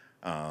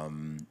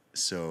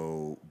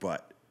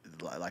 But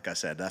like I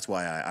said, that's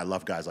why I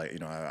love guys like, you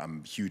know,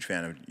 I'm a huge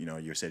fan of, you know,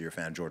 you said you're a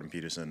fan of Jordan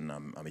Peterson.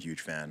 I'm a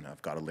huge fan.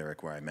 I've got a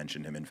lyric where I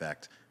mentioned him, in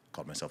fact,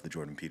 called myself the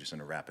Jordan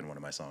Peterson of rap in one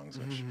of my songs,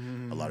 which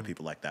a lot of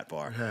people like that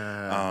bar.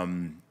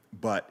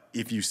 But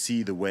if you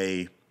see the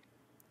way,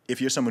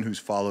 if you're someone who's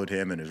followed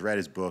him and has read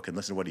his book and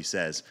listened to what he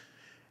says,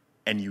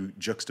 and you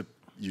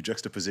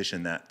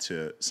juxtaposition that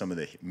to some of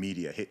the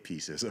media hit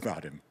pieces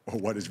about him or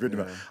what is written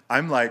about,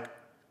 I'm like,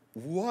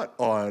 what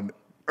on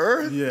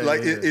earth?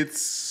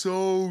 It's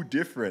so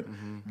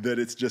different that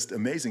it's just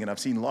amazing. And I've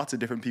seen lots of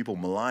different people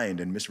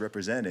maligned and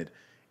misrepresented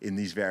in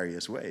these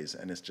various ways.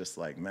 And it's just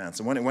like, man.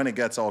 So when it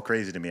gets all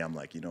crazy to me, I'm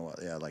like, you know what?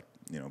 Yeah, like,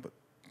 you know, but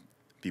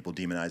people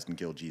demonized and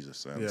killed Jesus.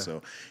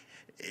 So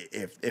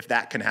if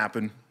that can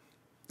happen,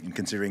 and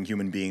considering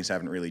human beings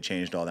haven't really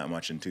changed all that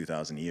much in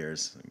 2,000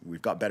 years,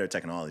 we've got better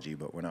technology,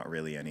 but we're not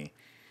really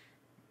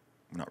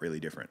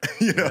different,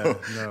 you know?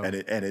 Yeah, no.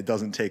 And it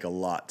doesn't take a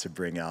lot to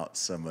bring out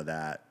some of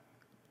that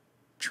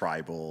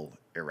tribal,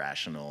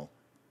 irrational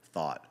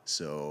thought.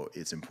 So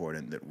it's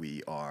important that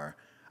we are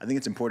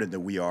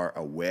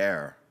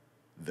aware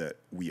that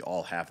we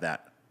all have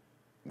that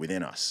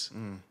within us.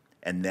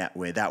 And that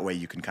way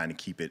you can kind of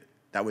keep it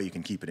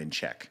in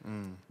check,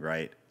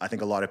 right? I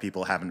think a lot of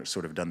people haven't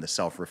sort of done the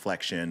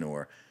self-reflection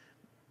or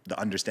the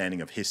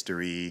understanding of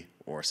history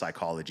or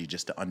psychology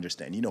just to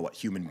understand, you know what,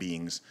 human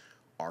beings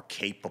are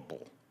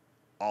capable,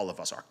 all of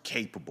us are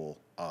capable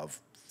of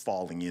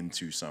falling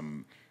into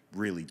some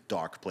really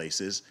dark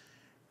places.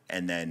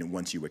 And then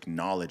once you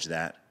acknowledge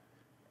that,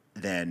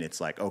 then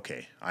it's like,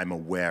 okay, I'm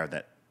aware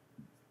that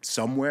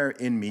somewhere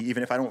in me,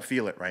 even if I don't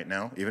feel it right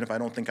now, even if I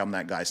don't think I'm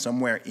that guy,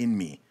 somewhere in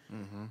me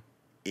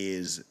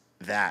is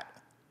that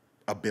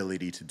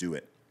ability to do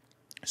it.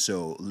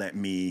 So let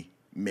me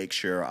make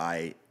sure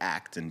I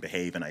act and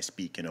behave and I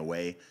speak in a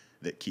way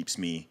that keeps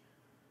me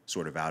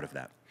sort of out of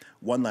that.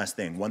 One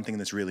thing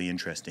that's really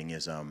interesting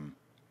is,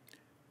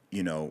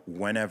 you know,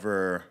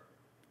 whenever,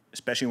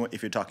 especially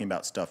if you're talking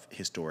about stuff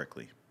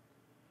historically,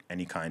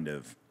 any kind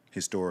of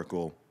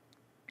historical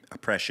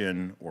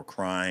oppression or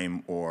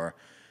crime or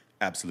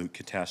absolute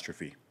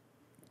catastrophe,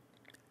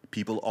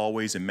 people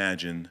always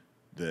imagine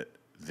that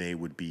they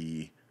would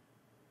be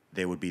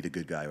the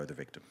good guy or the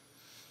victim.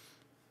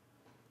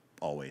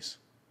 Always.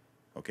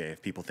 Okay,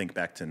 if people think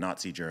back to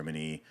Nazi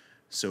Germany,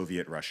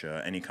 Soviet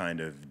Russia, any kind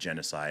of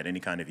genocide, any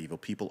kind of evil,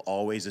 people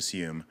always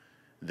assume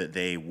that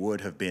they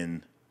would have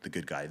been the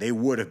good guy. They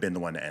would have been the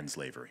one to end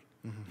slavery,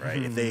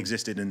 right? If they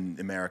existed in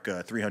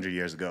America 300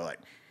 years ago, like,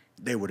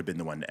 they would have been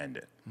the one to end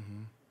it.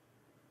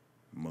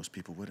 Most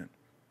people wouldn't.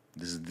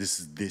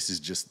 This is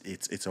just,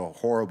 it's a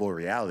horrible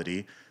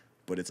reality,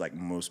 but it's like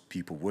most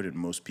people wouldn't.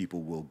 Most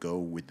people will go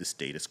with the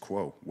status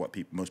quo.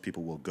 Most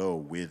people will go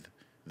with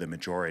the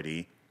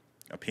majority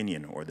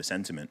opinion or the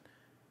sentiment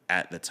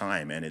at the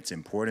time. And it's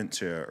important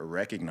to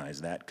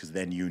recognize that, because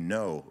then you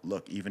know,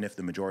 look, even if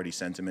the majority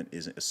sentiment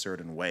is a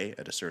certain way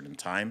at a certain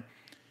time,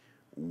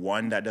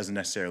 one, that doesn't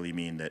necessarily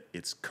mean that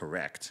it's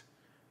correct.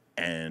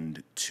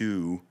 And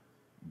two,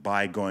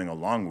 by going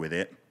along with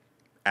it,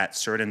 at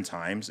certain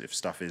times, if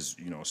stuff is,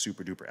 you know,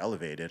 super duper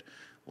elevated,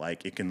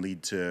 like, it can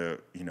lead to,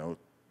 you know,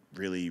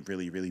 really,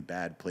 really, really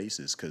bad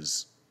places,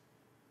 because,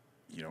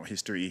 you know,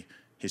 history,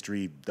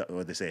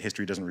 what they say,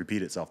 history doesn't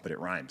repeat itself, but it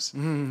rhymes.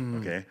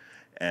 Okay.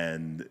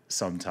 And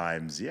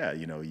sometimes, yeah,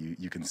 you know,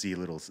 you can see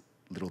little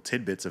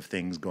tidbits of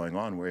things going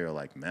on where you're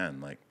like, man,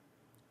 like,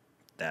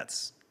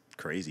 that's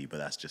crazy, but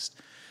that's just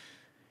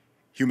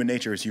human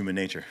nature is human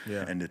nature.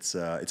 Yeah. And it's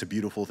a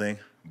beautiful thing,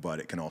 but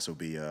it can also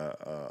be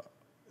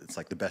it's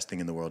like the best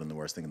thing in the world and the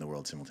worst thing in the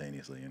world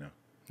simultaneously, you know?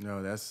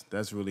 No,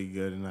 that's really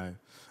good, and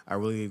I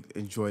really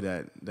enjoy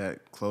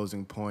that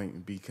closing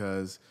point,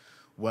 because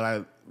what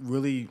I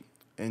really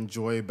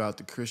enjoy about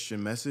the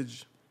Christian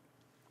message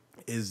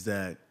is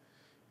that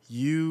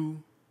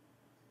you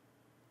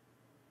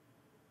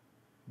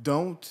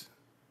don't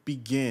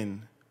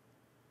begin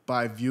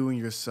by viewing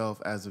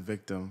yourself as a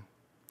victim.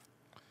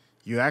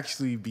 You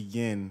actually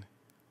begin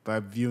by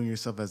viewing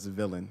yourself as a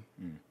villain.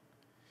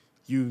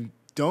 You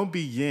don't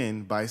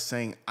begin by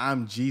saying,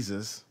 I'm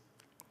Jesus.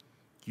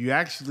 You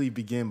actually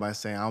begin by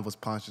saying, I was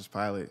Pontius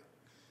Pilate.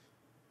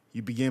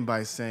 You begin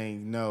by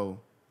saying, no,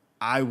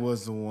 I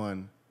was the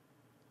one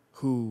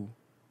who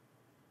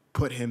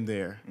put him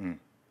there.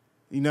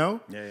 You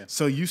know? Yeah.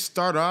 So you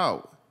start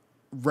out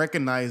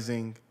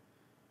recognizing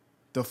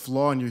the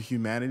flaw in your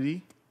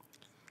humanity,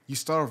 you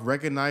start off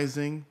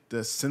recognizing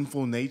the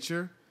sinful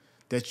nature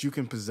that you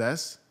can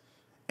possess,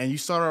 and you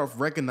start off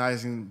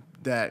recognizing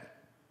that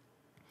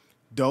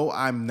though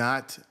I'm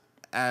not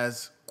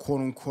as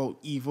quote unquote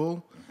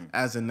evil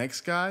as the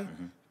next guy,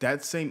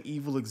 that same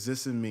evil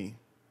exists in me.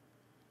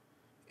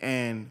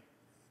 And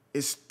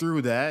it's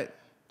through that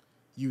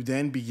you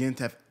then begin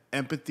to have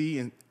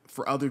empathy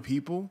for other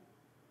people.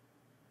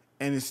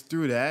 And it's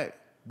through that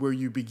where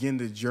you begin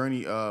the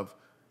journey of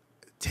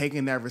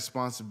taking that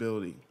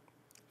responsibility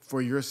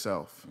for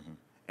yourself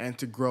and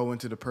to grow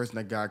into the person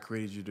that God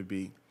created you to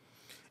be.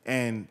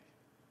 And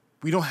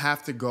we don't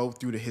have to go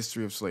through the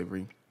history of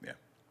slavery. Yeah.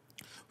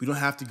 We don't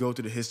have to go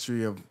through the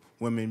history of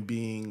women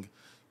being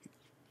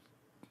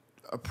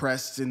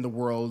oppressed in the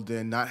world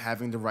and not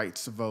having the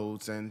rights to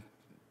vote and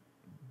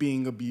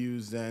being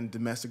abused and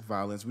domestic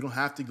violence. We don't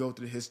have to go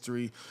through the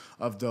history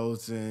of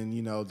those in,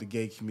 the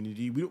gay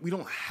community. We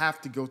don't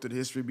have to go through the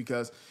history,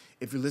 because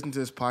if you're listening to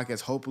this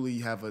podcast, hopefully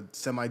you have a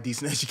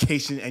semi-decent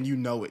education and you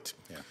know it.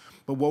 Yeah.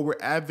 But what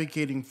we're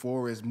advocating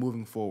for is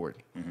moving forward.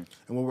 And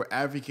what we're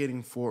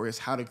advocating for is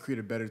how to create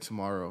a better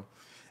tomorrow.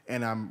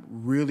 And I'm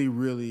really,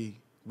 really,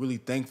 really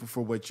thankful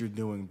for what you're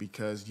doing,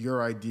 because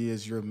your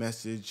ideas, your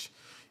message,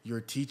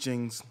 your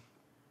teachings,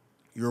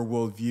 your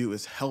worldview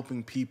is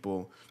helping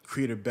people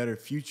create a better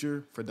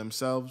future for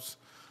themselves,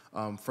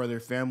 for their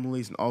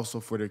families, and also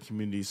for their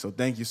communities. So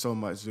thank you so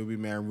much, Zuby,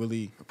 man. I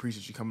really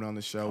appreciate you coming on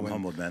the show. I'm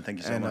humbled, man. Thank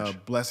you so much.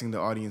 And blessing the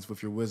audience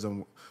with your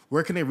wisdom.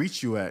 Where can they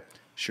reach you at?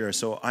 Sure.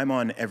 So I'm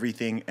on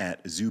everything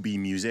at Zuby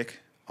Music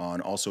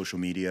on all social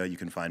media. You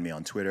can find me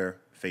on Twitter,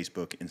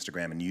 Facebook,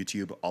 Instagram, and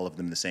YouTube. All of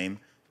them the same,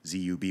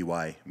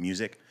 ZUBY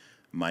Music.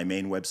 My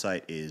main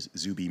website is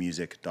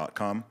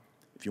zubymusic.com.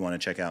 If you want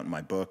to check out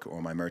my book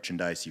or my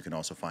merchandise, you can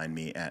also find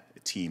me at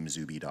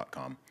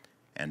teamzuby.com.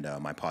 And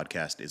my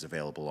podcast is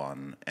available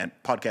on, and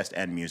podcast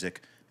and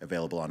music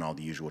available on all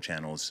the usual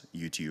channels: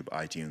 YouTube,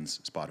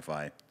 iTunes,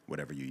 Spotify,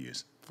 whatever you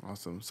use.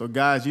 Awesome. So,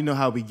 guys, you know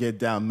how we get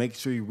down. Make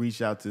sure you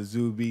reach out to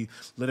Zuby.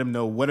 Let him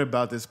know what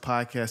about this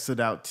podcast stood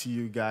out to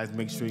you guys.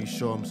 Make sure you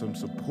show him some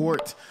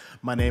support.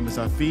 My name is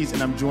Hafiz,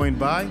 and I'm joined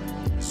by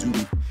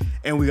Zuby.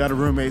 And we got our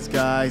roommates,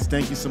 guys.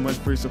 Thank you so much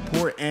for your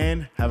support,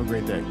 and have a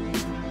great day.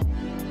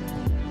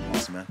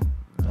 Awesome, man.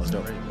 That was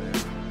dope. Great, man.